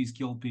surprised if he's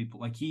killed people.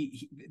 Like,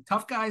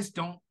 tough guys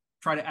don't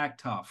try to act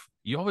tough.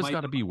 You always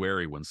got to be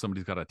wary when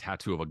somebody's got a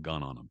tattoo of a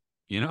gun on them.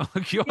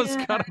 Like, you always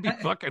got to be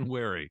fucking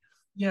wary.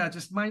 Yeah,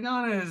 just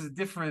Maidana is a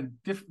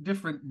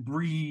different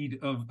breed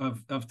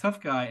of tough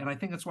guy, and I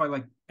think that's why,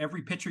 like,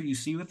 every picture you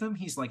see with him,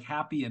 he's like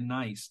happy and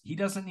nice. He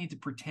doesn't need to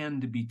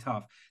pretend to be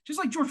tough, just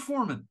like George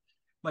Foreman.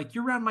 Like,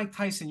 you're around Mike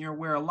Tyson, you're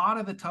aware a lot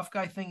of the tough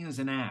guy thing is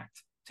an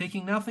act,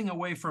 taking nothing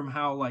away from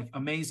how like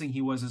amazing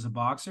he was as a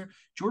boxer.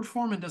 George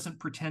Foreman doesn't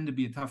pretend to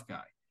be a tough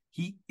guy.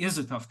 He is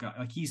a tough guy.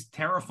 Like, he's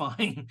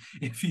terrifying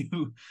if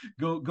you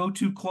go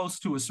too close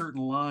to a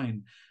certain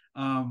line.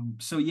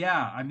 So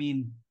yeah, I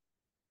mean,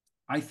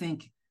 I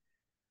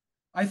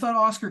thought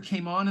Oscar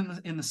came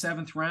on in the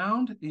 7th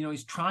round.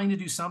 He's trying to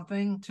do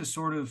something to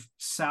sort of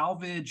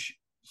salvage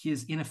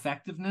his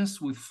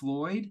ineffectiveness with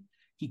Floyd.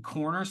 He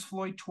corners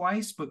Floyd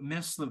twice, but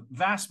missed the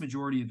vast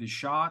majority of his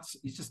shots.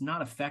 He's just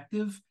not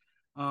effective.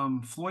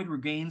 Floyd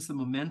regains the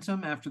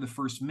momentum after the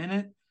first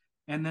minute,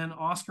 and then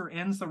Oscar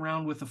ends the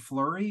round with a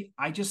flurry.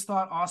 I just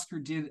thought Oscar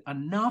did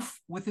enough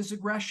with his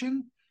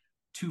aggression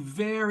to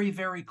very,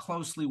 very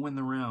closely win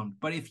the round.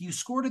 But if you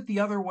scored it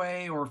the other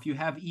way, or if you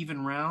have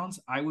even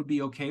rounds, I would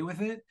be okay with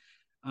it.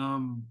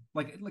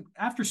 Like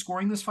after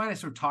scoring this fight, I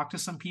sort of talked to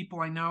some people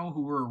I know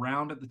who were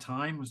around at the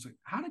time. I was like,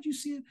 how did you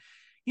see it?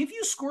 If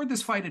you scored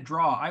this fight a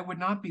draw, I would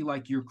not be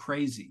like, you're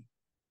crazy.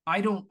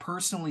 I don't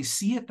personally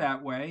see it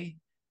that way.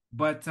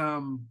 But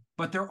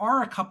there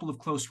are a couple of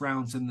close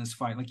rounds in this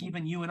fight. Like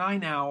even you and I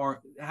now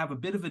have a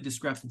bit of a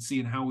discrepancy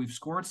in how we've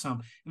scored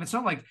some. And it's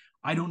not like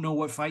I don't know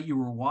what fight you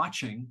were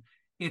watching.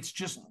 It's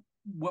just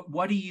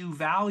what do you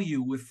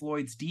value with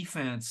Floyd's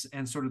defense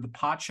and sort of the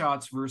pot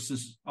shots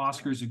versus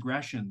Oscar's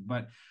aggression?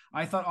 But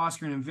I thought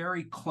Oscar in a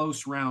very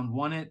close round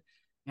won it,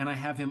 and I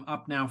have him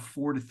up now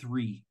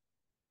 4-3.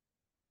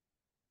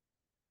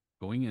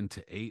 Going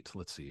into 8,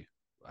 let's see.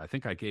 I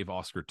think I gave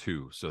Oscar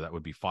 2, so that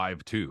would be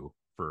 5-2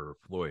 for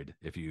Floyd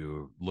if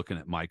you looking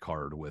at my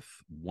card with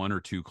 1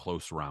 or 2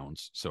 close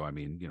rounds. So I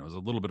mean, there's a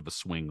little bit of a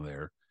swing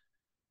there.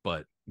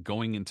 But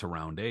going into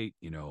round 8,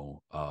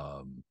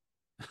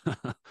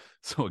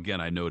 so again,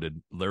 I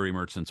noted Larry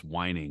Merchant's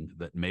whining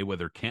that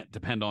Mayweather can't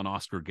depend on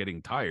Oscar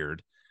getting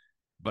tired.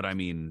 But I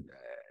mean,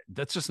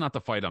 that's just not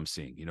the fight I'm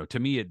seeing. To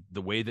me,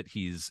 the way that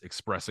he's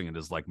expressing it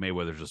is like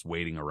Mayweather's just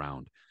waiting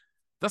around.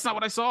 That's not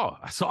what I saw.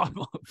 I saw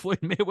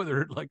Floyd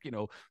Mayweather, like,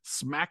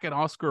 smacking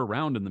Oscar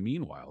around in the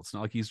meanwhile. It's not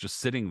like he's just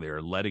sitting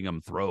there letting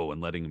him throw and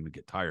letting him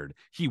get tired.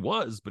 He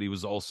was, but he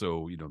was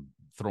also,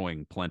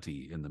 throwing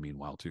plenty in the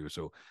meanwhile, too.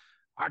 So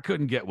I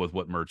couldn't get with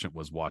what Merchant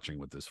was watching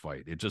with this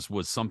fight. It just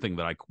was something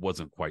that I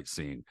wasn't quite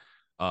seeing.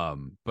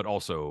 But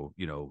also,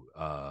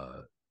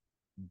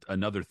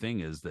 another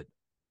thing is that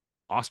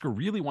Oscar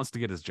really wants to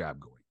get his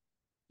jab going.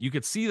 You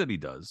could see that he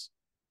does.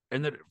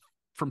 And that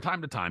from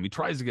time to time, he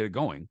tries to get it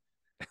going.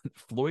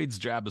 Floyd's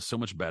jab is so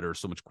much better,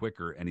 so much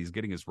quicker, and he's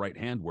getting his right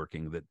hand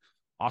working that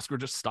Oscar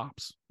just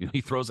stops. He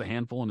throws a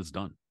handful and it's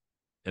done.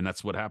 And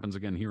that's what happens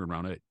again here in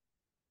round 8.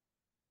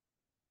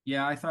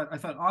 Yeah, I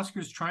thought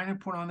Oscar's trying to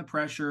put on the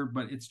pressure,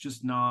 but it's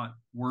just not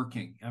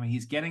working. I mean,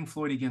 he's getting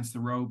Floyd against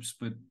the ropes,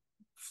 but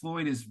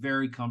Floyd is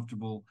very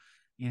comfortable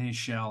in his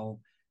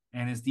shell,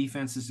 and his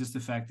defense is just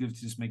effective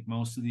to just make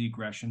most of the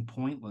aggression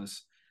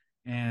pointless.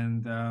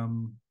 And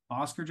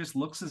Oscar just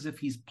looks as if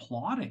he's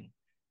plotting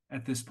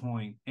at this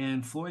point,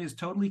 and Floyd is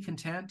totally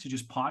content to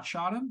just pot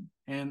shot him.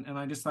 And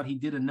I just thought he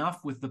did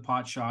enough with the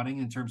pot shotting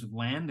in terms of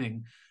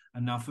landing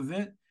enough of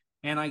it.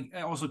 And I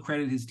also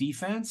credit his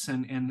defense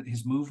and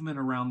his movement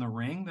around the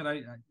ring that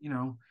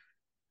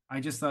I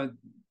just thought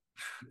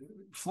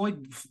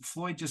Floyd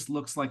just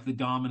looks like the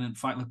dominant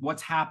fight. Like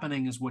what's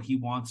happening is what he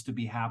wants to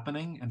be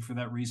happening, and for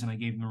that reason, I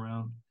gave him the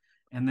round.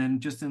 And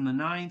then just in the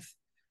ninth,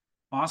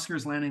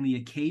 Oscar's landing the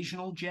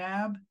occasional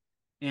jab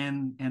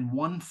and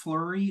one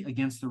flurry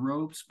against the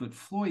ropes, but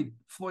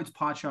Floyd's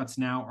pot shots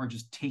now are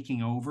just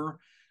taking over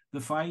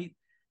the fight,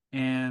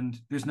 and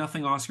there's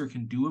nothing Oscar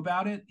can do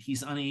about it.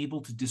 He's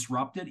unable to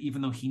disrupt it,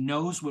 even though he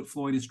knows what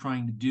Floyd is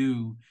trying to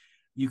do.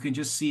 You can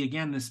just see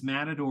again this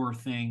Matador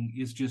thing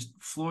is just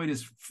Floyd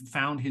has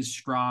found his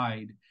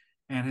stride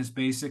and has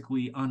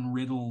basically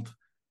unriddled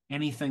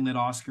anything that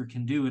Oscar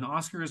can do, and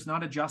Oscar is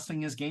not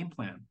adjusting his game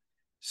plan.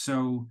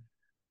 So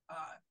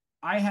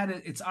I had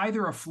it. It's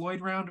either a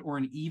Floyd round or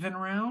an even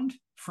round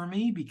for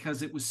me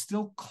because it was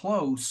still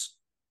close.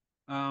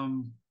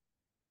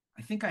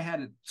 I think I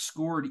had it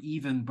scored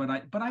even, but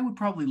I would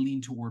probably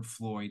lean toward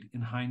Floyd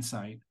in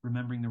hindsight,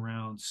 remembering the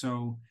round.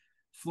 So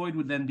Floyd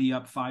would then be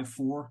up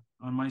 5-4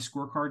 on my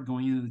scorecard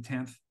going into the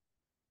 10th.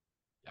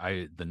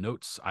 The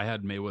notes I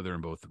had Mayweather in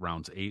both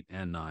rounds 8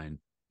 and 9,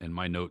 and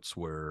my notes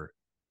were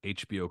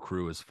HBO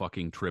crew is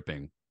fucking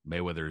tripping.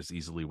 Mayweather is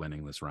easily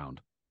winning this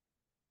round.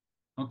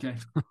 Okay.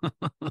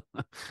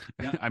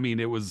 Yeah. I mean,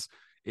 there was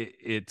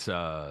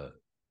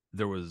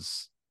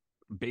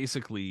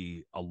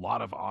basically a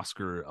lot of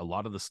Oscar, a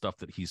lot of the stuff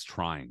that he's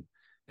trying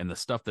and the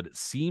stuff that it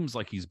seems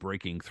like he's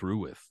breaking through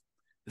with.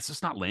 It's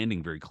just not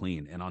landing very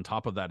clean. And on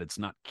top of that, it's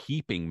not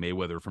keeping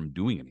Mayweather from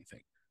doing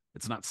anything.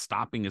 It's not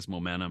stopping his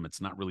momentum. It's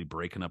not really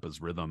breaking up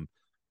his rhythm.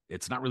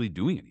 It's not really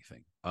doing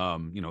anything.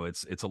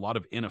 It's a lot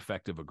of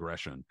ineffective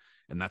aggression,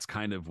 and that's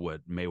kind of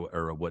what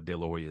what De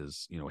La Hoya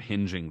is,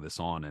 hinging this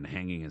on and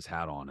hanging his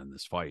hat on in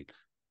this fight.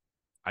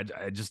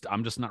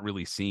 I'm just not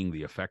really seeing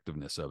the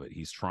effectiveness of it.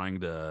 He's trying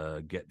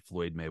to get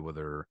Floyd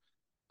Mayweather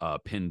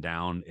pinned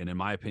down, and in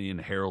my opinion,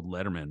 Harold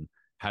Lederman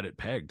had it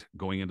pegged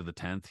going into the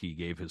 10th. He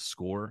gave his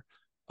score.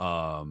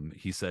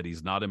 He said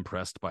he's not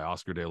impressed by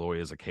Oscar De La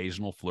Hoya's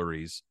occasional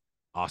flurries.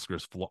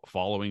 Oscar's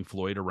following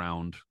Floyd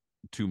around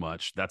too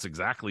much. That's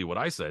exactly what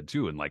I said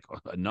too, in like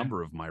a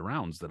number of my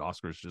rounds, that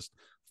Oscar's just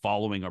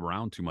following him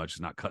around too much.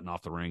 He's not cutting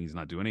off the ring. He's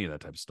not doing any of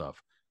that type of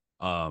stuff.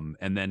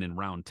 And then in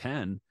round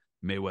 10,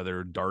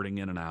 Mayweather darting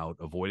in and out,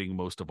 avoiding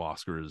most of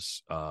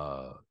Oscar's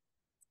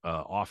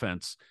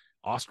offense.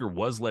 Oscar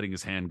was letting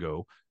his hand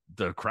go.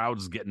 The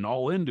crowd's getting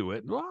all into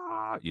it,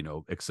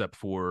 except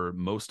for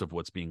most of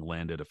what's being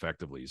landed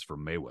effectively is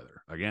from Mayweather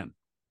again.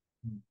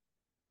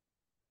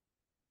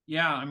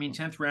 Yeah, I mean,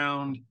 10th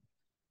round,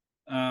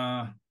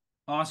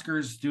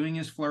 Oscar's doing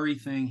his flurry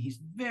thing. He's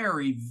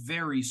very,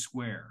 very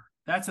square.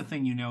 That's the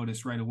thing you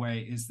notice right away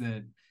is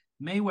that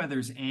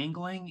Mayweather's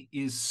angling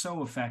is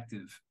so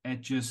effective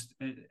at just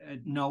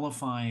at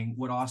nullifying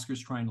what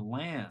Oscar's trying to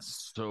land.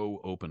 So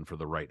open for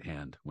the right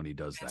hand when he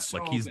does And that.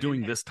 Like so, he's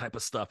doing this type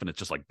of stuff, and it's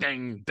just like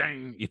dang,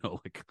 dang,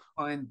 like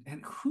and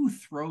who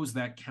throws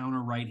that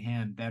counter right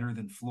hand better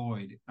than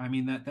Floyd? I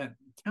mean, that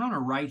counter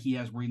right he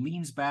has where he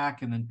leans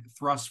back and then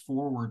thrusts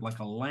forward like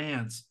a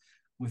lance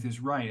with his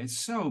right. It's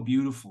so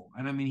beautiful.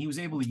 And I mean, he was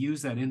able to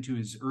use that into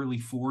his early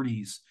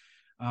 40s.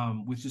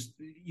 With just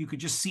you could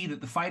just see that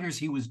the fighters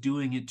he was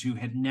doing it to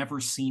had never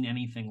seen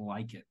anything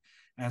like it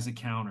as a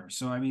counter.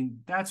 So I mean,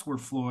 that's where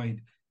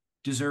Floyd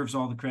deserves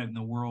all the credit in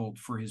the world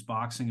for his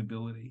boxing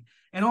ability.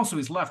 And also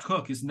his left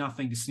hook is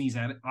nothing to sneeze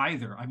at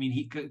either. I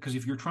mean, because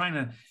if you're trying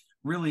to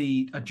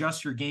really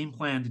adjust your game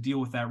plan to deal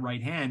with that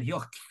right hand,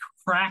 he'll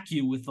crack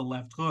you with the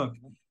left hook.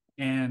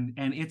 And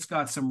it's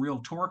got some real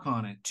torque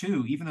on it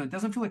too, even though it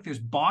doesn't feel like there's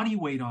body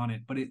weight on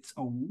it, but it's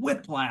a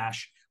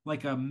whiplash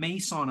like a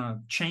mace on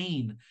a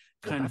chain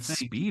well, kind that of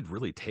thing. speed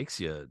really takes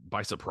you by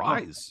Oh,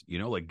 surprise.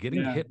 Like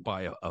getting yeah. hit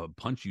by a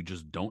punch you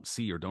just don't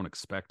see or don't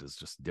expect is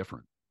just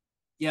different.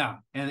 Yeah,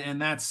 and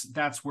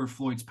that's where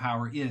Floyd's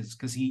power is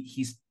because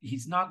he's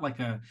not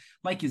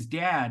like his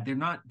dad. They're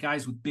not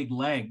guys with big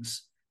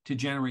legs to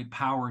generate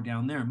power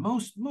down there.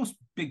 Most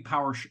big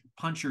power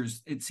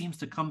punchers, it seems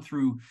to come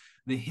through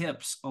the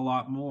hips a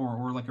lot more,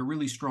 or like a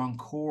really strong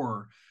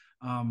core.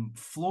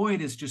 Floyd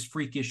is just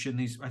freakish in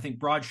these, I think,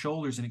 broad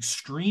shoulders and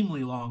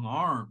extremely long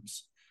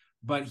arms.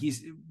 But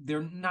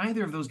they're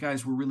neither of those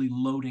guys were really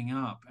loading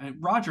up. And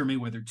Roger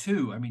Mayweather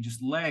too. I mean,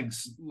 just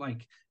legs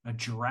like a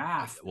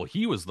giraffe. Well,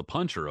 he was the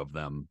puncher of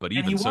them, but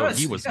And he even so,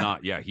 he was, was yeah,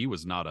 not. Yeah, he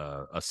was not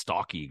a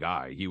stocky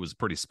guy. He was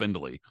pretty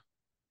spindly.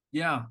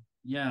 yeah,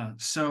 yeah.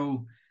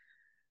 So,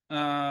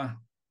 uh,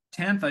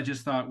 10th, I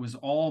just thought was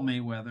all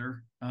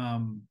Mayweather.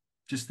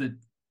 Just that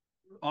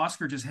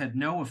Oscar just had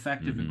no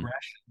effective Hmm.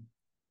 aggression.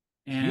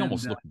 He And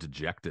almost looked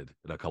dejected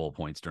at a couple of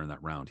points during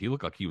that round. He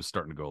looked like he was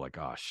starting to go like,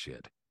 "Ah,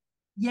 shit."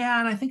 yeah,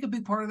 and I think a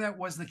big part of that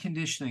was the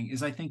conditioning.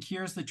 Is I think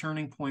here's the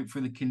turning point for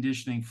the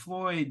conditioning.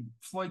 Floyd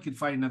could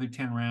fight another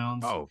 10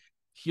 rounds. Oh,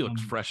 he looked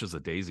Um, fresh as a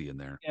daisy in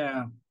there.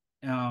 yeah.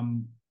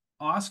 Um,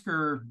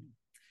 Oscar,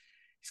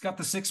 he's got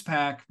the six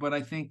pack, but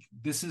I think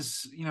this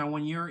is,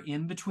 when you're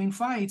in between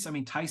fights. I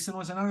mean, Tyson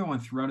was another one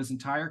throughout his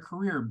entire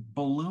career,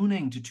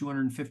 ballooning to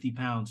 250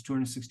 pounds,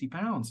 260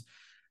 pounds.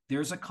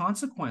 There's a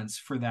consequence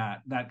for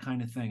that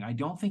kind of thing. I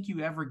don't think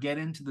you ever get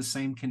into the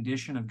same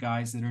condition of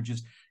guys that are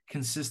just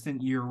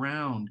consistent year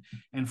round.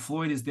 And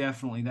Floyd is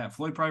definitely that.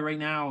 Floyd probably right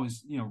now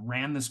is,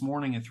 ran this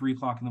morning at 3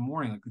 o'clock in the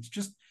morning. Like it's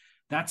just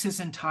that's his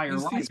entire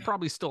He's life.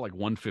 probably still like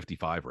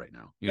 155 right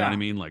now. You know what I Yeah.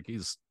 mean? Like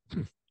he's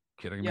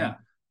kidding me. Yeah.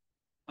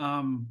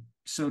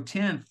 So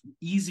 10th,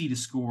 easy to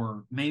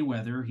score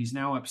Mayweather. He's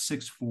now up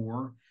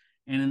 6-4.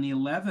 And in the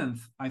 11th,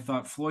 I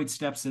thought Floyd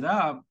steps it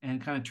up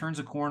and kind of turns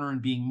a corner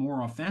and being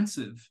more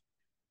offensive.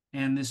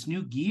 And this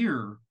new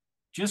gear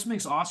just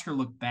makes Oscar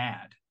look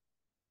bad.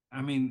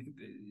 I mean,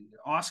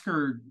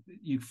 Oscar,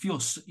 you feel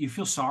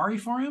sorry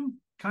for him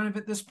kind of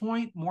at this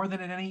point more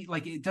than at any,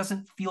 like it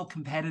doesn't feel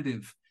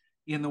competitive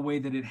in the way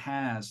that it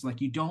has.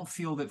 Like you don't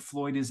feel that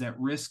Floyd is at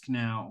risk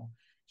now.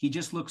 He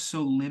just looks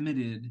so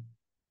limited,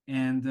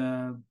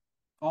 and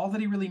all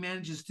that he really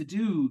manages to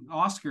do,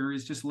 Oscar,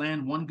 is just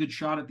land one good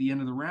shot at the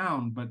end of the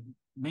round. But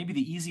maybe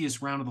the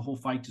easiest round of the whole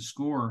fight to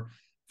score.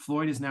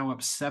 Floyd is now up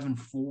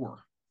 7-4.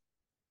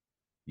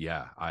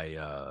 Yeah,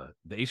 I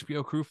the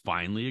HBO crew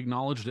finally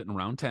acknowledged it in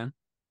round 10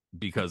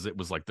 because it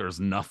was like there was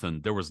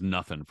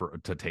nothing for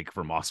to take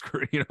from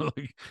Oscar.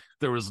 Like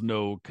there was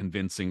no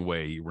convincing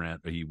way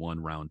he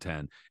won round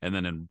 10. And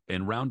then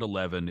in round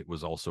 11 it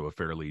was also a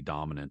fairly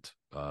dominant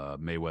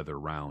Mayweather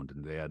round,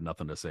 and they had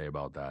nothing to say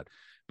about that.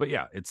 But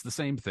yeah, it's the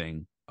same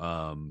thing.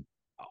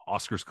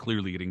 Oscar's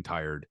clearly getting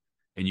tired,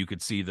 and you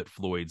could see that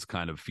Floyd's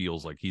kind of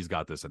feels like he's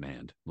got this in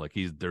hand. Like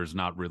there's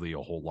not really a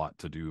whole lot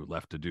to do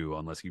left to do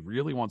unless he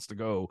really wants to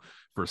go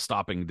for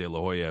stopping De La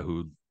Hoya,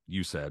 who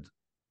you said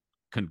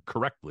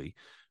correctly,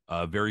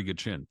 very good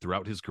chin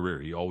throughout his career.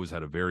 He always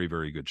had a very,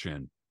 very good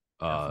chin.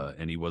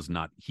 And he was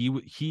not,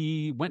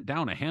 he went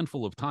down a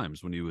handful of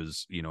times when he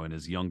was, in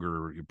his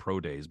younger pro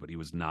days, but he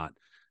was not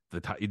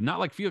not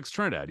like Felix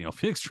Trinidad.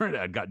 Felix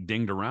Trinidad got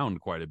dinged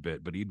around quite a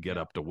bit, but he'd get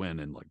Yeah. up to win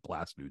and like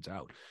blast dudes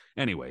out.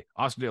 Anyway,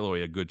 Oscar De La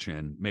Hoya, good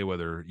chin.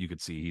 Mayweather, you could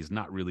see he's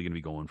not really going to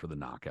be going for the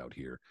knockout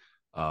here.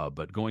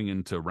 But going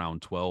into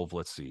round 12,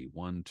 let's see,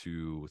 1,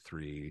 2,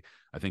 3.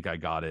 I think I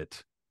got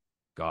it.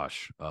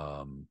 Gosh,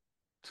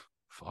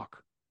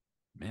 fuck,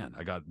 man,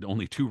 I got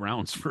only 2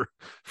 rounds for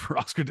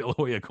Oscar De La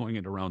Hoya going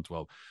into round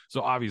 12. So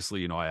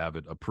obviously, I have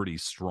a pretty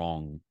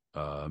strong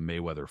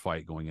Mayweather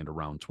fight going into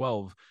round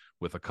 12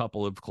 with a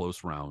couple of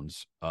close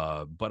rounds.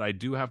 But I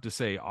do have to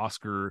say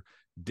Oscar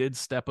did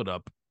step it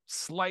up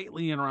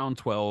slightly in round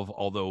 12,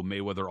 although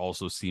Mayweather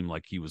also seemed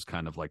like he was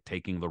kind of like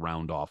taking the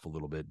round off a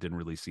little bit. Didn't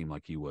really seem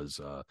like he was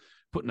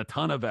putting a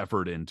ton of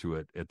effort into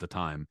it at the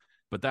time.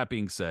 But that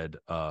being said,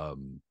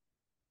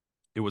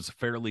 it was a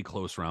fairly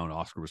close round.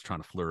 Oscar was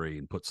trying to flurry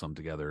and put some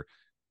together.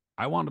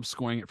 I wound up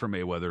scoring it for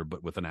Mayweather,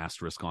 but with an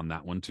asterisk on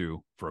that one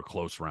too for a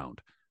close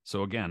round.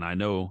 So again, I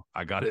know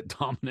I got it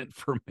dominant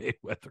for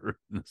Mayweather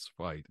in this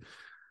fight.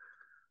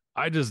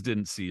 I just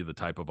didn't see the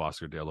type of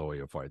Oscar De La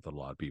Hoya fight that a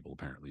lot of people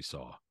apparently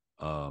saw.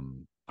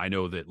 I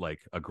know that like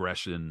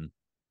aggression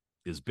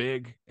is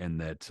big and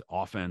that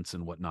offense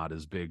and whatnot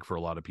is big for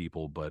a lot of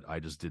people, but I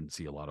just didn't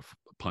see a lot of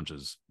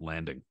punches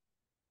landing.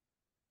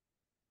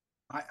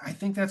 I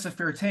think that's a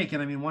fair take.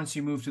 And I mean, once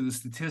you move to the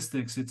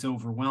statistics, it's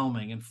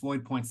overwhelming. And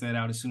Floyd points that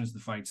out as soon as the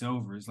fight's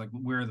over. It's like,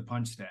 where are the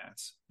punch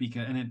stats?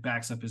 Because and it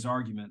backs up his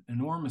argument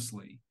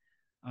enormously.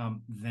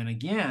 Then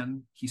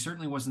again, he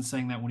certainly wasn't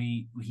saying that when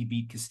he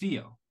beat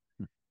Castillo,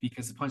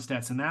 because the punch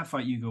stats in that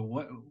fight, you go,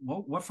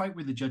 what fight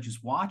were the judges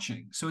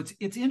watching? So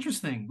it's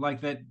interesting,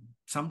 like that.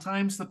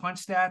 Sometimes the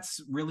punch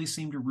stats really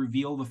seem to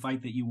reveal the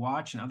fight that you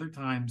watch, and other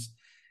times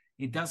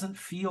it doesn't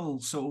feel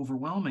so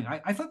overwhelming.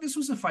 I thought this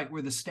was a fight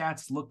where the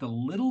stats looked a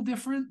little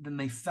different than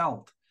they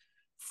felt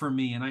for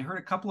me. And I heard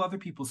a couple other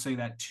people say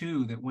that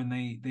too, that when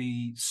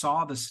they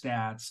saw the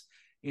stats,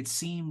 it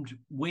seemed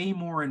way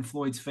more in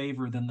Floyd's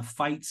favor than the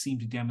fight seemed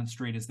to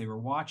demonstrate as they were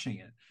watching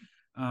it.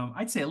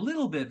 I'd say a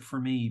little bit for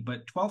me,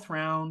 but 12th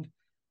round,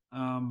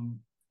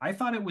 I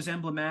thought it was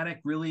emblematic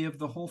really of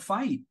the whole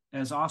fight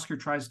as Oscar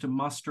tries to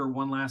muster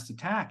one last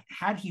attack.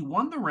 Had he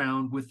won the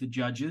round with the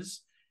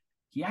judges,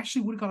 he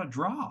actually would have got a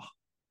draw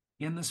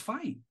in this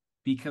fight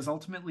because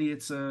ultimately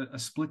it's a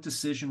split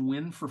decision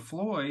win for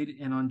Floyd.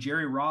 And on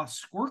Jerry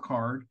Roth's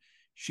scorecard,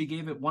 she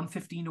gave it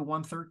 115 to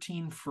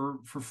 113 for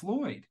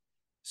Floyd.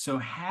 So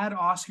had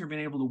Oscar been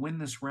able to win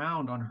this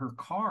round on her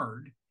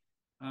card,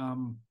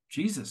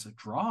 Jesus, a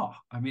draw.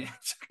 I mean,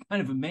 it's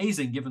kind of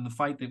amazing given the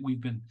fight that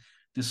we've been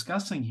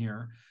discussing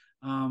here.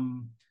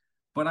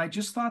 But I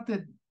just thought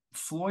that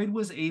Floyd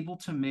was able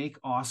to make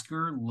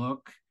Oscar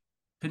look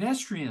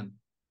pedestrian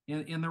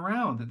in the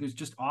round. That there's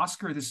just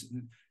Oscar,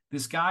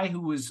 this guy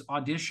who was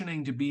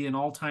auditioning to be an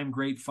all-time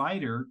great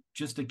fighter,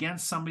 just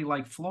against somebody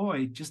like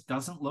Floyd, just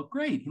doesn't look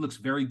great. He looks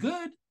very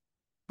good,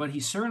 but he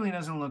certainly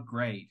doesn't look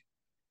great.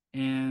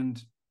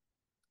 And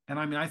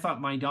I mean, I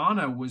thought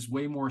Maidana was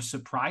way more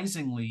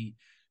surprisingly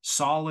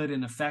solid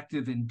and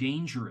effective and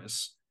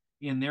dangerous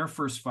in their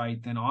first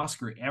fight than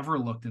Oscar ever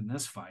looked in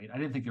this fight. I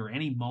didn't think there were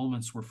any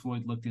moments where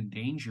Floyd looked in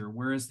danger,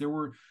 whereas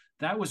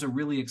that was a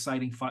really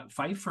exciting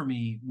fight for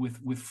me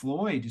with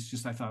Floyd. It's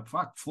just, I thought,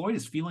 fuck, Floyd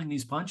is feeling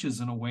these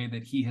punches in a way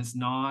that he has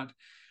not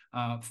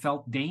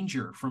felt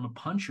danger from a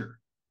puncher.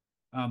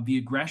 The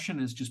aggression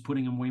is just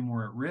putting him way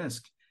more at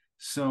risk.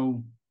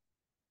 So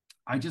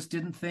I just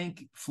didn't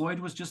think Floyd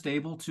was just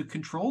able to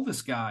control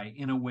this guy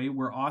in a way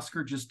where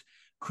Oscar just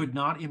could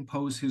not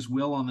impose his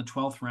will on the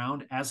 12th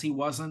round as he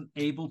wasn't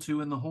able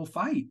to in the whole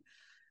fight.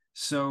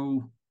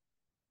 So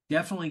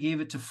definitely gave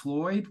it to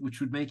Floyd,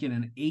 which would make it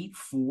an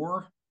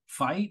 8-4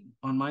 fight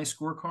on my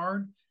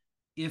scorecard.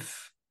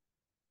 If,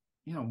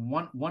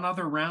 one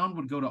other round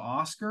would go to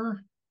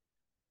Oscar,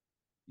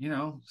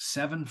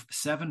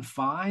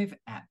 7-5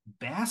 at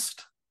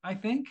best, I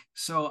think.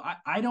 So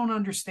I don't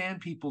understand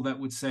people that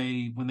would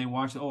say when they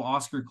watch, oh,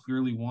 Oscar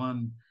clearly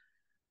won.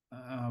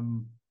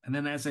 And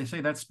then, as I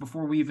say, that's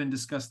before we even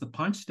discuss the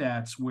punch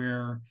stats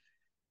where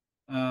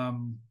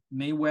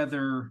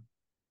Mayweather,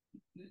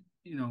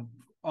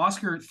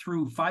 Oscar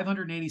threw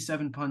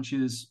 587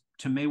 punches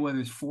to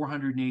Mayweather's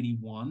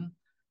 481.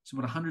 So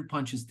about 100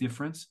 punches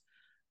difference.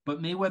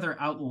 But Mayweather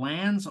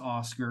outlands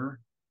Oscar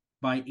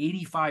by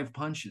 85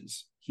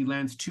 punches. He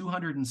lands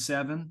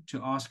 207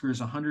 to Oscar's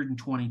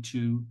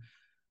 122.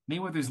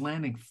 Mayweather's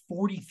landing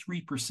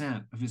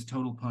 43% of his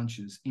total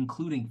punches,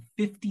 including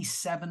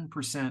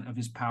 57% of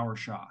his power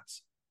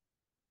shots.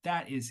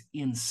 That is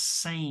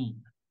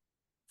insane.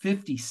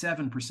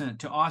 57%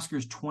 to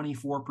Oscar's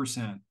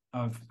 24%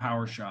 of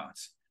power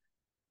shots.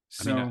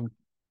 So, I mean,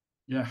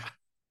 yeah.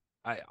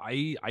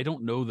 I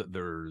don't know that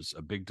there's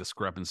a big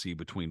discrepancy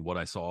between what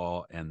I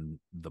saw and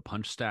the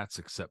punch stats,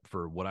 except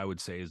for what I would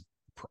say is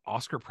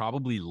Oscar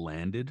probably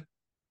landed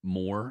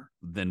more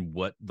than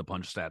what the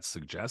punch stats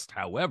suggest.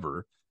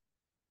 However,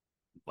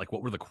 like,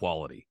 what were the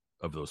quality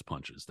of those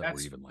punches that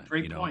were even landing?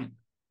 Great point.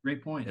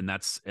 Great point. And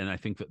I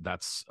think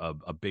that's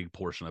a big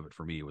portion of it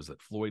for me was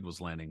that Floyd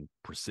was landing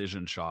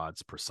precision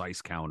shots,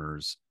 precise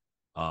counters.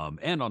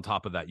 And on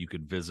top of that, you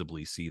could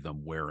visibly see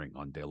them wearing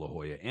on De La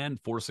Hoya and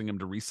forcing him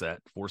to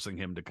reset, forcing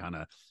him to kind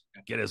of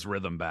get his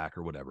rhythm back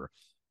or whatever.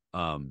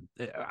 I'm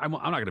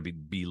not going to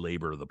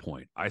belabor the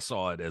point. I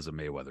saw it as a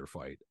Mayweather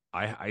fight.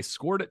 I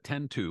scored it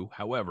 10-2.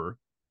 However,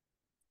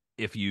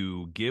 if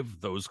you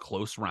give those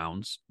close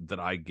rounds that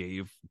I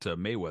gave to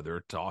Mayweather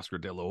to Oscar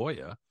De La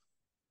Hoya,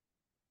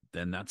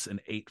 then that's an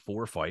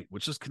 8-4 fight,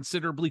 which is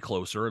considerably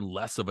closer and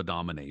less of a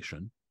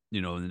domination.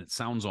 And it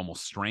sounds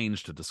almost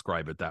strange to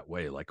describe it that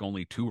way, like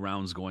only 2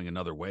 rounds going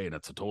another way and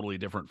it's a totally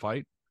different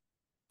fight,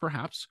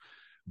 perhaps.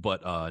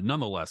 But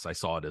nonetheless, I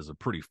saw it as a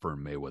pretty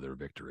firm Mayweather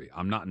victory.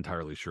 I'm not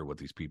entirely sure what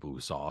these people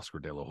who saw Oscar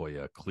De La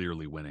Hoya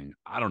clearly winning,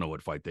 I don't know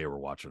what fight they were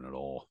watching at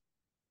all.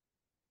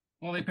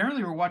 Well, they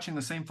apparently were watching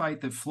the same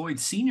fight that Floyd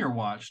Sr.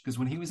 watched, because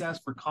when he was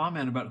asked for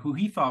comment about who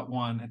he thought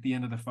won at the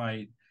end of the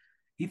fight,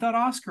 he thought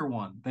Oscar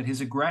won, that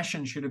his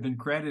aggression should have been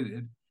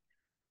credited.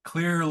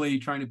 clearly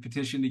trying to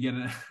petition to get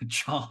a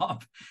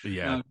job.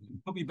 Yeah,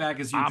 Put me back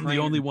as your I'm the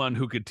trainer. only one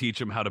who could teach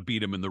him how to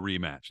beat him in the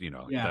rematch.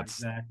 Yeah, That's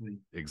exactly.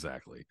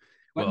 exactly.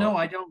 But Well, no,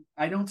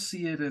 I don't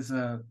see it as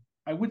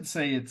I wouldn't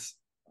say it's,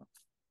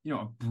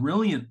 a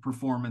brilliant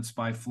performance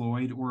by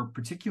Floyd or a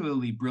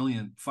particularly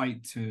brilliant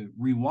fight to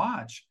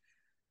rewatch.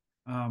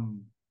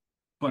 Um,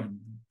 but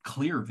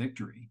clear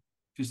victory,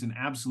 just an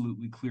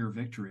absolutely clear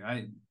victory.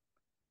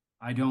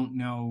 I don't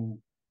know.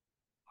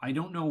 I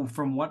don't know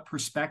from what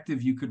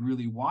perspective you could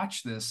really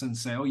watch this and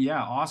say, oh,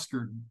 yeah,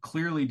 Oscar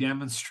clearly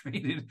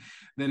demonstrated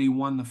that he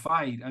won the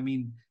fight. I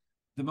mean,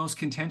 the most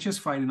contentious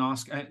fight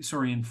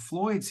in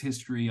Floyd's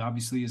history,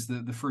 obviously, is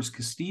the first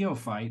Castillo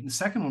fight. And the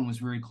second one was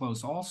very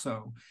close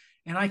also.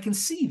 And I can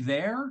see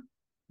there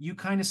you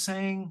kind of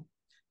saying,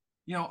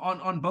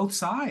 on both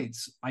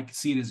sides, I could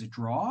see it as a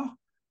draw.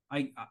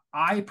 I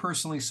I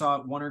personally saw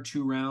it 1 or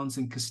 2 rounds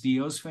in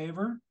Castillo's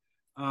favor,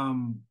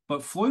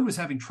 but Floyd was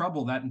having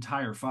trouble that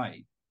entire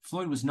fight.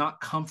 Floyd was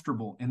not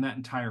comfortable in that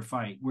entire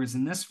fight, whereas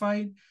in this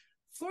fight,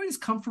 Floyd is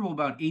comfortable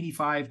about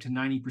 85 to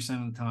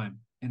 90% of the time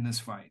in this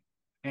fight.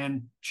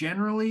 And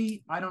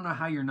generally, I don't know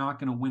how you're not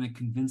going to win a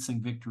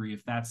convincing victory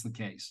if that's the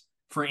case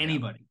for yeah,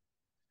 anybody,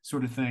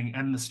 sort of thing.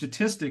 And the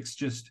statistics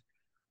just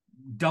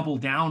double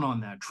down on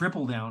that,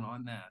 triple down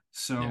on that. yeah,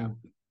 So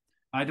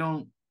I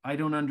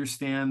don't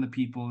understand the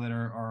people that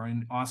are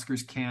in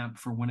Oscar's camp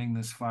for winning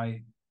this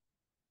fight.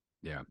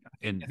 yeah.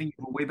 I And think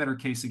you have a way better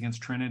case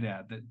against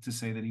Trinidad to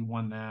say that he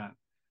won that.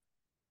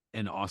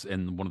 and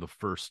one of the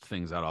first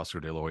things out Oscar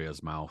De La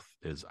Hoya's mouth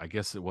is, I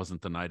guess it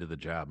wasn't the night of the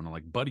jab. And I'm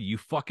like, buddy, you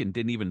fucking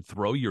didn't even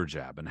throw your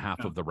jab in half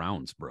No. of the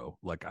rounds, bro.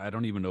 Like, I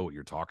don't even know what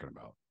you're talking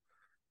about.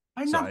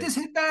 I So knocked his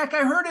head back.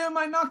 I heard him.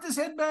 I knocked his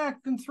head back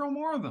and throw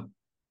more of them.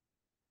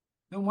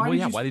 Then why well, did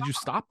yeah. you Why did you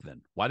stop? stop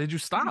then? Why did you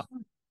stop?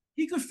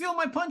 He could feel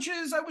my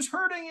punches. I was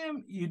hurting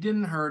him. You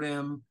didn't hurt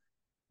him.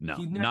 No,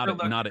 He not never at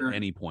looked not at hurt.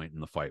 any point in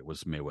the fight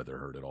was Mayweather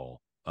hurt at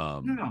all.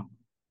 No.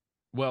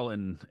 Well,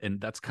 and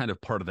that's kind of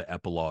part of the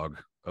epilogue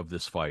of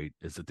this fight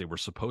is that they were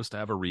supposed to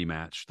have a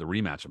rematch. The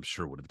rematch, I'm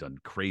sure, would have done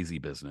crazy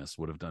business,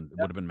 would have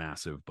been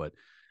massive, but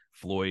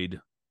Floyd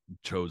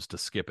chose to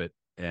skip it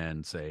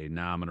and say,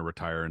 "Nah, I'm going to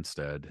retire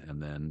instead,"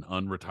 and then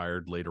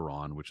unretired later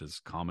on, which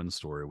is common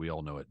story. We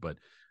all know it, but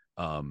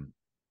um,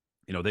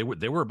 they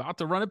were about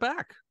to run it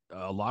back.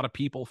 A lot of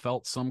people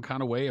felt some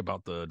kind of way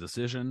about the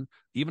decision.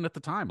 Even at the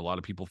time, a lot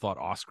of people thought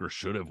Oscar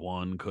should have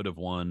won, could have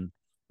won.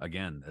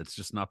 Again, it's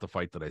just not the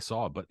fight that I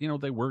saw, but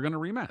they were going to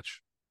rematch.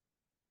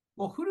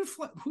 Well, who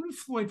did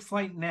Floyd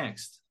fight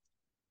next?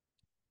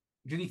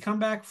 Did he come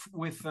back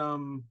with what's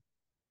Oh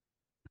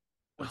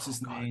his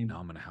God, now name?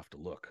 I'm going to have to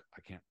look.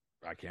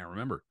 I can't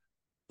remember.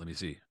 Let me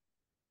see.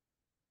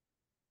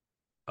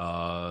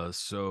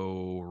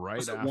 So right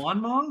Was it after,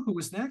 Juan Mong who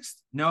was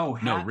next? No, no,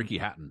 Hatton. Ricky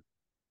Hatton.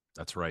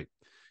 That's right.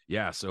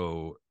 Yeah,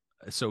 so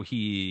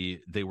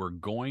they were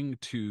going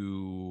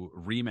to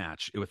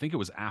rematch. I think it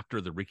was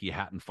after the Ricky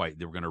Hatton fight.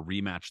 They were going to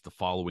rematch the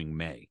following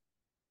May.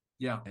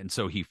 Yeah. And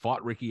so he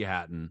fought Ricky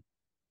Hatton,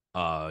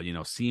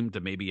 seemed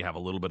to maybe have a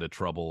little bit of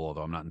trouble,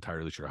 although I'm not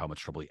entirely sure how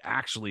much trouble he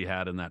actually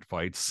had in that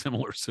fight.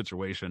 Similar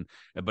situation,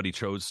 but he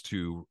chose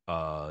to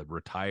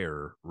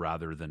retire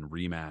rather than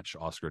rematch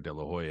Oscar De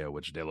La Hoya,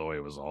 which De La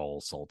Hoya was all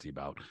salty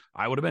about.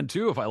 I would have been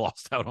too if I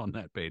lost out on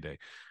that payday.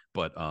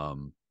 But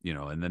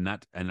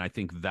and I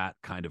think that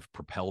kind of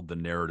propelled the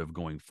narrative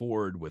going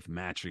forward with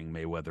matching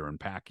Mayweather and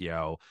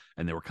Pacquiao,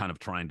 and they were kind of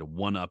trying to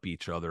one up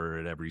each other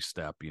at every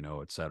step,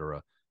 et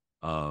cetera.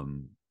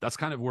 That's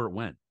kind of where it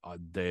went.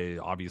 They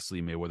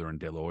obviously Mayweather and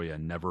De La Hoya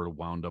never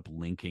wound up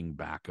linking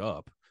back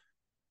up,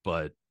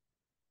 but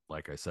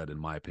like I said, in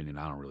my opinion,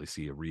 I don't really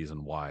see a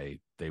reason why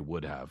they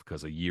would have,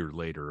 because a year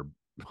later,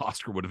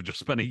 Oscar would have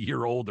just been a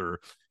year older.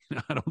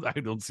 I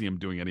don't see him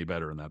doing any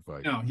better in that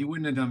fight. No, he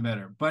wouldn't have done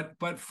better. But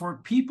for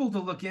people to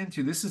look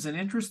into, this is an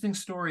interesting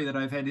story that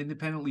I've had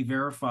independently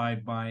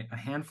verified by a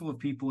handful of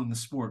people in the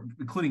sport,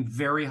 including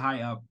very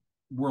high up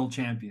world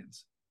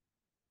champions.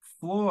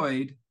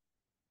 Floyd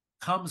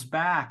comes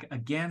back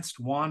against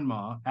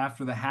Wanma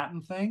after the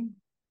Hatton thing.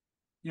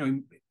 He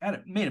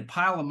made a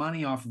pile of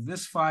money off of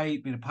this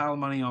fight, made a pile of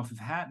money off of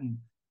Hatton.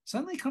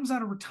 Suddenly comes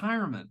out of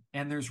retirement,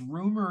 and there's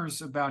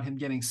rumors about him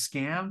getting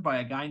scammed by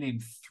a guy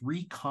named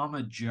 3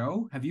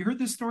 Joe. Have you heard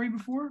this story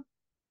before?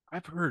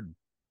 I've heard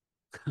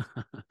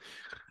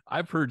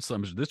I've heard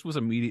some. This was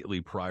immediately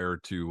prior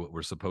to what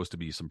were supposed to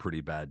be some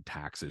pretty bad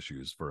tax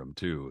issues for him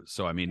too.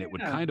 So I mean, it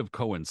would Yeah, kind of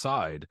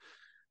coincide,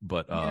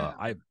 but yeah.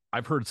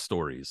 I've heard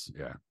stories.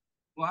 Yeah.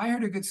 Well, I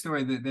heard a good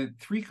story that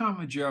 3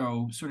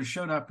 Joe sort of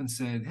showed up and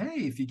said,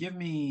 "Hey, if you give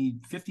me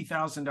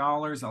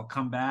 $50,000, I'll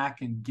come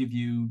back and give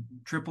you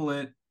triple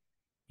it."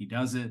 He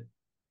does it.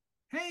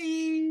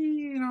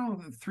 Hey,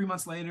 3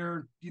 months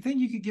later, do you think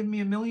you could give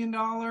me $1 million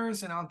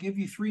and I'll give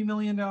you $3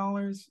 million?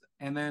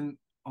 And then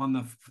on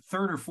the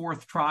third or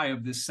fourth try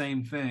of this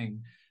same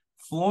thing,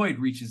 Floyd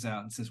reaches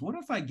out and says, "What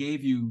if I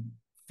gave you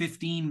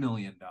 $15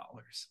 million?"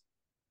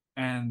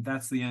 And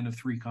that's the end of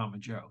 3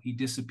 Joe. He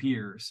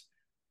disappears.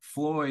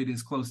 Floyd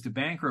is close to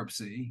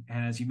bankruptcy,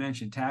 and as you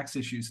mentioned, tax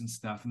issues and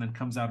stuff, and then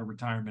comes out of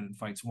retirement and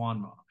fights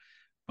Wanma.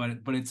 But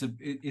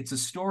it's a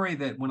story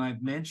that when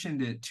I've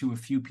mentioned it to a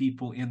few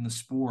people in the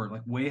sport,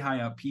 like way high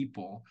up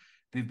people,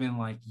 they've been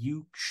like,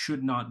 "You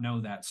should not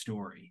know that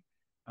story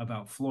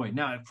about Floyd."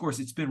 Now, of course,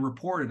 it's been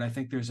reported. I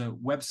think there's a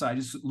website, I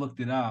just looked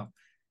it up,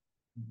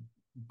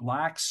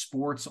 Black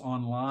Sports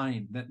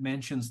Online, that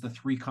mentions the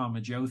 3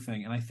 Joe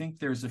thing. And I think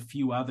there's a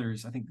few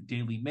others. I think the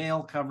Daily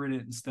Mail covered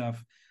it and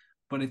stuff.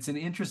 But it's an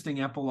interesting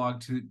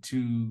epilogue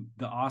to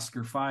the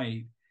Oscar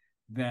fight,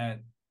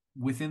 that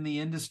within the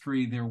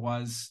industry there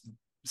was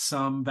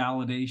some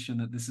validation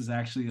that this is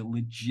actually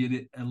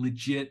a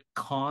legit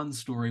con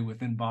story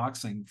within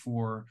boxing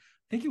for,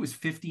 I think it was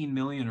 15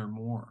 million or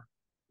more.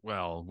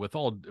 Well, with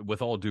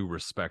all due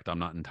respect, I'm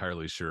not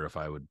entirely sure if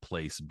I would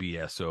place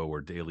BSO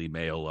or Daily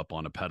Mail up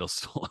on a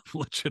pedestal of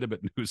legitimate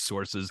news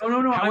sources. No,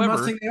 no, no. I'm not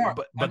However, saying they are.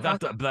 but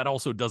that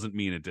also doesn't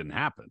mean it didn't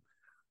happen.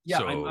 Yeah,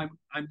 So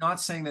I'm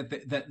not saying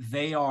that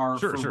they are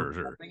sure, for sure.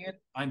 reporting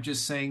it. I'm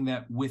just saying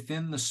that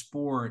within the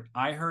sport,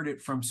 I heard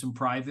it from some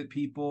private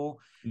people,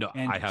 No,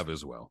 and I have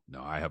as well.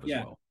 No, I have as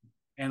yeah, well.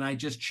 and I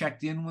just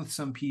checked in with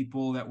some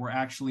people that were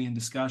actually in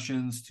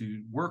discussions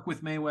to work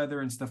with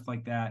Mayweather and stuff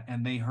like that,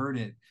 and they heard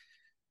it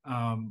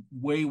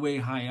way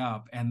high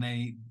up, and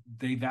they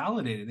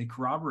validated, they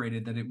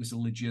corroborated that it was a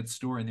legit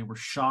story, and they were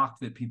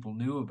shocked that people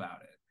knew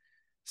about it.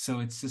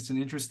 So it's just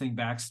an interesting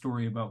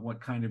backstory about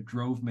what kind of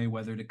drove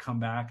Mayweather to come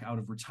back out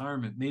of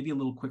retirement, maybe a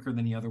little quicker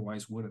than he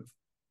otherwise would have.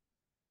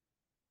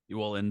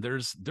 Well, and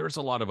there's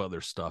a lot of other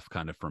stuff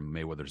kind of from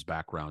Mayweather's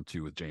background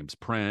too, with James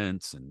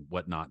Prince and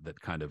whatnot, that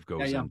kind of Yeah,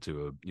 goes yeah.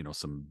 into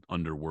some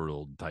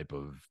underworld type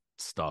of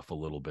stuff a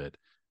little bit.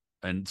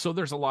 And so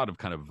there's a lot of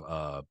kind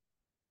of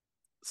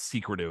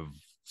secretive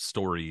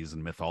stories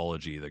and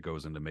mythology that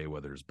goes into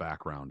Mayweather's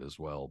background as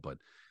well. But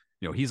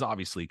he's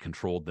obviously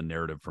controlled the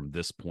narrative from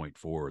this point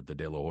forward, the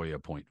De La Hoya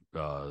point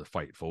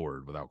fight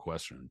forward, without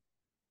question.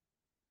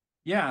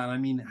 Yeah, and I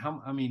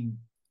mean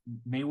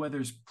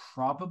Mayweather's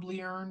probably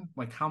earned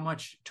like how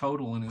much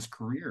total in his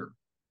career?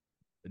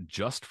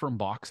 Just from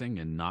boxing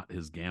and not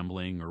his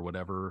gambling or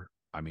whatever.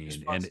 I Just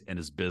mean, and plus, and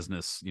his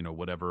business,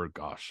 whatever.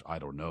 Gosh, I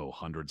don't know,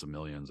 hundreds of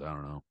millions. I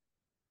don't know.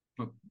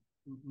 but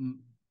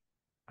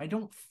I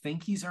don't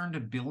think he's earned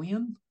 1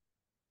 billion,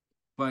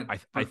 but I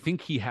but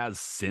think he has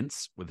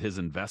since with his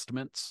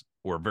investments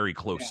or very yeah,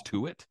 close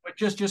to it. but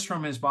just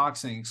from his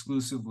boxing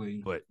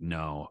exclusively. But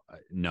no,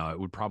 it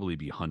would probably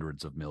be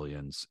hundreds of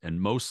millions, and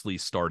mostly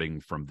starting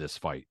from this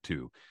fight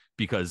too,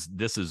 because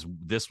this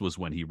was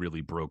when he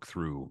really broke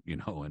through,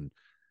 and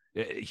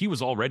he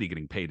was already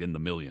getting paid in the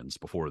millions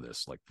before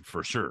this, like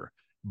for sure.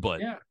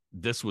 But Yeah.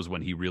 this was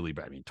when he really,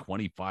 I mean,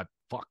 25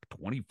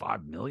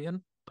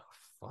 million? The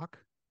fuck?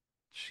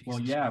 Well,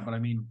 Jesus yeah, Christ. but I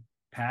mean,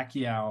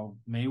 Pacquiao,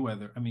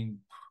 Mayweather. I mean,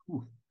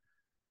 whew.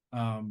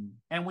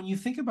 And when you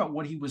think about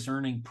what he was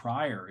earning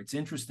prior, it's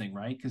interesting,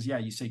 right? Because yeah,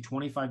 you say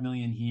 25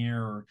 million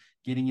here, or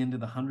getting into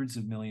the hundreds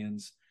of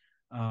millions.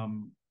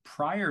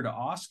 Prior to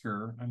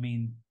Oscar, I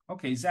mean,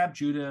 okay, Zab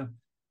Judah,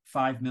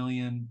 5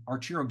 million.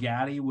 Arturo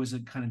Gatti was a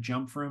kind of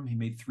jump for him. He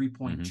made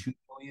Mm-hmm. 3.2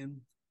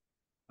 million.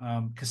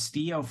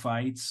 Castillo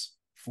fights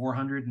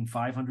 400 and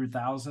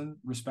 500,000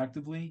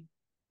 respectively.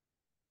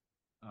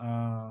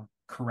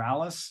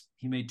 Corrales,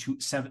 he made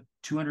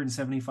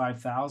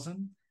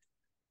 275,000.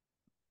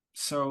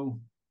 So,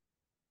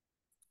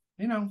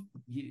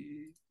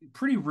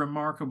 pretty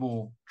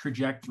remarkable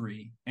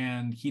trajectory,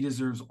 and he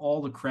deserves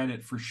all the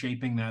credit for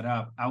shaping that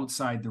up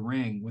outside the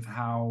ring with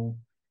how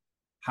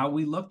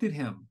we looked at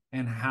him,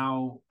 and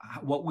how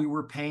what we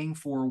were paying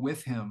for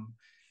with him.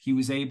 He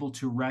was able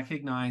to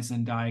recognize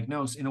and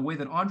diagnose in a way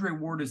that Andre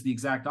Ward is the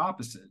exact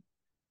opposite.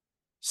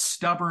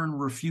 Stubborn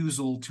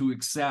refusal to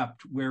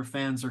accept where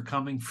fans are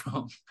coming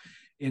from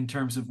in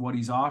terms of what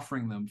he's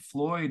offering them.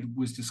 Floyd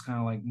was just kind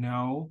of like,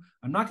 no,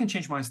 I'm not going to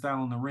change my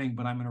style in the ring,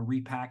 but I'm going to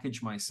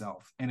repackage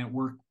myself. And it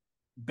worked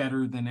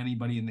better than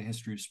anybody in the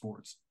history of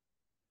sports.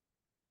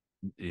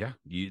 Yeah,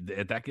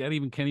 that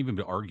even can't even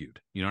be argued.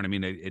 You know what I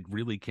mean? It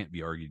really can't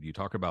be argued. You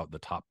talk about the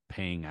top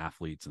paying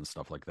athletes and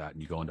stuff like that,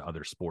 and you go into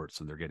other sports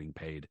and they're getting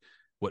paid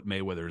what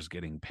Mayweather's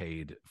getting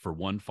paid for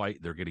one fight.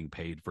 They're getting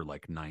paid for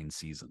like 9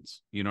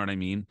 seasons. You know what I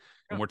mean?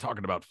 And we're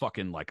talking about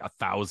fucking like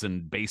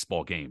 1,000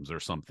 baseball games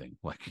or something,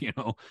 like,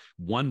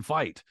 one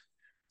fight.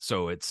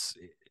 So it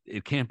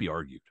can't be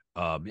argued.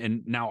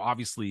 And now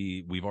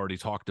obviously we've already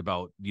talked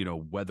about,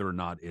 whether or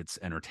not it's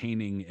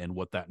entertaining and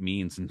what that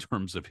means in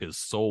terms of his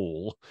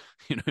soul,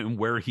 and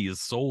where he has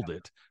sold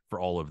it for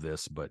all of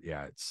this. But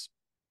yeah,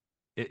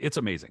 it's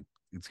amazing.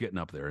 It's getting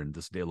up there. And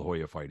this De La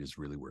Hoya fight is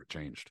really where it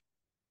changed.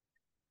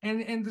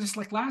 And just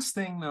like last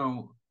thing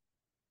though,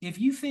 if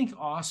you think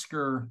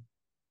Oscar,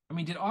 I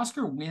mean, did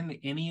Oscar win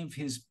any of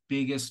his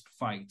biggest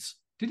fights?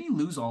 Did he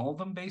lose all of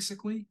them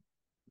basically?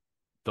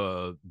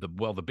 The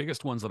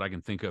biggest ones that I can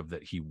think of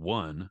that he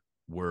won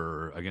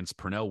were against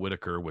Pernell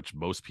Whitaker, which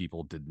most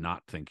people did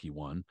not think he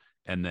won,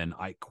 and then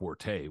Ike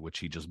Quartet, which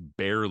he just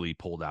barely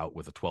pulled out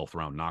with a 12th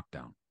round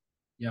knockdown.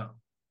 Yeah.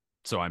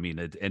 So I mean,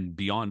 and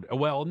beyond,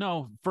 well,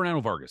 no,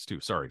 Fernando Vargas too.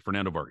 Sorry,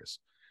 Fernando Vargas.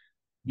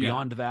 Yeah,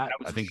 Beyond that, that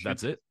I was a think shit.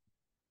 that's it.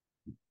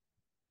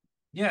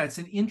 Yeah, it's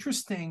an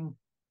interesting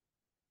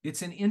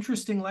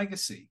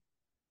legacy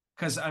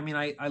because I mean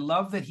I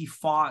love that he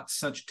fought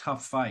such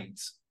tough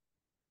fights,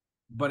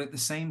 but at the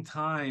same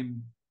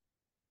time,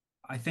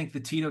 I think the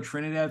Tito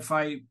Trinidad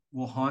fight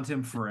will haunt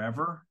him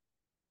forever.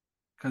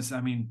 Because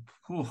I mean,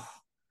 whew,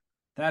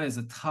 that is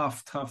a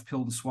tough, tough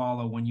pill to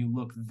swallow when you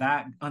look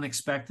that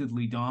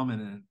unexpectedly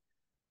dominant,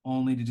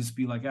 only to just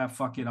be like, ah,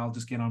 fuck it, I'll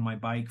just get on my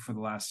bike for the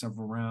last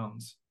several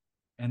rounds,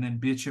 and then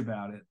bitch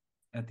about it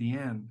at the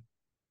end.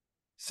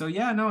 So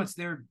yeah, no, it's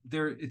there.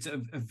 It's a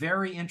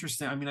very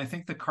interesting. I mean, I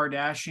think the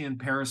Kardashian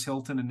Paris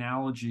Hilton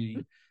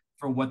analogy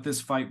for what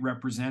this fight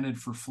represented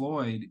for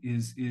Floyd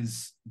is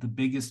the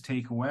biggest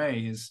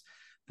takeaway is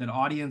that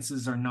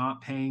audiences are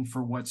not paying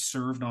for what's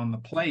served on the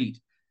plate.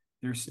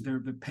 They're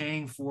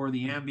paying for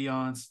the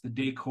ambiance, the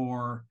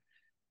decor,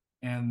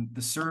 and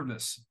the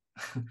service.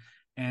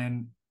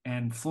 and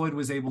and Floyd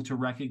was able to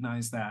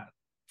recognize that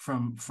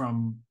from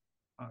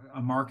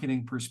a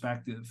marketing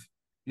perspective,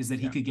 is that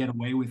he Yeah. could get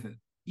away with it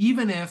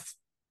even if,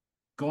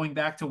 going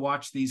back to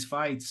watch these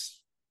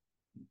fights,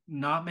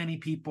 not many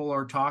people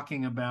are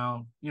talking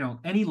about,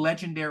 any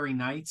legendary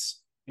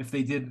nights. If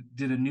they did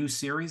a new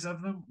series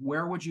of them,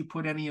 where would you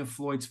put any of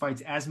Floyd's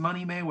fights as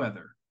Money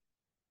Mayweather?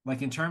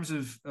 Like in terms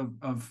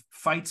of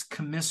fights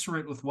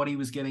commensurate with what he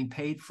was getting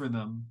paid for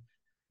them,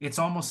 it's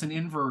almost an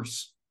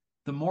inverse.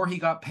 The more he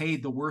got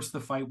paid, the worse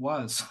the fight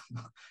was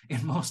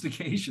in most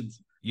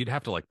occasions. You'd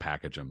have to like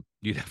package them.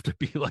 You'd have to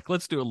be like,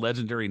 let's do a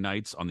legendary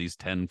nights on these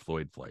 10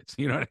 Floyd flights.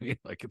 You know what I mean?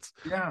 Like it's,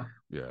 Yeah,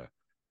 yeah.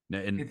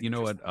 And it's you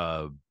know what?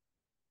 interesting.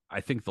 I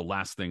think the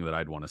last thing that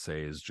I'd want to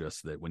say is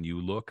just that when you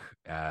look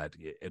at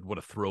what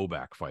a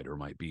throwback fighter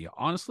might be,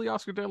 honestly,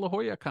 Oscar De La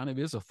Hoya kind of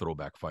is a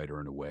throwback fighter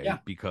in a way Yeah,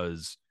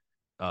 because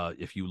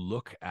if you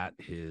look at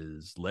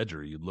his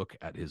ledger, you look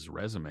at his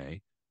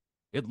resume,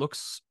 it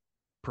looks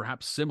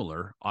perhaps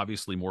similar,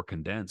 obviously more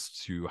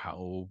condensed to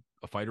how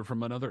a fighter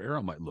from another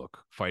era might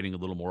look, fighting a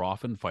little more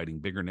often, fighting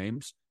bigger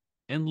names,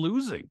 and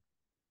losing. yeah.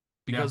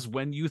 Because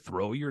when you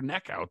throw your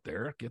neck out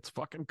there, it gets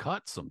fucking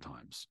cut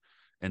sometimes.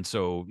 And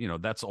so,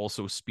 that's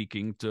also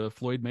speaking to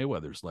Floyd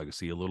Mayweather's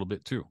legacy a little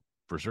bit too,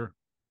 for sure.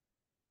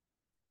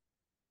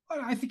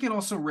 I think it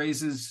also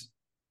raises,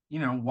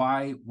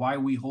 why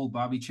we hold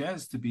Bobby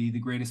Ches to be the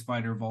greatest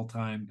fighter of all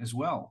time as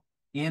well,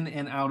 in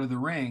and out of the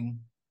ring,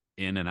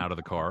 In and out of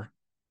the car,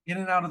 in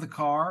and out of the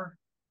car,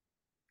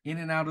 in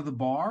and out of the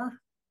bar,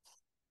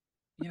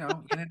 in and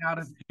in out and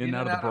of the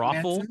out of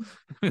brothel. Menton.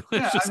 Let's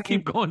Yeah, just I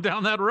keep mean, going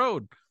down that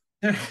road.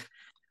 there,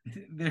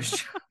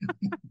 there's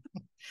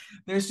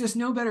there's just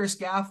no better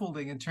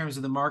scaffolding in terms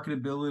of the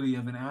marketability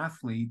of an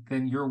athlete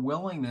than your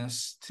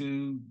willingness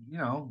to,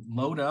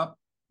 load up,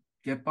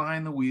 get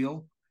behind the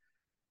wheel,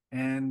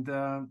 and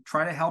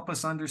try to help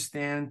us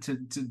understand to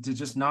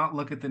just not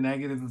look at the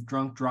negative of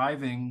drunk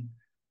driving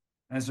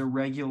as a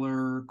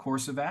regular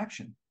course of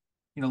action.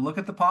 Look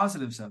at the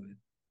positives of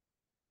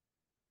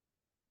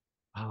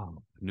Oh,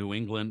 New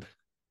England,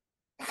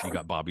 you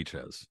got Bobby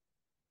Ches.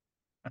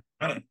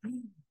 it.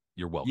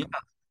 You're Yeah, welcome.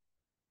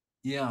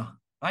 yeah.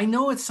 I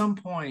know at some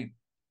point,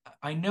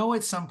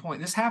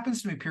 this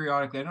happens to me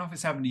periodically. I don't know if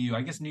it's happened to you.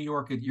 I guess New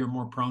York, you're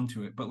more prone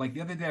to it. But like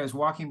the other day, I was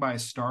walking by a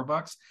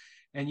Starbucks,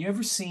 and you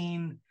ever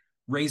seen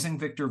Raising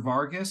Victor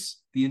Vargas,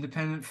 the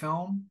independent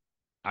film?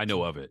 I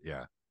know of it.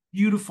 Yeah.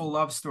 Beautiful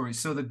love story.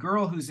 So the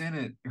girl who's in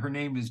it, her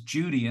name is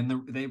Judy, and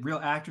the real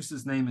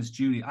actress's name is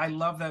Judy. I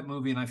love that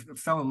movie, and I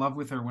fell in love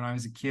with her when I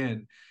was a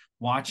kid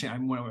watching.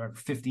 I'm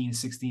 15,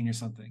 16 or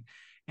something.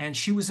 And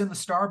she was in the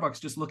Starbucks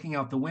just looking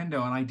out the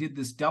window, and I did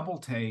this double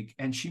take,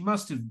 and she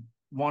must have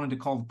wanted to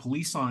call the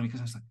police on me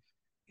because I was like,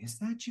 is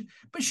that you?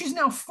 But she's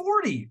now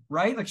 40,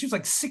 right? Like she was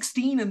like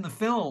 16 in the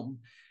film.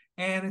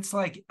 And it's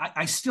like,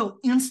 I still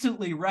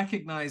instantly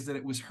recognize that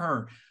it was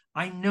her.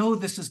 I know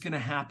this is going to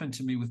happen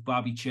to me with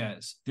Bobby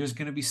Ches. There's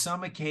going to be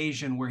some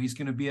occasion where he's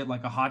going to be at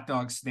like a hot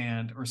dog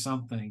stand or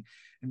something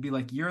and be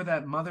like, you're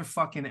that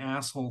motherfucking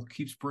asshole who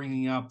keeps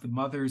bringing up the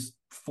mother's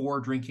for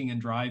drinking and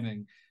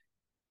driving.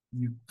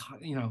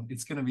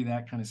 It's going to be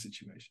that kind of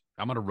situation.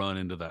 I'm gonna run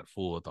into that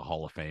fool at the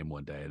Hall of Fame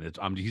one day,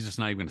 and he's just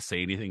not even gonna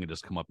say anything and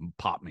just come up and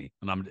pop me,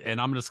 and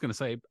I'm just gonna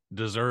say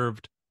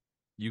deserved.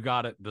 You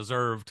got it,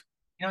 deserved.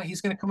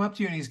 He's going to come up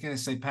to you and he's going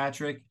to say,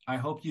 Patrick, I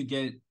hope you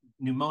get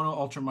pneumono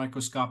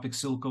ultramicroscopic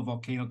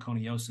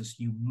silicovolcanoconiosis,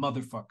 you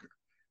motherfucker.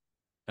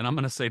 And I'm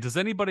gonna say, does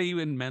anybody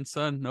in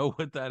Mensa know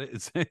what that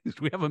is? Do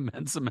we have a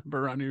Mensa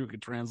member on here who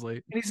could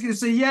translate? And he's going to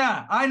say,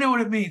 yeah, I know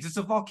what it means. It's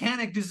a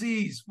volcanic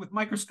disease with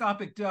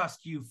microscopic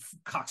dust, you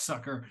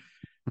cocksucker.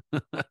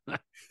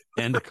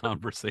 End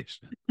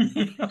conversation.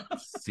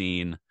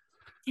 Scene.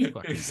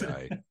 Fucking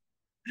guy.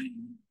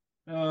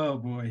 Oh,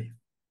 boy. And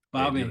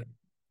Bobby.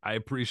 I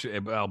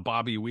appreciate, well,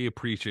 Bobby, we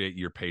appreciate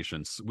your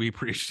patience. We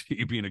appreciate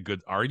you being a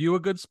good, are you a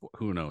good sport?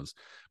 Who knows?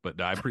 But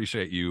I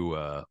appreciate you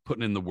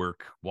putting in the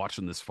work,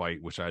 watching this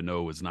fight, which I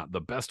know is not the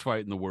best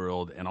fight in the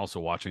world, and also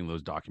watching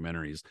those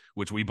documentaries,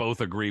 which we both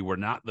agree were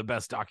not the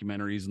best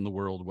documentaries in the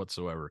world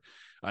whatsoever.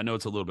 I know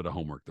it's a little bit of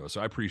homework though,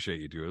 so I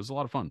appreciate you, dude. It was a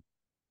lot of fun.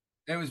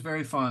 It was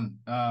very fun.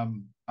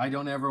 I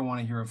don't ever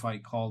want to hear a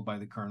fight called by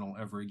the Colonel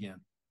ever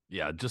again.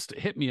 Yeah, just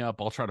hit me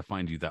up. I'll try to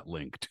find you that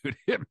link, dude.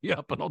 Hit me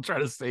up and I'll try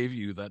to save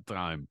you that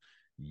time.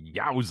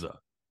 Yowza.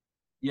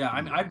 Yeah,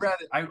 I mean, Anyways,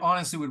 I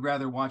honestly would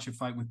rather watch a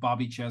fight with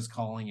Bobby Ches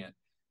calling it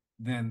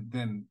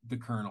than the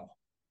Colonel.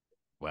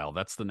 well,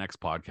 that's the next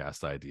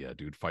podcast idea,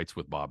 dude. Fights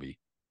with Bobby.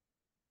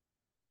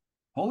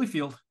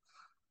 Holyfield,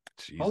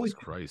 Jesus Holyfield.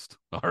 Christ.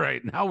 All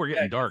right, now we're Yeah,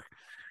 getting dark.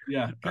 yeah.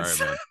 All right, Because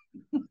man.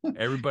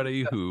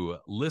 Everybody who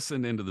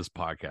listened into this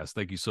podcast,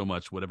 thank you so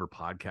much. Whatever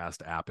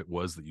podcast app it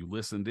was that you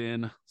listened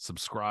in,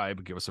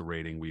 subscribe, give us a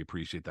rating. We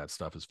appreciate that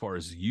stuff. As far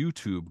as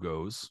YouTube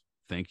goes,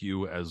 thank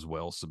you as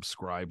well.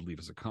 Subscribe, leave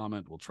us a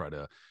comment. We'll try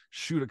to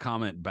shoot a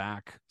comment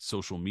back.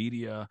 Social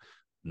media,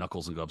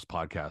 Knuckles and Gubs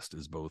podcast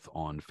is both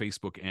on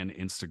Facebook and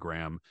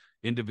Instagram.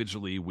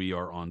 Individually, we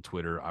are on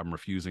Twitter. I'm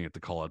refusing it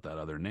to call it that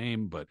other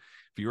name, but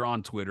if you're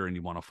on Twitter and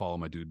you want to follow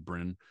my dude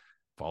Bryn,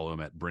 follow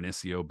him at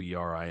Brinicio,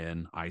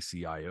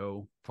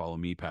 Brinicio. Follow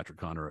me, Patrick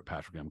Connor, at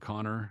Patrick M.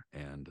 Connor.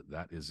 And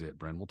that is it,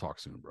 Bren. We'll talk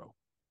soon, bro.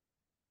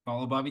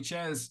 follow Bobby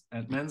Ches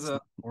at Menza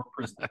or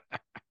Prison.